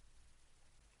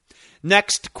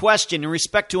 Next question. In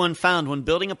respect to Unfound, when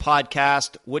building a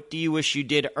podcast, what do you wish you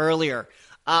did earlier?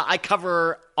 I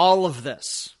cover all of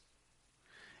this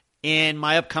in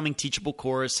my upcoming teachable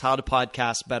course, How to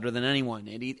Podcast Better Than Anyone.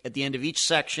 At the end of each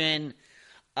section,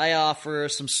 I offer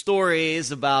some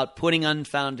stories about putting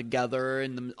Unfound together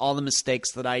and all the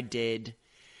mistakes that I did.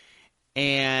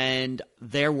 And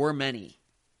there were many.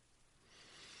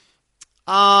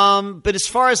 But as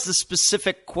far as the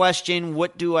specific question,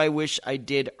 what do I wish I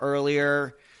did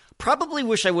earlier? Probably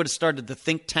wish I would have started the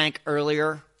think tank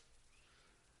earlier,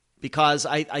 because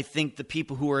I think the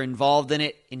people who are involved in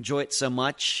it enjoy it so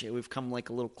much. We've come like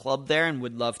a little club there and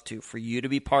would love for you to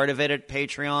be part of it at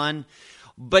Patreon.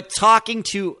 But talking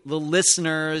to the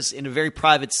listeners in a very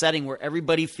private setting where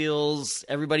everybody knows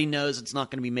it's not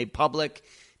going to be made public.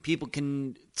 People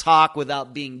can talk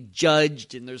without being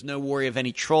judged, and there's no worry of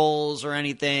any trolls or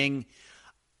anything.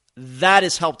 That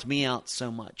has helped me out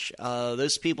so much.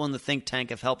 Those people in the think tank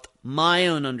have helped my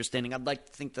own understanding. I'd like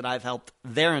to think that I've helped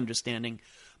their understanding,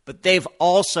 but they've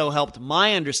also helped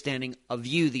my understanding of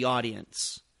you, the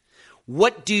audience.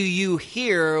 What do you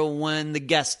hear when the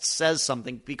guest says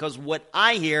something? Because what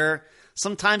I hear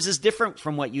sometimes is different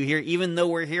from what you hear, even though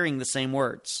we're hearing the same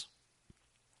words.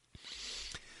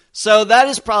 So that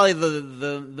is probably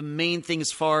the main thing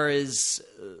as far as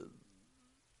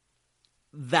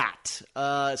that.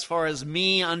 As far as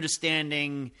me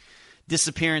understanding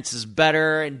disappearances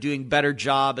better and doing better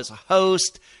job as a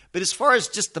host. But as far as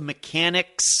just the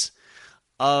mechanics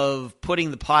of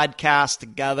putting the podcast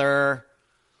together,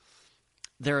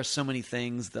 there are so many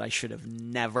things that I should have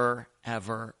never,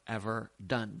 ever, ever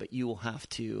done. But you will have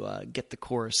to get the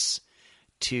course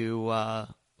to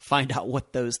find out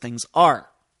what those things are.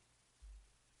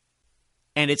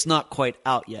 And it's not quite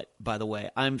out yet, by the way.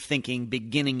 I'm thinking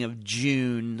beginning of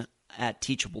June at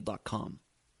teachable.com.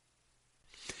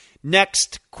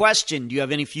 Next question. Do you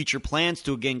have any future plans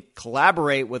to, again,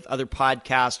 collaborate with other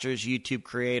podcasters, YouTube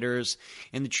creators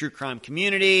in the true crime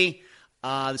community?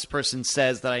 This person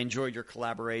says that I enjoyed your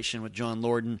collaboration with John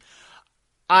Lorden.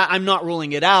 I'm not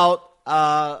ruling it out.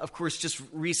 Of course, just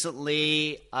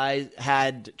recently I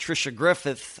had Trisha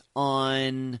Griffith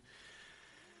on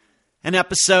an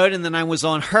episode, and then I was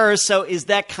on her. So is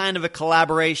that kind of a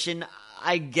collaboration?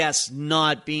 I guess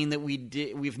not, being that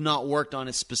we've not worked on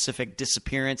a specific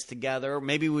disappearance together.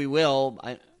 Maybe we will.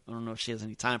 I don't know if she has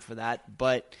any time for that,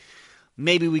 but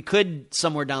maybe we could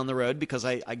somewhere down the road, because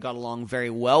I got along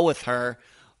very well with her.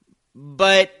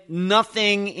 But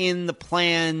nothing in the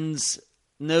plans,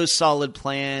 no solid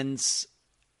plans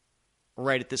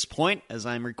right at this point, as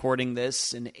I'm recording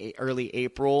this in early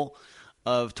April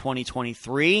of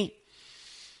 2023.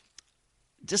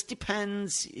 Just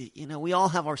depends. We all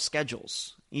have our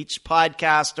schedules. Each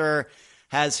podcaster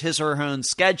has his or her own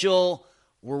schedule.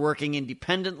 We're working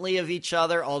independently of each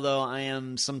other, although I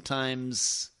am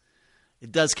sometimes,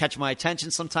 it does catch my attention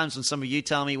sometimes when some of you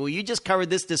tell me, well, you just covered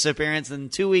this disappearance,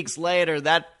 and 2 weeks later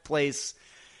that place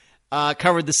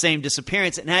covered the same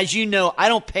disappearance. And as you know, I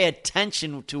don't pay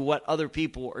attention to what other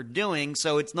people are doing,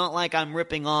 so it's not like I'm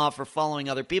ripping off or following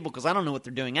other people, because I don't know what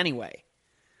they're doing anyway.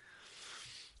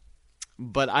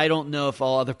 But I don't know if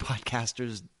all other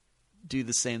podcasters do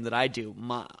the same that I do.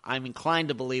 I'm inclined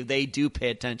to believe they do pay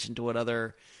attention to what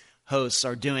other hosts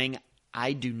are doing.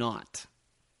 I do not.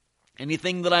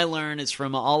 Anything that I learn is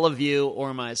from all of you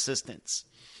or my assistants.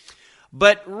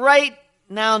 But right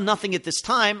now, nothing at this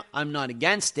time. I'm not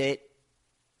against it.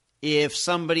 If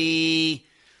somebody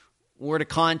were to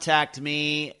contact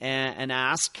me and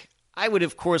ask, I would,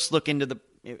 of course, look into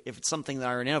if it's something that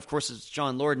I already know. Of course, it's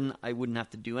John Lorden. I wouldn't have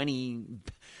to do any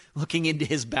looking into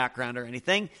his background or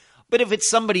anything. But if it's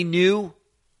somebody new,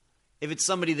 if it's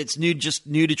somebody that's just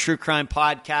new to true crime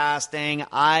podcasting,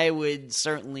 I would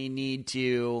certainly need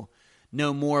to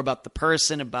know more about the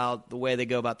person, about the way they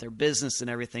go about their business and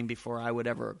everything before I would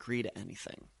ever agree to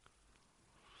anything.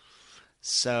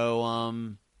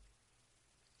 So,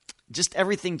 just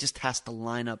everything just has to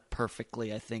line up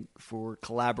perfectly, I think, for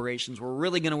collaborations. We're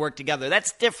really going to work together.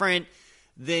 That's different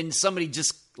than somebody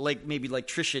just maybe like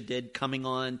Trisha did, coming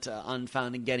on to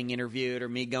Unfound and getting interviewed, or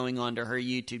me going on to her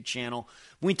YouTube channel.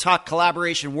 We talk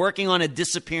collaboration, working on a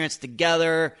disappearance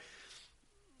together,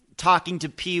 talking to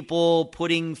people,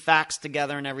 putting facts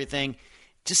together and everything.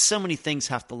 Just so many things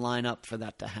have to line up for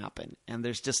that to happen. And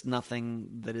there's just nothing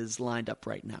that is lined up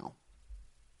right now.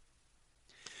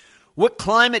 What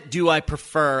climate do I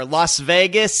prefer? Las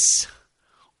Vegas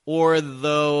or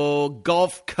the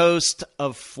Gulf Coast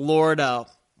of Florida?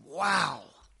 Wow.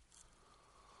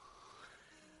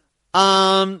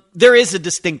 There is a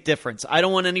distinct difference. I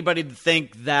don't want anybody to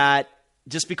think that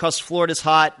just because Florida's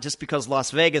hot, just because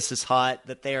Las Vegas is hot,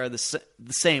 that they are the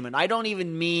same. And I don't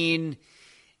even mean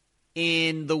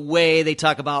in the way they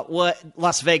talk about what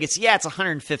Las Vegas. Yeah, it's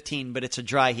 115, but it's a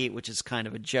dry heat, which is kind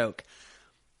of a joke.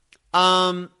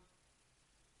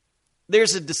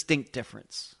 There's a distinct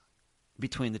difference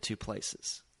between the two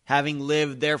places. Having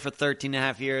lived there for 13 and a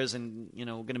half years and,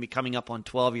 going to be coming up on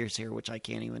 12 years here, which I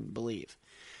can't even believe.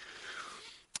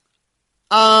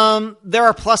 There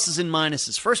are pluses and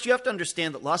minuses. First, you have to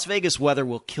understand that Las Vegas weather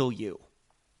will kill you.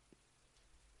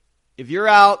 If you're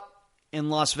out in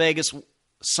Las Vegas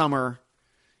summer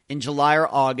in July or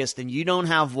August and you don't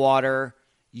have water,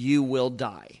 you will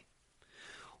die.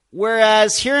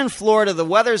 Whereas here in Florida, the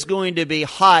weather's going to be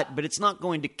hot, but it's not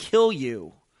going to kill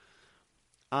you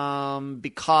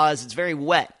because it's very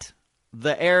wet.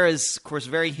 The air is, of course,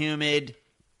 very humid,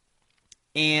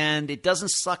 and it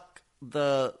doesn't suck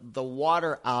the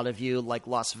water out of you like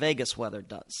Las Vegas weather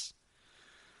does.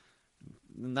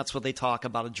 And that's what they talk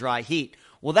about, a dry heat.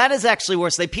 Well, that is actually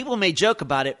worse. People may joke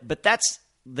about it, but that's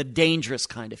the dangerous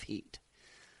kind of heat.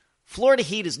 Florida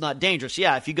heat is not dangerous.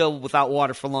 Yeah, if you go without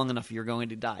water for long enough, you're going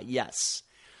to die. Yes.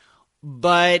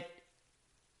 But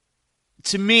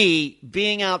to me,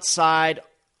 being outside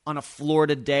on a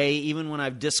Florida day, even when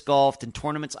I've disc golfed in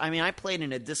tournaments, I played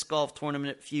in a disc golf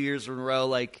tournament a few years in a row,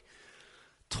 like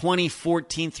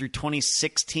 2014 through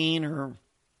 2016 or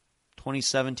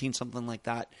 2017, something like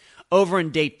that, over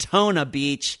in Daytona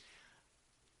Beach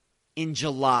in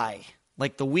July.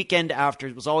 Like the weekend after,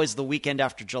 it was always the weekend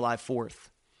after July 4th.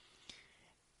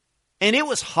 And it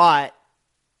was hot,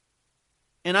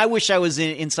 and I wish I was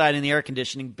inside in the air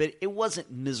conditioning, but it wasn't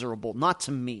miserable, not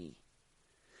to me.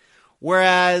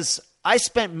 Whereas I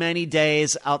spent many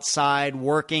days outside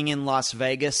working in Las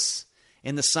Vegas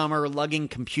in the summer, lugging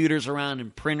computers around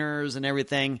and printers and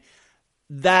everything.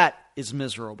 That is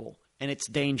miserable, and it's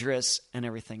dangerous and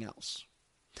everything else.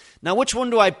 Now, which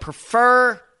one do I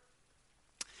prefer?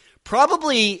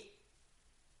 Probably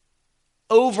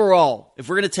overall, if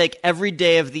we're going to take every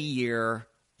day of the year,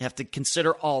 you have to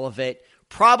consider all of it,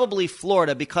 probably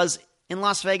Florida, because in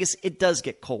Las Vegas, it does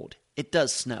get cold. It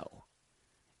does snow.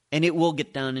 And it will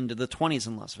get down into the 20s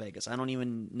in Las Vegas. I don't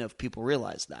even know if people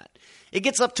realize that. It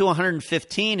gets up to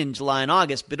 115 in July and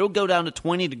August, but it'll go down to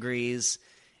 20 degrees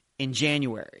in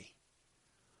January.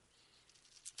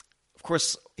 Of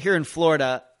course, here in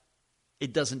Florida,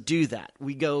 it doesn't do that.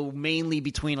 We go mainly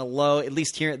between a low, at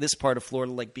least here at this part of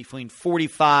Florida, like between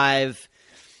 45,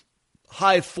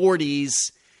 high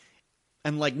 40s,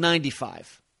 and like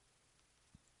 95.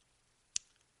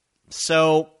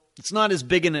 So it's not as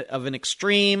big of an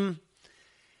extreme,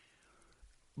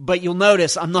 but you'll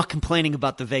notice I'm not complaining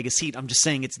about the Vegas heat. I'm just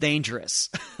saying it's dangerous.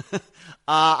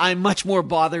 I'm much more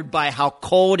bothered by how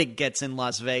cold it gets in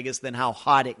Las Vegas than how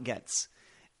hot it gets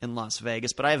in Las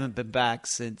Vegas. But I haven't been back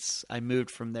since I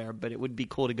moved from there, but it would be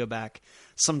cool to go back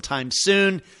sometime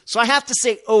soon. So I have to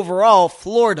say overall,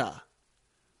 Florida.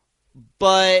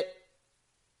 But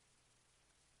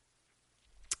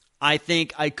I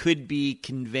think I could be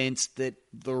convinced that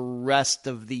the rest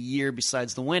of the year,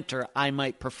 besides the winter, I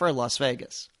might prefer Las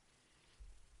Vegas.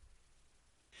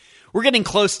 We're getting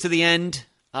close to the end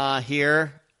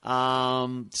here.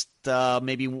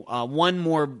 Maybe one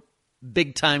more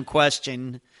big time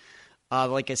question.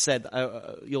 Like I said,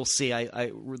 you'll see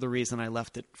the reason I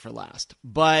left it for last.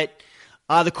 But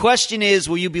the question is,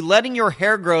 will you be letting your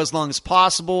hair grow as long as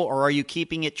possible, or are you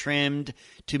keeping it trimmed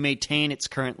to maintain its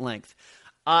current length?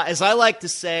 As I like to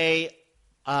say,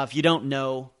 if you don't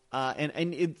know,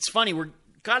 and it's funny, we're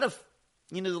kind of,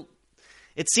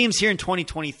 it seems here in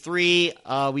 2023,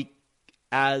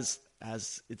 as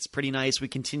it's pretty nice, we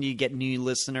continue to get new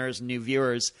listeners, new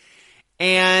viewers.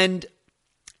 And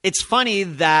it's funny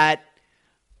that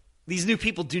these new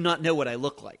people do not know what I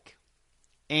look like.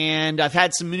 And I've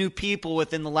had some new people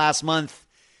within the last month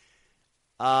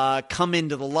come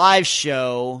into the live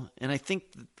show, and I think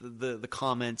the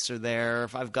comments are there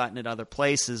if I've gotten it other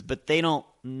places, but they don't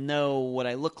know what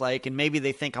I look like, and maybe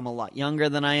they think I'm a lot younger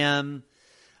than I am.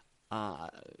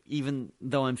 Even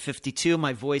though I'm 52,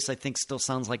 my voice, I think, still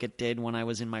sounds like it did when I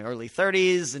was in my early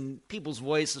 30s, and people's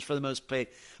voices, for the most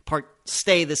part,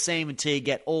 stay the same until you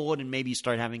get old, and maybe you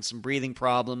start having some breathing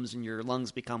problems, and your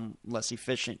lungs become less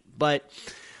efficient. But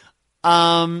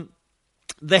the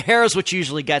hair is what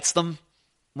usually gets them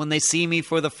when they see me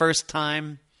for the first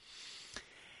time.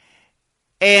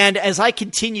 And as I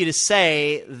continue to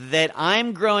say that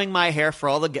I'm growing my hair for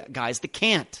all the guys that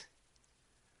can't.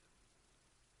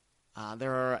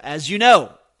 There are, as you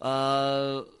know, there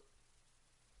are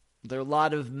a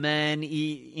lot of men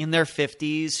in their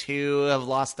 50s who have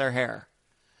lost their hair.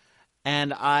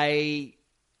 And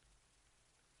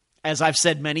as I've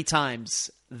said many times,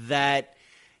 that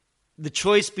the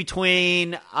choice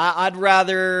between, I'd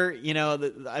rather,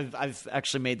 I've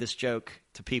actually made this joke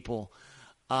to people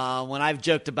when I've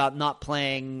joked about not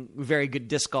playing very good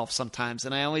disc golf sometimes.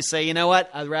 And I always say, you know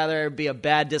what? I'd rather be a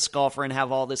bad disc golfer and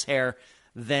have all this hair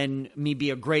than me be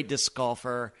a great disc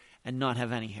golfer and not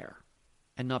have any hair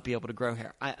and not be able to grow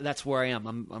hair. That's where I am.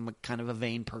 I'm a kind of a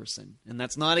vain person. And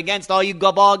that's not against all you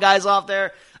ball guys out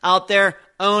there.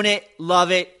 Own it.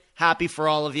 Love it. Happy for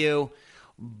all of you.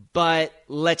 But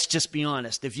let's just be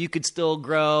honest. If you could still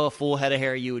grow a full head of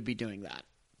hair, you would be doing that.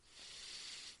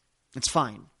 It's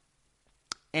fine.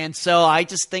 And so I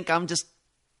just think I'm just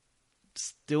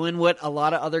doing what a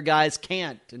lot of other guys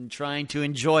can't and trying to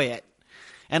enjoy it.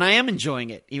 And I am enjoying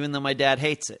it, even though my dad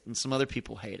hates it and some other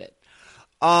people hate it.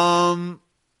 And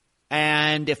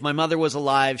if my mother was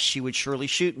alive, she would surely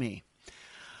shoot me.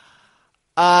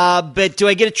 But do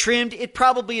I get it trimmed? It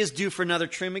probably is due for another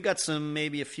trim. We got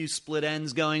maybe a few split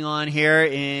ends going on here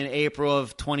in April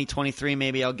of 2023.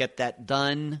 Maybe I'll get that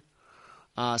done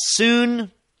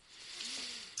soon.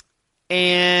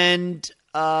 And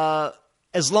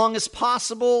as long as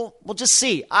possible, we'll just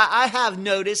see. I have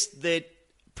noticed that,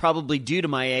 probably due to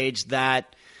my age,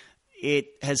 that it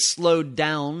has slowed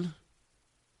down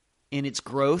in its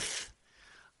growth.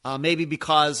 Maybe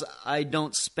because I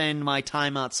don't spend my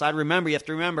time outside. You have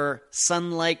to remember,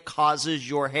 sunlight causes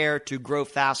your hair to grow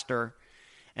faster.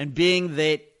 And being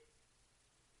that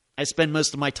I spend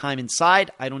most of my time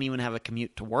inside, I don't even have a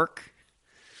commute to work.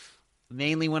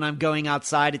 Mainly when I'm going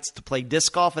outside, it's to play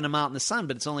disc golf and I'm out in the sun,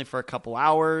 but it's only for a couple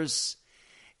hours.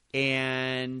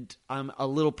 And I'm a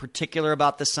little particular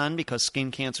about the sun because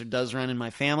skin cancer does run in my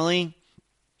family.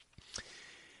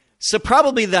 So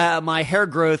probably my hair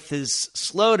growth has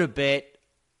slowed a bit.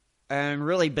 And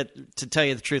really, but to tell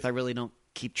you the truth, I really don't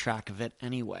keep track of it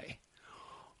anyway.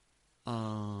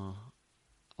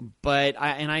 But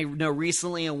I know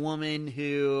recently a woman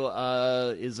who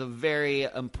is a very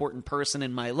important person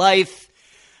in my life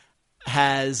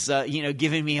has,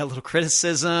 given me a little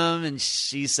criticism, and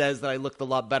she says that I looked a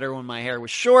lot better when my hair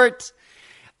was short.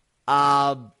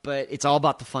 But it's all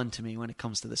about the fun to me when it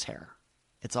comes to this hair.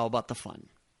 It's all about the fun.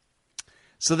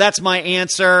 So that's my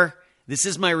answer. This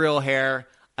is my real hair.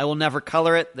 I will never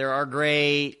color it. There are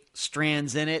gray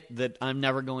strands in it that I'm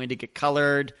never going to get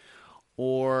colored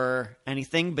or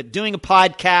anything. But doing a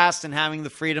podcast and having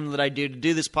the freedom that I do to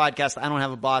do this podcast, I don't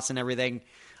have a boss and everything,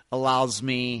 allows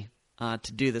me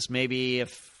to do this. Maybe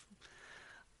if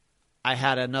I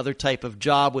had another type of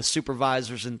job with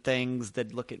supervisors and things,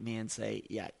 they'd look at me and say,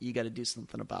 yeah, you got to do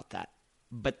something about that.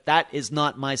 But that is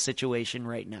not my situation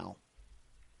right now.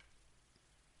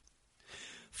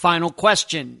 Final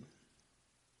question.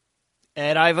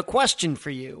 Ed, I have a question for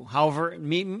you. However, it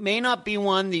may not be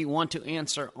one that you want to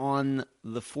answer on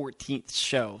the 14th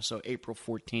show. So April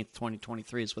 14th,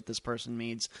 2023 is what this person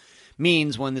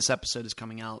means when this episode is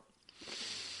coming out.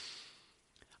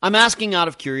 I'm asking out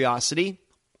of curiosity.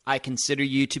 I consider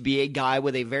you to be a guy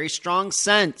with a very strong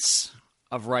sense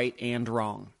of right and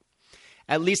wrong.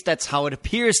 At least that's how it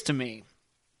appears to me.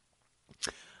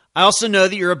 I also know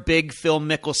that you're a big Phil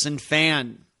Mickelson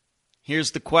fan.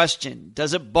 Here's the question.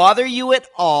 Does it bother you at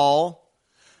all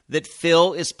that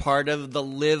Phil is part of the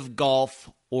Live Golf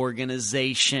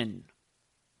organization.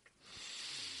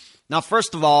 Now,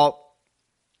 first of all,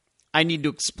 I need to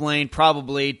explain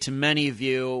probably to many of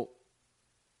you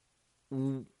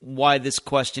why this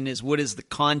question is. What is the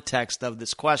context of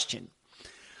this question?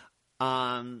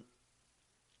 Live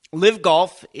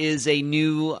Golf is a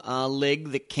new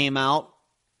league that came out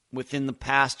within the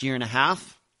past year and a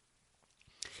half.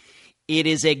 It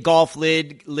is a golf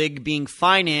league being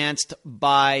financed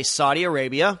by Saudi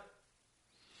Arabia.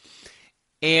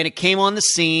 And it came on the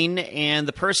scene, and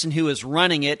the person who is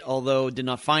running it, although did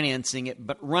not financing it,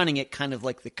 but running it kind of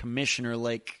like the commissioner,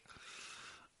 like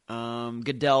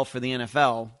Goodell for the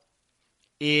NFL,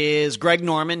 is Greg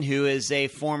Norman, who is a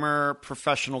former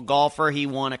professional golfer. He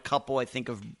won a couple, I think,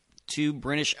 of 2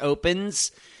 British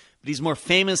Opens. But he's more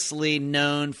famously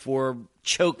known for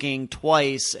choking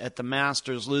twice at the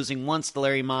Masters, losing once to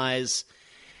Larry Mize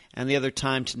and the other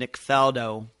time to Nick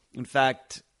Faldo. In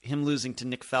fact, him losing to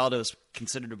Nick Faldo is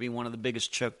considered to be one of the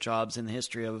biggest choke jobs in the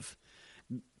history of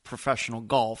professional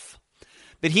golf.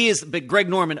 But Greg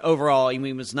Norman overall, I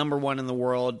mean, was number 1 in the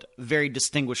world, very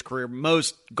distinguished career.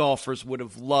 Most golfers would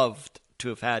have loved to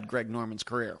have had Greg Norman's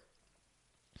career.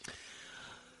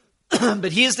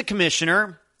 But he is the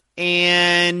commissioner,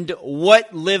 and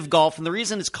what Live Golf, and the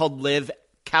reason it's called Live,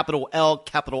 capital L,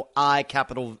 capital I,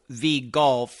 capital V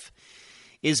Golf,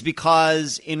 is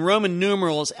because in Roman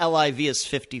numerals, LIV is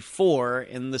 54,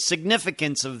 and the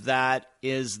significance of that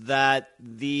is that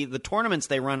the tournaments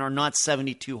they run are not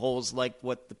 72 holes like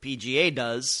what the PGA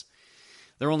does.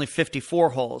 They're only 54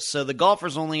 holes, so the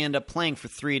golfers only end up playing for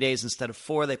 3 days instead of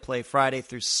 4. They play Friday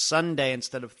through Sunday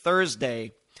instead of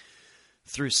Thursday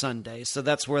through Sunday, so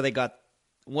that's where they got,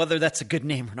 whether that's a good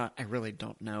name or not, I really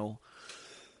don't know.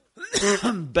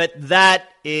 But that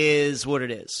is what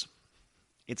it is.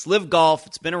 It's Live Golf.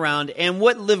 It's been around. And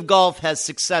what Live Golf has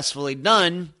successfully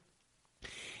done,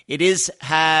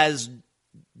 has,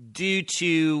 due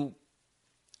to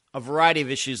a variety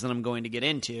of issues that I'm going to get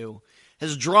into,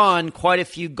 has drawn quite a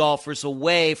few golfers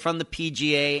away from the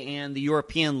PGA and the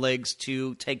European leagues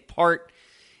to take part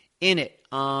in it.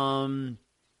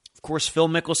 Of course, Phil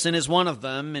Mickelson is one of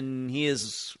them, and he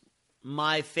is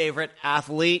my favorite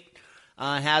athlete.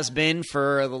 Has been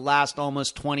for the last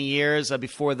almost 20 years.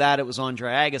 Before that, it was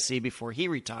Andre Agassi before he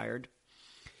retired.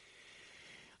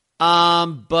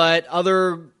 But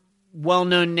other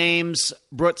well-known names,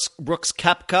 Brooks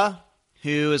Koepka,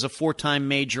 who is a 4-time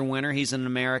major winner. He's an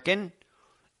American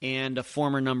and a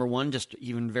former number 1, just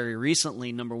even very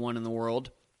recently number 1 in the world.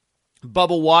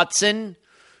 Bubba Watson,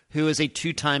 who is a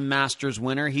 2-time Masters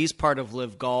winner. He's part of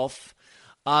Live Golf.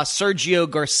 Sergio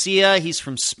Garcia, he's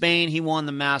from Spain. He won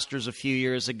the Masters a few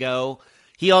years ago.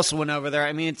 He also went over there.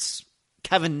 I mean, it's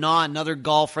Kevin Na, another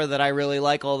golfer that I really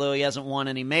like, although he hasn't won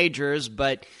any majors,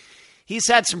 but he's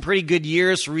had some pretty good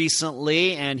years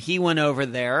recently, and he went over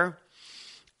there.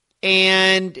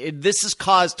 And this has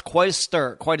caused quite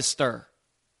a stir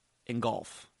in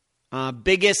golf.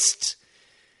 Biggest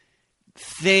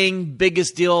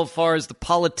deal as far as the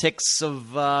politics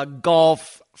of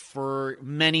golf for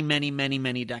many, many, many,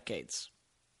 many decades.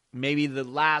 Maybe the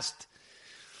last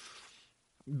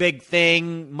big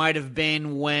thing might have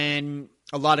been when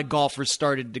a lot of golfers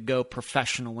started to go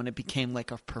professional, when it became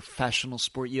like a professional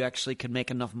sport you actually could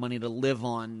make enough money to live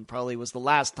on. Probably was the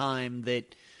last time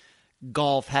that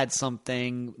golf had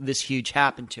something this huge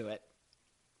happen to it.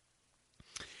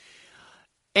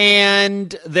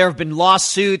 And there have been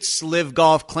lawsuits, Live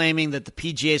Golf claiming that the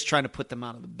PGA is trying to put them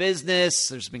out of the business.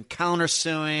 There's been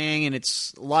countersuing, and a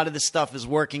lot of this stuff is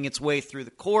working its way through the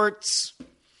courts.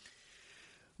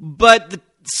 But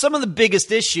some of the biggest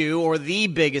issue, or the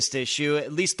biggest issue,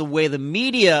 at least the way the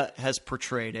media has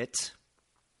portrayed it,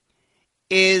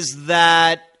 is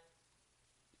that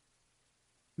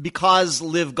because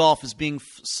Live Golf is being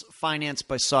financed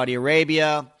by Saudi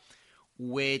Arabia,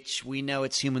 which we know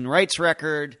its human rights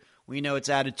record, we know its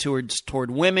attitudes toward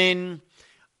women.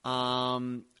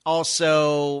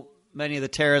 Also, many of the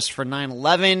terrorists for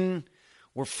 9/11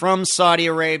 were from Saudi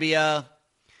Arabia.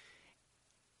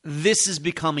 This has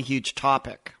become a huge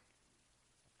topic.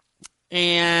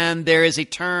 And there is a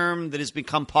term that has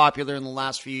become popular in the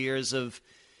last few years of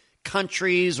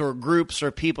countries or groups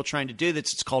or people trying to do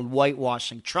this. It's called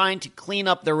whitewashing, trying to clean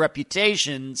up their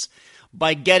reputations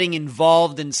by getting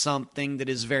involved in something that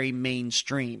is very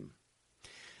mainstream.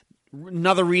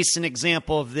 Another recent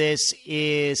example of this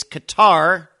is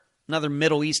Qatar, another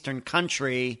Middle Eastern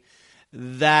country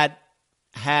that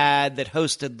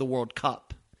hosted the World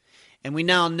Cup. And we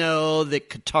now know that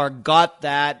Qatar got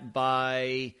that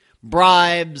by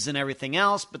bribes and everything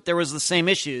else, but there was the same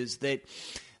issues that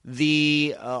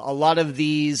a lot of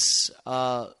these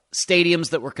stadiums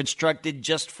that were constructed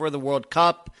just for the World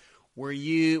Cup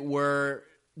were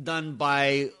done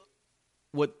by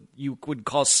what you would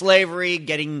call slavery,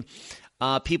 getting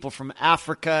people from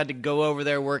Africa to go over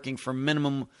there working for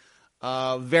minimum,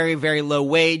 very, very low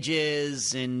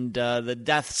wages, and the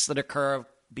deaths that occur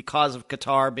because of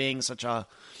Qatar being such a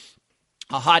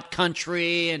hot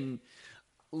country, and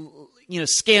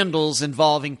scandals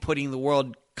involving putting the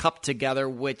World Cup together,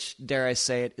 which, dare I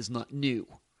say it, is not new.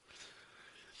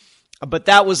 But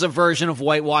that was a version of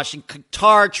whitewashing.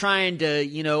 Qatar trying to,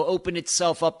 open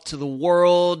itself up to the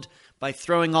world by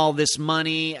throwing all this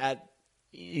money at,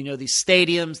 these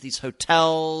stadiums, these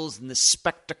hotels, and this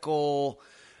spectacle,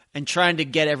 and trying to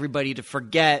get everybody to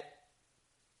forget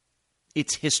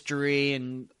its history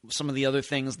and some of the other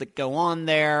things that go on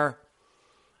there.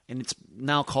 And it's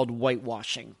now called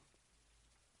whitewashing.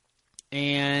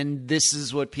 And this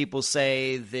is what people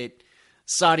say that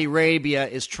Saudi Arabia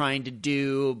is trying to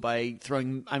do by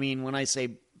throwing, when I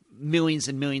say millions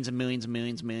and millions and millions and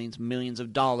millions and millions and millions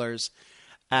of dollars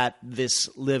at this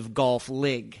Live Golf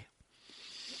League.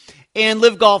 And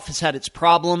Live Golf has had its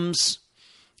problems,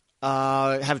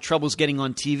 have troubles getting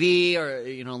on TV, or,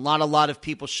 a lot of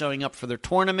people showing up for their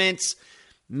tournaments,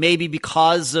 maybe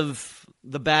because of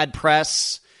the bad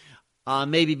press.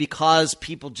 Maybe because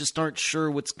people just aren't sure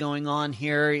what's going on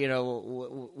here.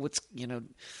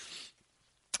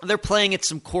 They're playing at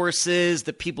some courses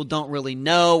that people don't really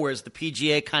know, whereas the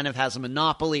PGA kind of has a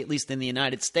monopoly, at least in the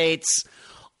United States,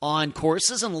 on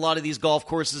courses. And a lot of these golf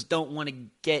courses don't want to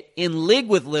get in league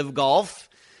with Live Golf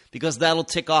because that'll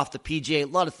tick off the PGA. A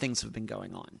lot of things have been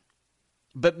going on.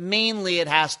 But mainly it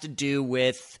has to do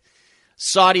with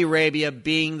Saudi Arabia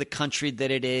being the country that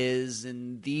it is,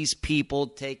 and these people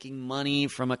taking money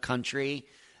from a country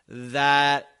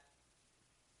that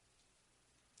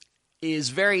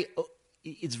is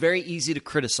it's very easy to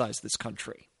criticize this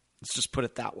country. Let's just put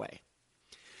it that way.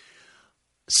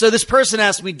 So this person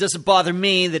asked me, does it bother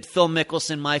me that Phil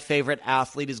Mickelson, my favorite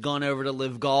athlete, has gone over to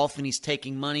Live Golf and he's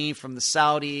taking money from the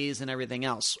Saudis and everything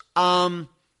else?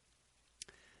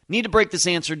 Need to break this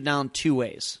answer down two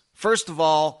ways. First of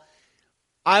all,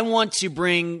 I want to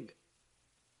bring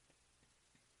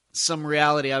some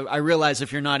reality. I realize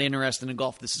if you're not interested in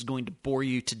golf, this is going to bore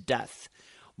you to death.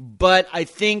 But I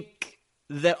think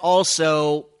that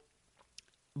also,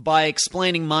 by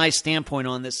explaining my standpoint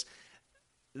on this,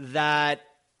 that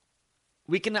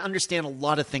we can understand a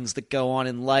lot of things that go on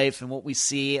in life and what we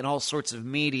see in all sorts of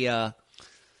media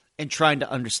and trying to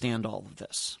understand all of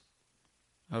this.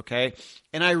 Okay?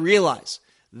 And I realize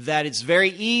that it's very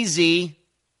easy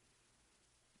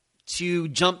to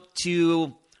jump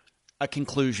to a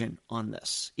conclusion on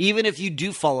this. Even if you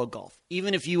do follow golf,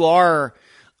 even if you are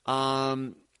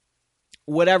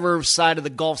whatever side of the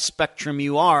golf spectrum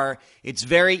you are, it's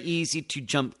very easy to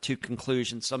jump to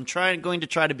conclusions. So I'm going to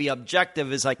try to be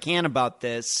objective as I can about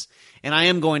this, and I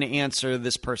am going to answer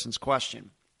this person's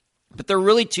question. But there are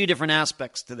really two different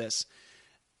aspects to this.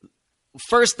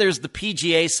 First, there's the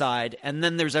PGA side, and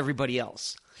then there's everybody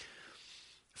else.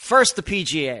 First, the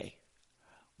PGA.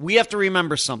 We have to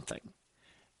remember something.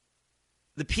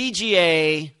 The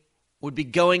PGA would be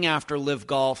going after Live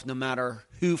Golf no matter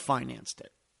who financed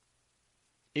it.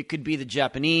 It could be the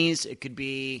Japanese. It could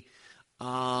be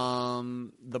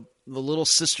the Little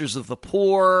Sisters of the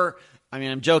Poor.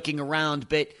 I'm joking around,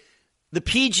 but the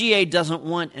PGA doesn't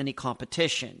want any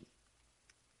competition.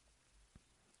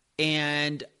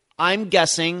 And I'm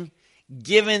guessing,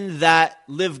 given that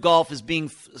Live Golf is being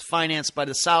financed by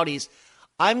the Saudis,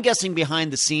 I'm guessing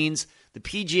behind the scenes, the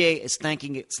PGA is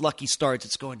thanking its lucky stars.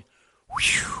 It's going,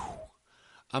 whew.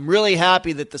 I'm really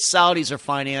happy that the Saudis are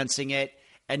financing it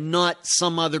and not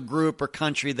some other group or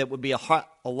country that would be a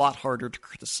lot harder to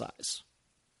criticize.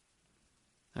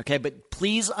 Okay, but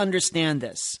please understand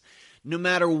this. No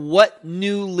matter what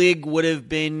new league would have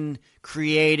been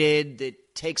created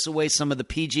that takes away some of the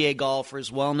PGA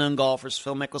golfers, well-known golfers,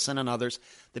 Phil Mickelson and others,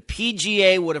 the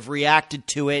PGA would have reacted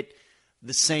to it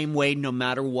the same way no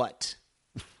matter what.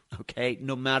 Okay,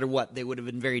 no matter what. They would have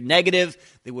been very negative.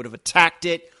 They would have attacked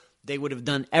it. They would have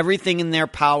done everything in their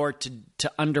power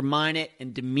to undermine it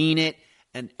and demean it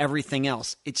and everything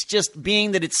else. It's just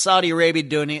being that it's Saudi Arabia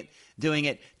doing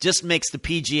it just makes the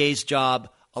PGA's job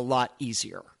a lot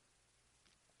easier.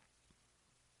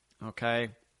 Okay?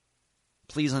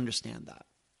 Please understand that.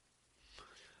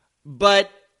 But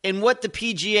in what the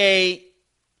PGA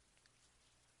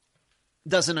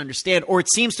doesn't understand, or it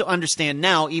seems to understand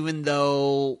now, even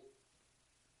though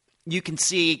you can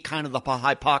see kind of the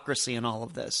hypocrisy in all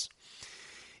of this,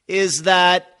 is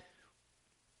that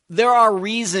there are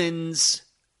reasons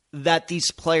that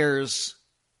these players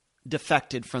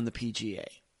defected from the PGA.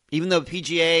 Even though the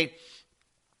PGA,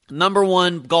 number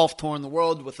one golf tour in the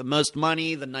world with the most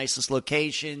money, the nicest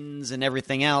locations and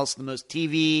everything else, the most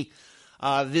TV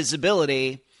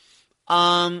visibility,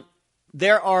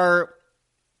 there are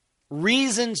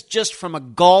reasons just from a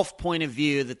golf point of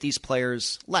view that these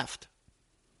players left.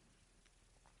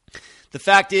 The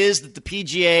fact is that the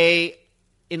PGA,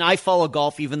 and I follow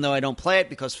golf even though I don't play it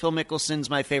because Phil Mickelson's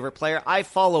my favorite player. I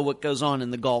follow what goes on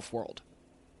in the golf world,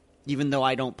 even though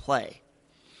I don't play.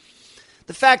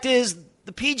 The fact is,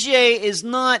 the PGA is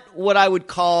not what I would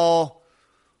call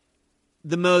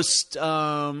the most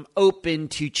open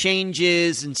to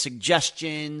changes and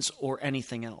suggestions or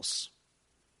anything else.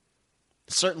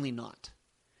 Certainly not.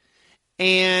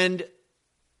 And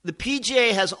the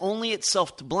PGA has only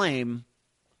itself to blame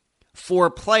for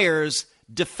players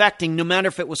defecting, no matter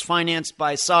if it was financed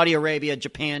by Saudi Arabia,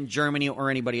 Japan, Germany, or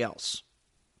anybody else.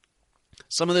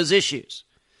 Some of those issues.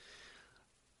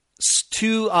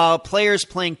 Players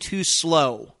playing too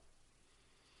slow.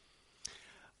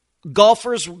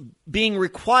 Golfers being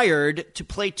required to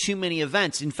play too many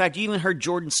events. In fact, you even heard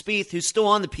Jordan Spieth, who's still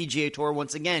on the PGA Tour,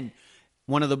 once again,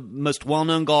 one of the most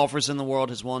well-known golfers in the world,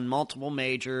 has won multiple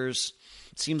majors,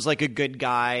 seems like a good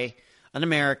guy, an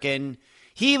American.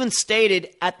 He even stated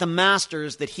at the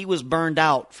Masters that he was burned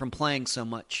out from playing so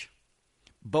much.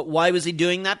 But why was he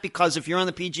doing that? Because if you're on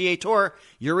the PGA Tour,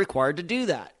 you're required to do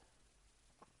that.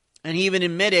 And he even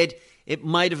admitted it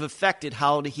might have affected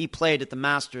how he played at the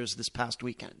Masters this past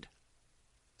weekend.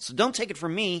 So don't take it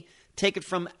from me. Take it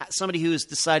from somebody who has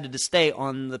decided to stay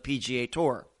on the PGA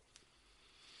Tour.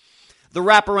 The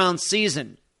wraparound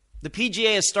season. The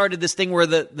PGA has started this thing where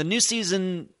the new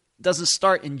season doesn't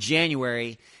start in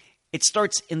January. It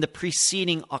starts in the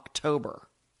preceding October.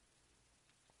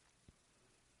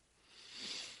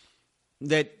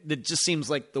 That just seems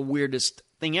like the weirdest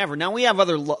thing ever. Now, we have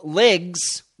other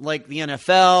leagues like the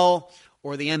NFL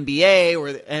or the NBA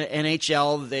or the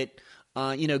NHL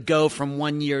that go from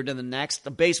one year to the next.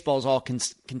 The baseball is all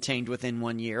contained within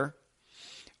 1 year.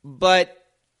 But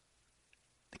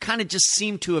they kind of just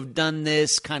seem to have done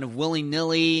this kind of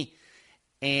willy-nilly,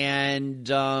 and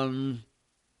the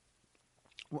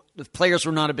players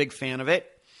were not a big fan of it.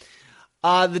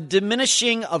 The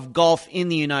diminishing of golf in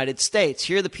the United States.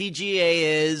 Here the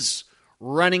PGA is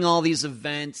running all these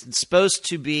events and supposed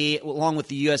to be, along with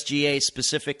the USGA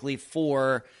specifically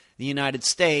for the United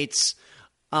States,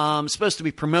 supposed to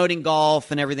be promoting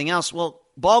golf and everything else. Well,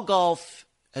 ball golf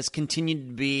has continued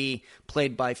to be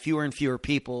played by fewer and fewer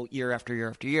people year after year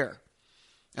after year.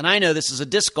 And I know this as a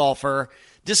disc golfer.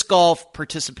 Disc golf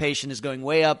participation is going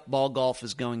way up. Ball golf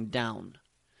is going down.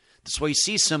 That's why you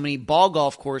see so many ball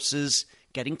golf courses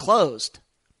getting closed.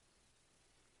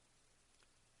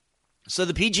 So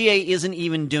the PGA isn't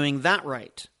even doing that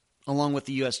right, along with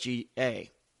the USGA.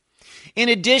 In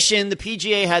addition, the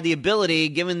PGA had the ability,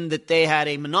 given that they had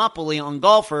a monopoly on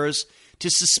golfers, to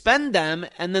suspend them,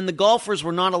 and then the golfers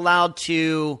were not allowed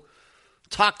to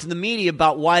talk to the media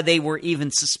about why they were even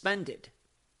suspended.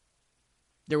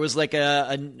 There was like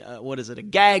a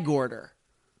gag order.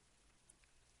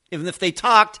 Even if they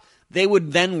talked, they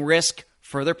would then risk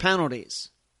further penalties.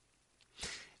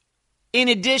 In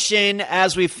addition,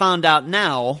 as we found out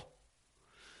now,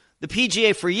 the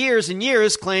PGA for years and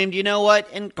years claimed, you know what,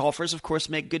 and golfers, of course,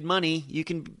 make good money. You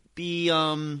can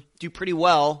do pretty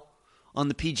well on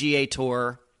the PGA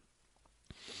Tour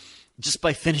just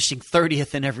by finishing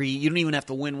 30th in every. You don't even have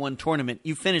to win one tournament.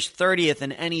 You finish 30th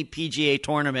in any PGA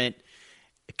tournament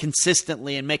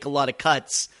consistently and make a lot of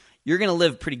cuts, you're going to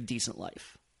live a pretty decent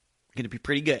life. You're going to be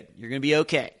pretty good. You're going to be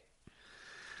okay.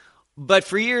 But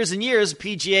for years and years,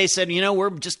 PGA said, we're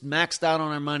just maxed out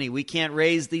on our money. We can't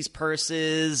raise these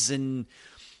purses.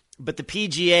 But the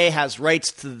PGA has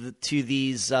rights to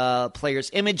these players'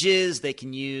 images. They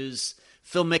can use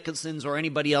Phil Mickelson's or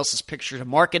anybody else's picture to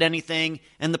market anything,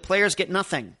 and the players get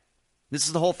nothing. This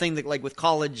is the whole thing that, like with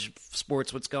college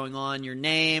sports, what's going on, your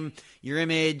name, your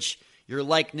image, your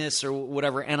likeness, or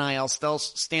whatever NIL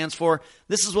stands for.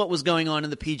 This is what was going on in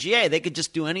the PGA. They could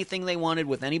just do anything they wanted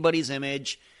with anybody's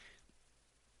image,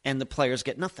 and the players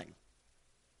get nothing.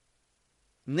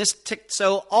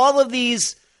 So all of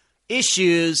these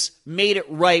issues made it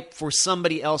ripe for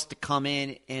somebody else to come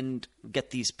in and get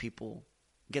these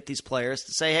players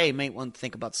to say, hey, you may want to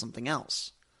think about something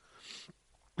else.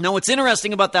 Now, what's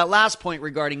interesting about that last point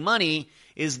regarding money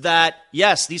is that,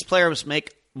 yes, these players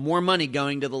make more money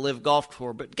going to the LIV Golf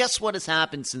Tour, but guess what has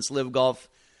happened since LIV Golf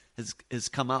has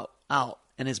come out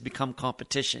and has become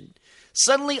competition?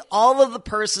 Suddenly, all of the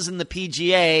purses in the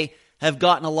PGA have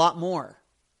gotten a lot more.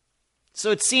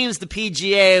 So it seems the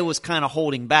PGA was kind of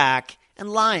holding back and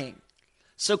lying.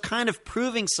 So kind of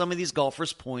proving some of these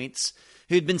golfers' points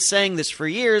who'd been saying this for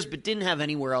years but didn't have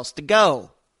anywhere else to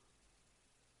go.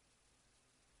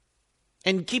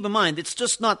 And keep in mind, it's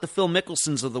just not the Phil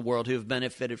Mickelsons of the world who have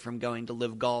benefited from going to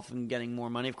Live Golf and getting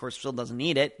more money. Of course, Phil doesn't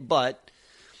need it, but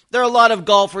there are a lot of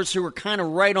golfers who are kind of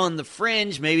right on the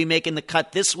fringe, maybe making the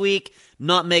cut this week,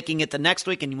 not making it the next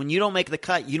week. And when you don't make the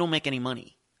cut, you don't make any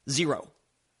money. Zero.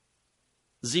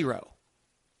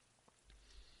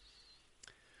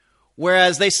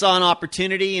 Whereas they saw an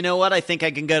opportunity, you know what, I think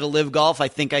I can go to Live Golf. I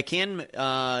think I can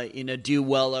do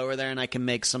well over there and I can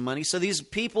make some money. So these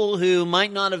people who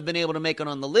might not have been able to make it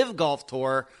on the Live Golf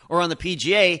Tour or on the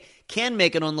PGA can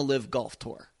make it on the Live Golf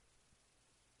Tour.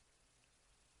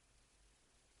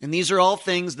 And these are all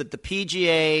things that the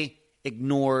PGA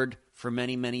ignored for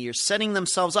many, many years, setting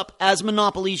themselves up, as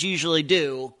monopolies usually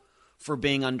do, for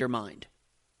being undermined.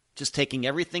 Just taking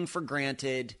everything for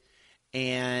granted,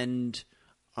 and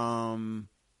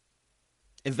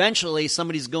eventually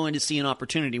somebody's going to see an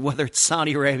opportunity, whether it's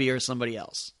Saudi Arabia or somebody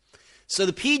else. So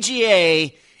the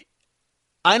PGA,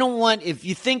 I don't want, if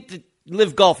you think that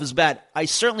Live Golf is bad, I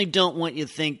certainly don't want you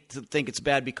to think it's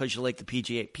bad because you like the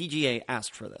PGA. PGA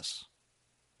asked for this.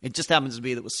 It just happens to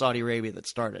be that it was Saudi Arabia that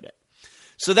started it.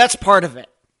 So that's part of it.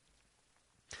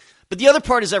 But the other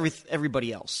part is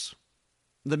everybody else.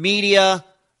 The media,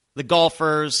 the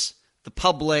golfers, the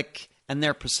public, and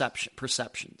their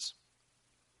perceptions.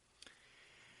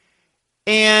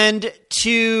 And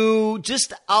to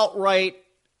just outright,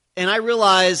 and I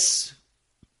realize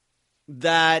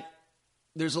that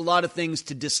there's a lot of things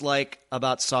to dislike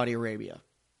about Saudi Arabia.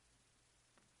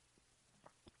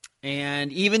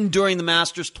 And even during the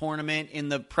Masters tournament, in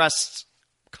the press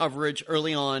coverage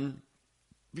early on,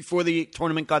 before the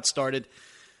tournament got started,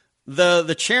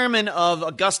 the chairman of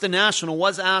Augusta National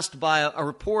was asked by a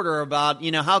reporter about,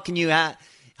 how can you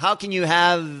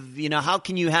have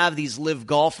these Live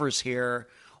golfers here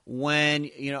when,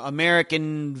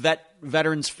 American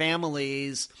veterans'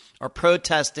 families are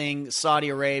protesting Saudi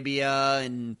Arabia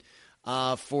and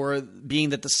for being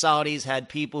that the Saudis had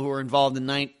people who were involved in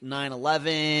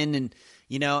 9/11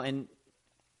 and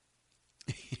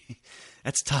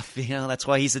that's tough. That's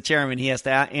why he's the chairman. He has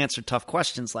to answer tough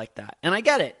questions like that. And I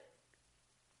get it.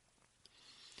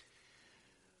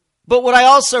 But what I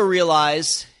also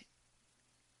realize,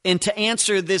 and to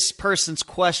answer this person's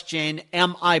question,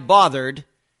 am I bothered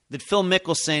that Phil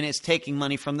Mickelson is taking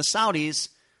money from the Saudis?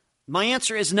 My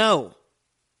answer is no.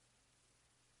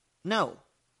 No.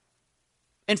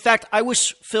 In fact, I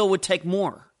wish Phil would take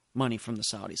more money from the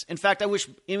Saudis. In fact, I wish,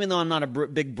 even though I'm not a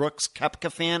big Brooks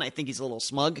Koepka fan, I think he's a little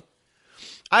smug,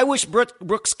 I wish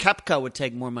Brooks Koepka would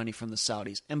take more money from the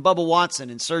Saudis, and Bubba Watson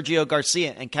and Sergio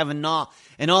Garcia and Kevin Na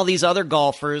and all these other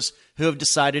golfers who have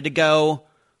decided to go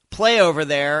play over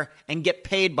there and get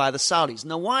paid by the Saudis.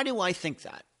 Now, why do I think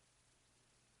that?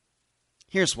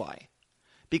 Here's why.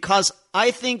 Because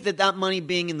I think that money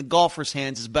being in the golfers'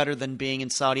 hands is better than being in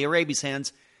Saudi Arabia's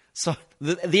hands, so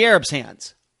the Arabs'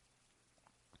 hands.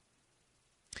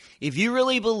 If you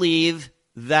really believe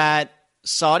that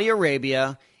Saudi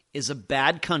Arabia is a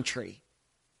bad country,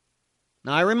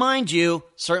 now I remind you,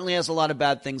 certainly has a lot of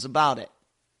bad things about it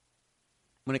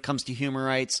when it comes to human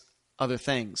rights, other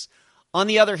things. On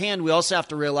the other hand, we also have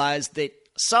to realize that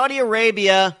Saudi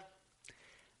Arabia,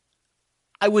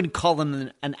 I wouldn't call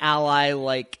them an ally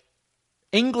like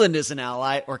England is an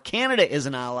ally, or Canada is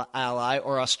an ally,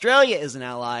 or Australia is an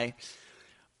ally.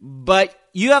 But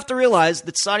you have to realize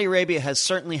that Saudi Arabia has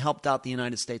certainly helped out the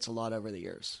United States a lot over the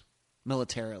years,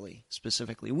 militarily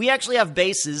specifically. We actually have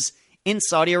bases in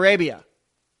Saudi Arabia.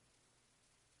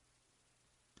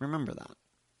 Remember that.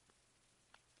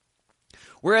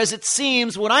 Whereas it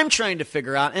seems, what I'm trying to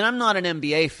figure out, and I'm not an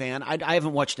NBA fan. I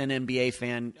haven't watched an NBA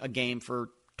fan a game for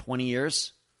 20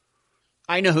 years.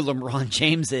 I know who LeBron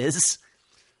James is.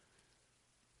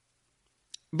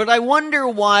 But I wonder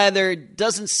why there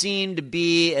doesn't seem to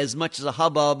be as much as a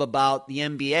hubbub about the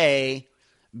NBA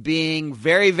being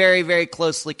very, very, very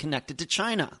closely connected to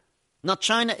China. Now,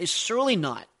 China is surely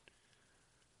not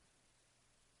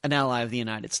an ally of the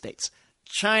United States.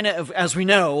 China, as we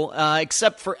know,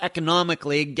 except for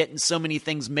economically getting so many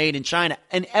things made in China,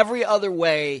 and every other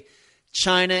way,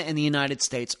 China and the United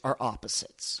States are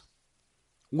opposites.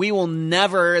 We will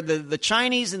never, the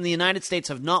Chinese and the United States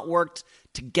have not worked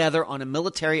together on a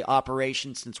military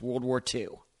operation since World War II,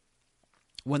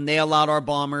 when they allowed our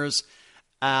bombers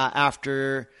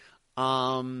after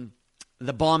the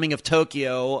bombing of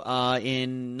Tokyo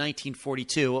in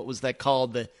 1942. What was that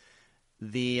called?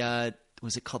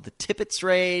 Was it called the Tippets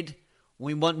Raid?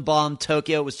 we went and bombed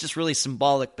Tokyo. It was just really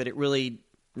symbolic, but it really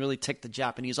ticked the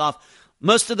Japanese off.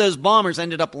 Most of those bombers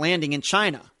ended up landing in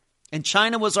China. And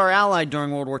China was our ally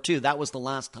during World War II. That was the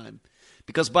last time.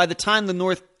 Because by the time the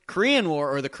North Korean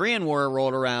War or the Korean War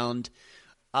rolled around,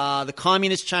 the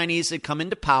communist Chinese had come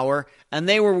into power, and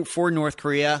they were for North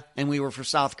Korea, and we were for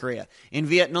South Korea. In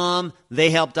Vietnam, they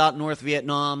helped out North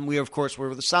Vietnam. We, of course, were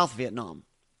with the South Vietnam.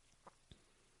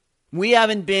 We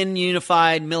haven't been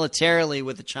unified militarily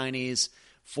with the Chinese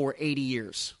for 80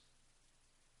 years.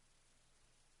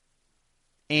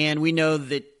 And we know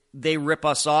that they rip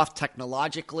us off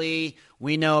technologically.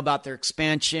 We know about their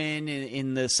expansion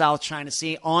in the South China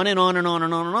Sea, on and on and on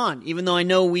and on and on. Even though I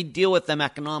know we deal with them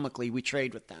economically, we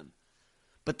trade with them.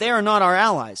 But they are not our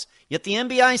allies. Yet the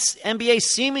NBA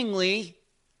seemingly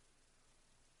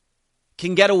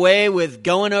can get away with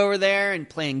going over there and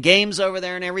playing games over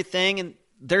there and everything. And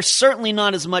there's certainly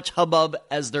not as much hubbub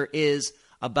as there is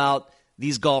about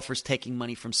these golfers taking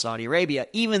money from Saudi Arabia,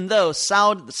 even though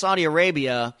Saudi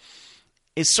Arabia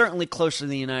is certainly closer to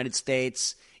the United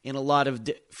States in a lot of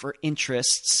for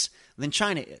interests than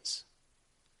China is.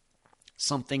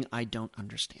 Something I don't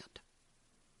understand.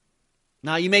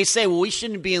 Now, you may say, well, we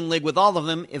shouldn't be in league with all of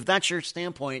them. If that's your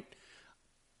standpoint,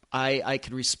 I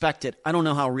can respect it. I don't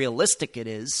know how realistic it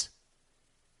is.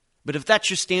 But if that's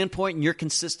your standpoint and you're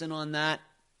consistent on that,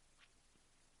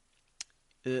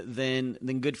 then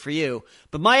good for you.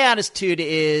 But my attitude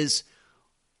is,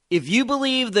 if you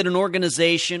believe that an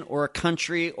organization or a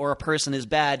country or a person is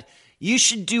bad, you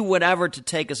should do whatever to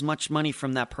take as much money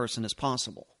from that person as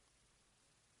possible.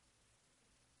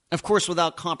 Of course,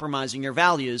 without compromising your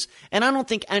values. And I don't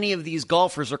think any of these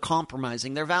golfers are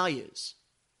compromising their values.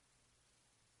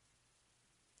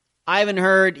 I haven't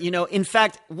heard, in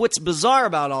fact, what's bizarre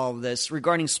about all of this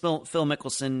regarding Phil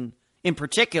Mickelson in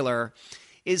particular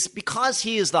is because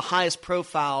he is the highest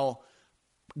profile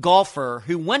golfer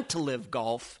who went to LIV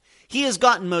Golf, he has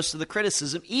gotten most of the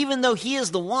criticism, even though he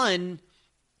is the one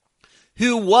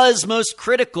who was most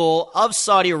critical of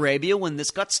Saudi Arabia when this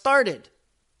got started.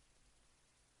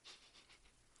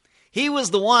 He was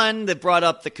the one that brought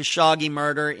up the Khashoggi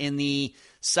murder in the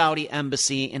Saudi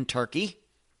embassy in Turkey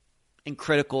and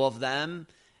critical of them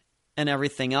and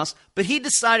everything else. But he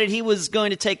decided he was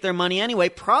going to take their money anyway,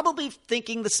 probably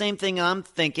thinking the same thing I'm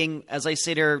thinking as I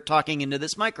sit here talking into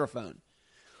this microphone.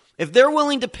 If they're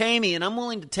willing to pay me and I'm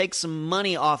willing to take some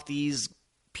money off these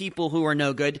people who are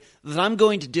no good, then I'm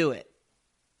going to do it.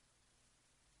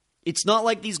 It's not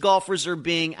like these golfers are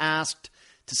being asked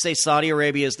to say Saudi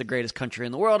Arabia is the greatest country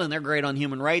in the world and they're great on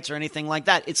human rights or anything like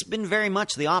that. It's been very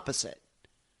much the opposite.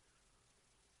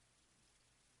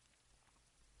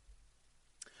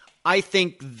 I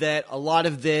think that a lot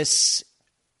of this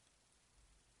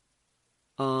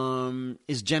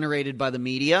is generated by the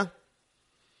media.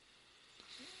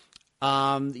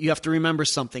 You have to remember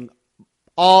something.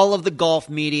 All of the golf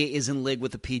media is in league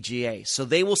with the PGA, so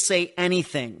they will say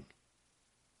anything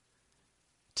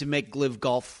to make LIV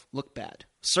Golf look bad.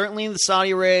 Certainly, the Saudi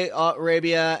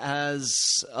Arabia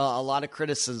has a lot of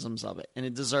criticisms of it, and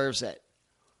it deserves it.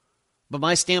 But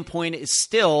my standpoint is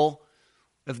still,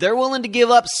 if they're willing to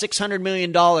give up $600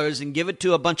 million and give it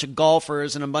to a bunch of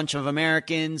golfers and a bunch of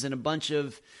Americans and a bunch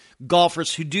of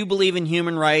golfers who do believe in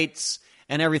human rights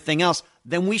and everything else,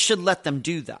 then we should let them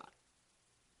do that.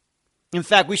 In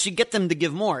fact, we should get them to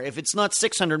give more. If it's not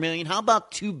 $600 million, how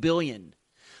about $2 billion?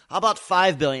 How about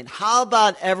 $5 billion? How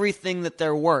about everything that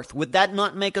they're worth? Would that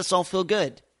not make us all feel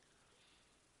good?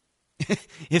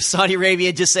 If Saudi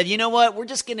Arabia just said, you know what, we're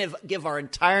just going to give our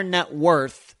entire net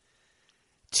worth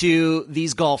to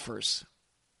these golfers.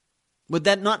 Would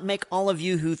that not make all of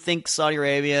you who think Saudi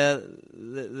Arabia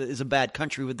is a bad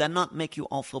country, would that not make you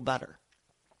all feel better?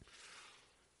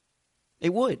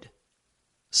 It would.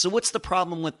 So what's the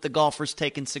problem with the golfers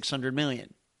taking $600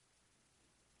 million?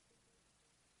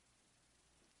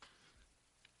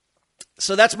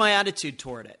 So that's my attitude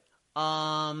toward it.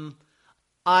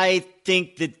 I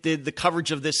think that the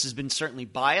coverage of this has been certainly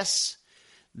biased.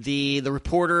 The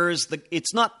reporters,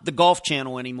 it's not the Golf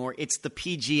Channel anymore. It's the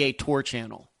PGA Tour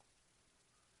Channel.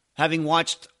 Having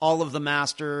watched all of the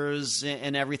Masters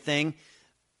and everything,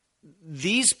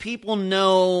 these people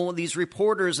know, these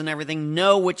reporters and everything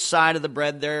know which side of the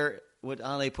bread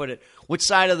how they put it, which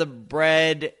side of the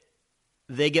bread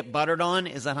they get buttered on.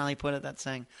 Is that how they put it, that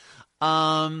saying?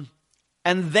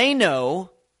 And they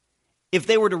know if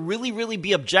they were to really, really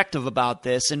be objective about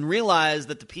this and realize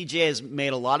that the PGA has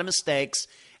made a lot of mistakes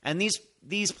and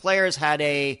these players had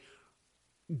a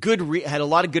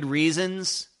lot of good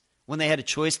reasons when they had a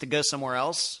choice to go somewhere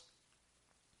else,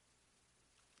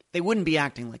 they wouldn't be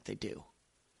acting like they do.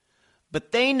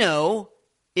 But they know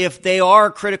if they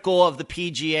are critical of the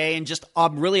PGA and just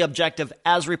really objective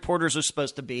as reporters are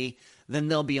supposed to be, then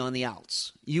they'll be on the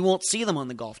outs. You won't see them on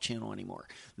the Golf Channel anymore.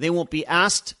 They won't be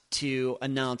asked to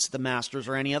announce the Masters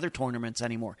or any other tournaments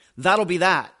anymore. That'll be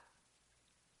that.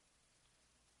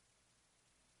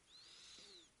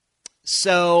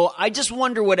 So I just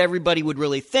wonder what everybody would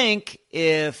really think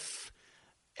if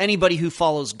anybody who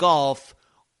follows golf,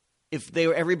 if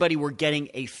everybody were getting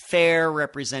a fair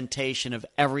representation of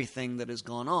everything that has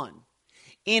gone on.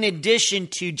 In addition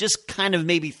to just kind of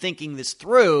maybe thinking this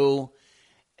through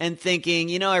and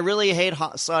thinking, I really hate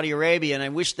Saudi Arabia and I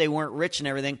wish they weren't rich and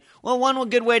everything. Well, one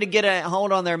good way to get a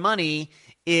hold on their money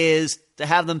is to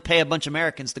have them pay a bunch of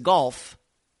Americans to golf.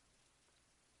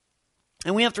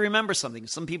 And we have to remember something.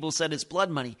 Some people said it's blood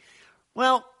money.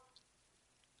 Well,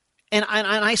 and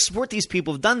I support these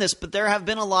people who've done this, but there have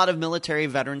been a lot of military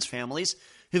veterans' families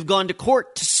who've gone to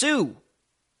court to sue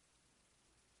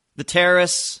the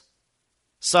terrorists,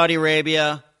 Saudi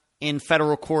Arabia, in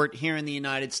federal court here in the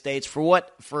United States for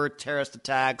what? For terrorist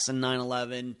attacks and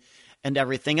 9/11 and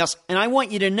everything else. And I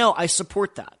want you to know I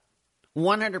support that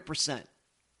 100%.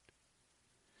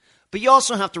 But you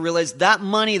also have to realize that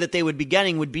money that they would be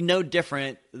getting would be no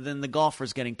different than the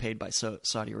golfers getting paid by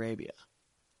Saudi Arabia.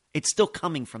 It's still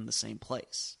coming from the same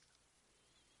place.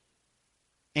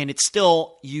 And it's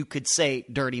still, you could say,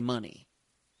 dirty money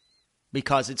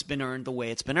because it's been earned the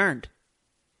way it's been earned.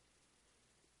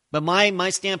 But my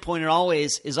standpoint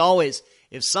is always,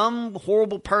 if some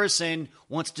horrible person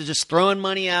wants to just throw in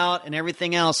money out and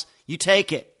everything else, you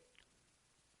take it.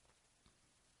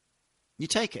 You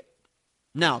take it.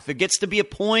 Now, if it gets to be a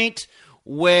point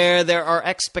where there are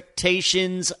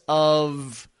expectations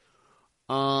of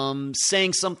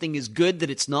saying something is good that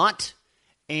it's not,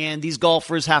 and these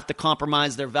golfers have to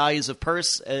compromise their values of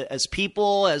as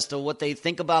people, as to what they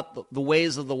think about the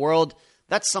ways of the world,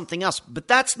 that's something else. But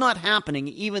that's not happening,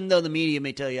 even though the media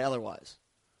may tell you otherwise.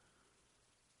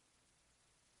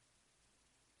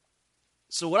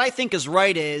 So what I think is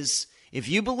right is, if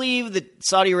you believe that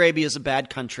Saudi Arabia is a bad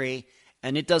country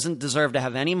and it doesn't deserve to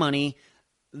have any money,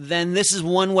 then this is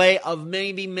one way of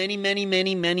maybe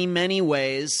many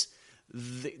ways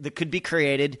that could be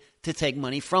created to take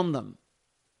money from them.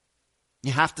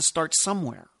 You have to start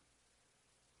somewhere.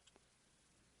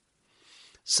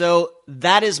 So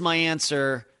that is my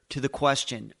answer to the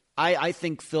question. I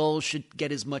think Phil should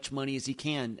get as much money as he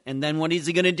can. And then what is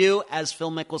he going to do, as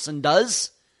Phil Mickelson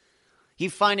does? He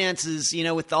finances,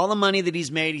 with all the money that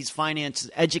he's made, he's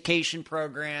financed education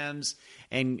programs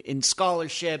and in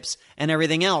scholarships and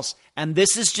everything else. And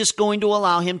this is just going to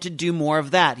allow him to do more of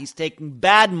that. He's taking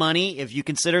bad money, if you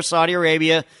consider Saudi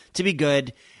Arabia to be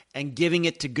good, and giving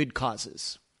it to good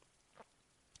causes.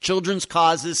 Children's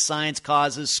causes, science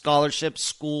causes, scholarships,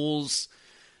 schools,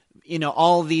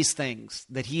 all these things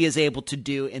that he is able to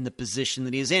do in the position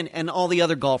that he is in. And all the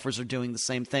other golfers are doing the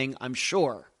same thing, I'm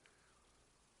sure.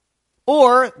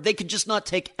 Or they could just not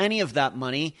take any of that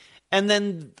money, and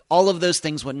then all of those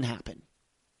things wouldn't happen.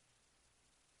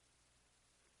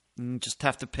 You just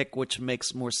have to pick which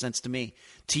makes more sense to me.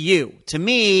 To you. To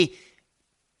me,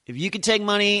 if you could take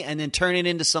money and then turn it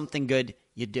into something good,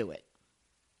 you do it.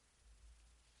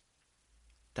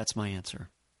 That's my answer.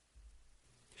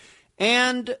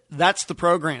 And that's the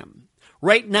program.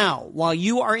 Right now, while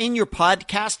you are in your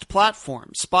podcast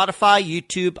platform, Spotify,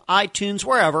 YouTube, iTunes,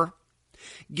 wherever,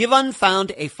 give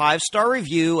Unfound a 5-star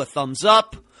review, a thumbs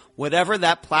up, whatever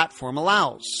that platform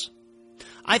allows.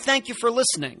 I thank you for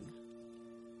listening.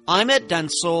 I'm Ed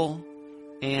Densel,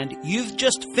 and you've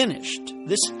just finished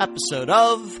this episode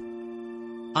of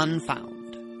Unfound.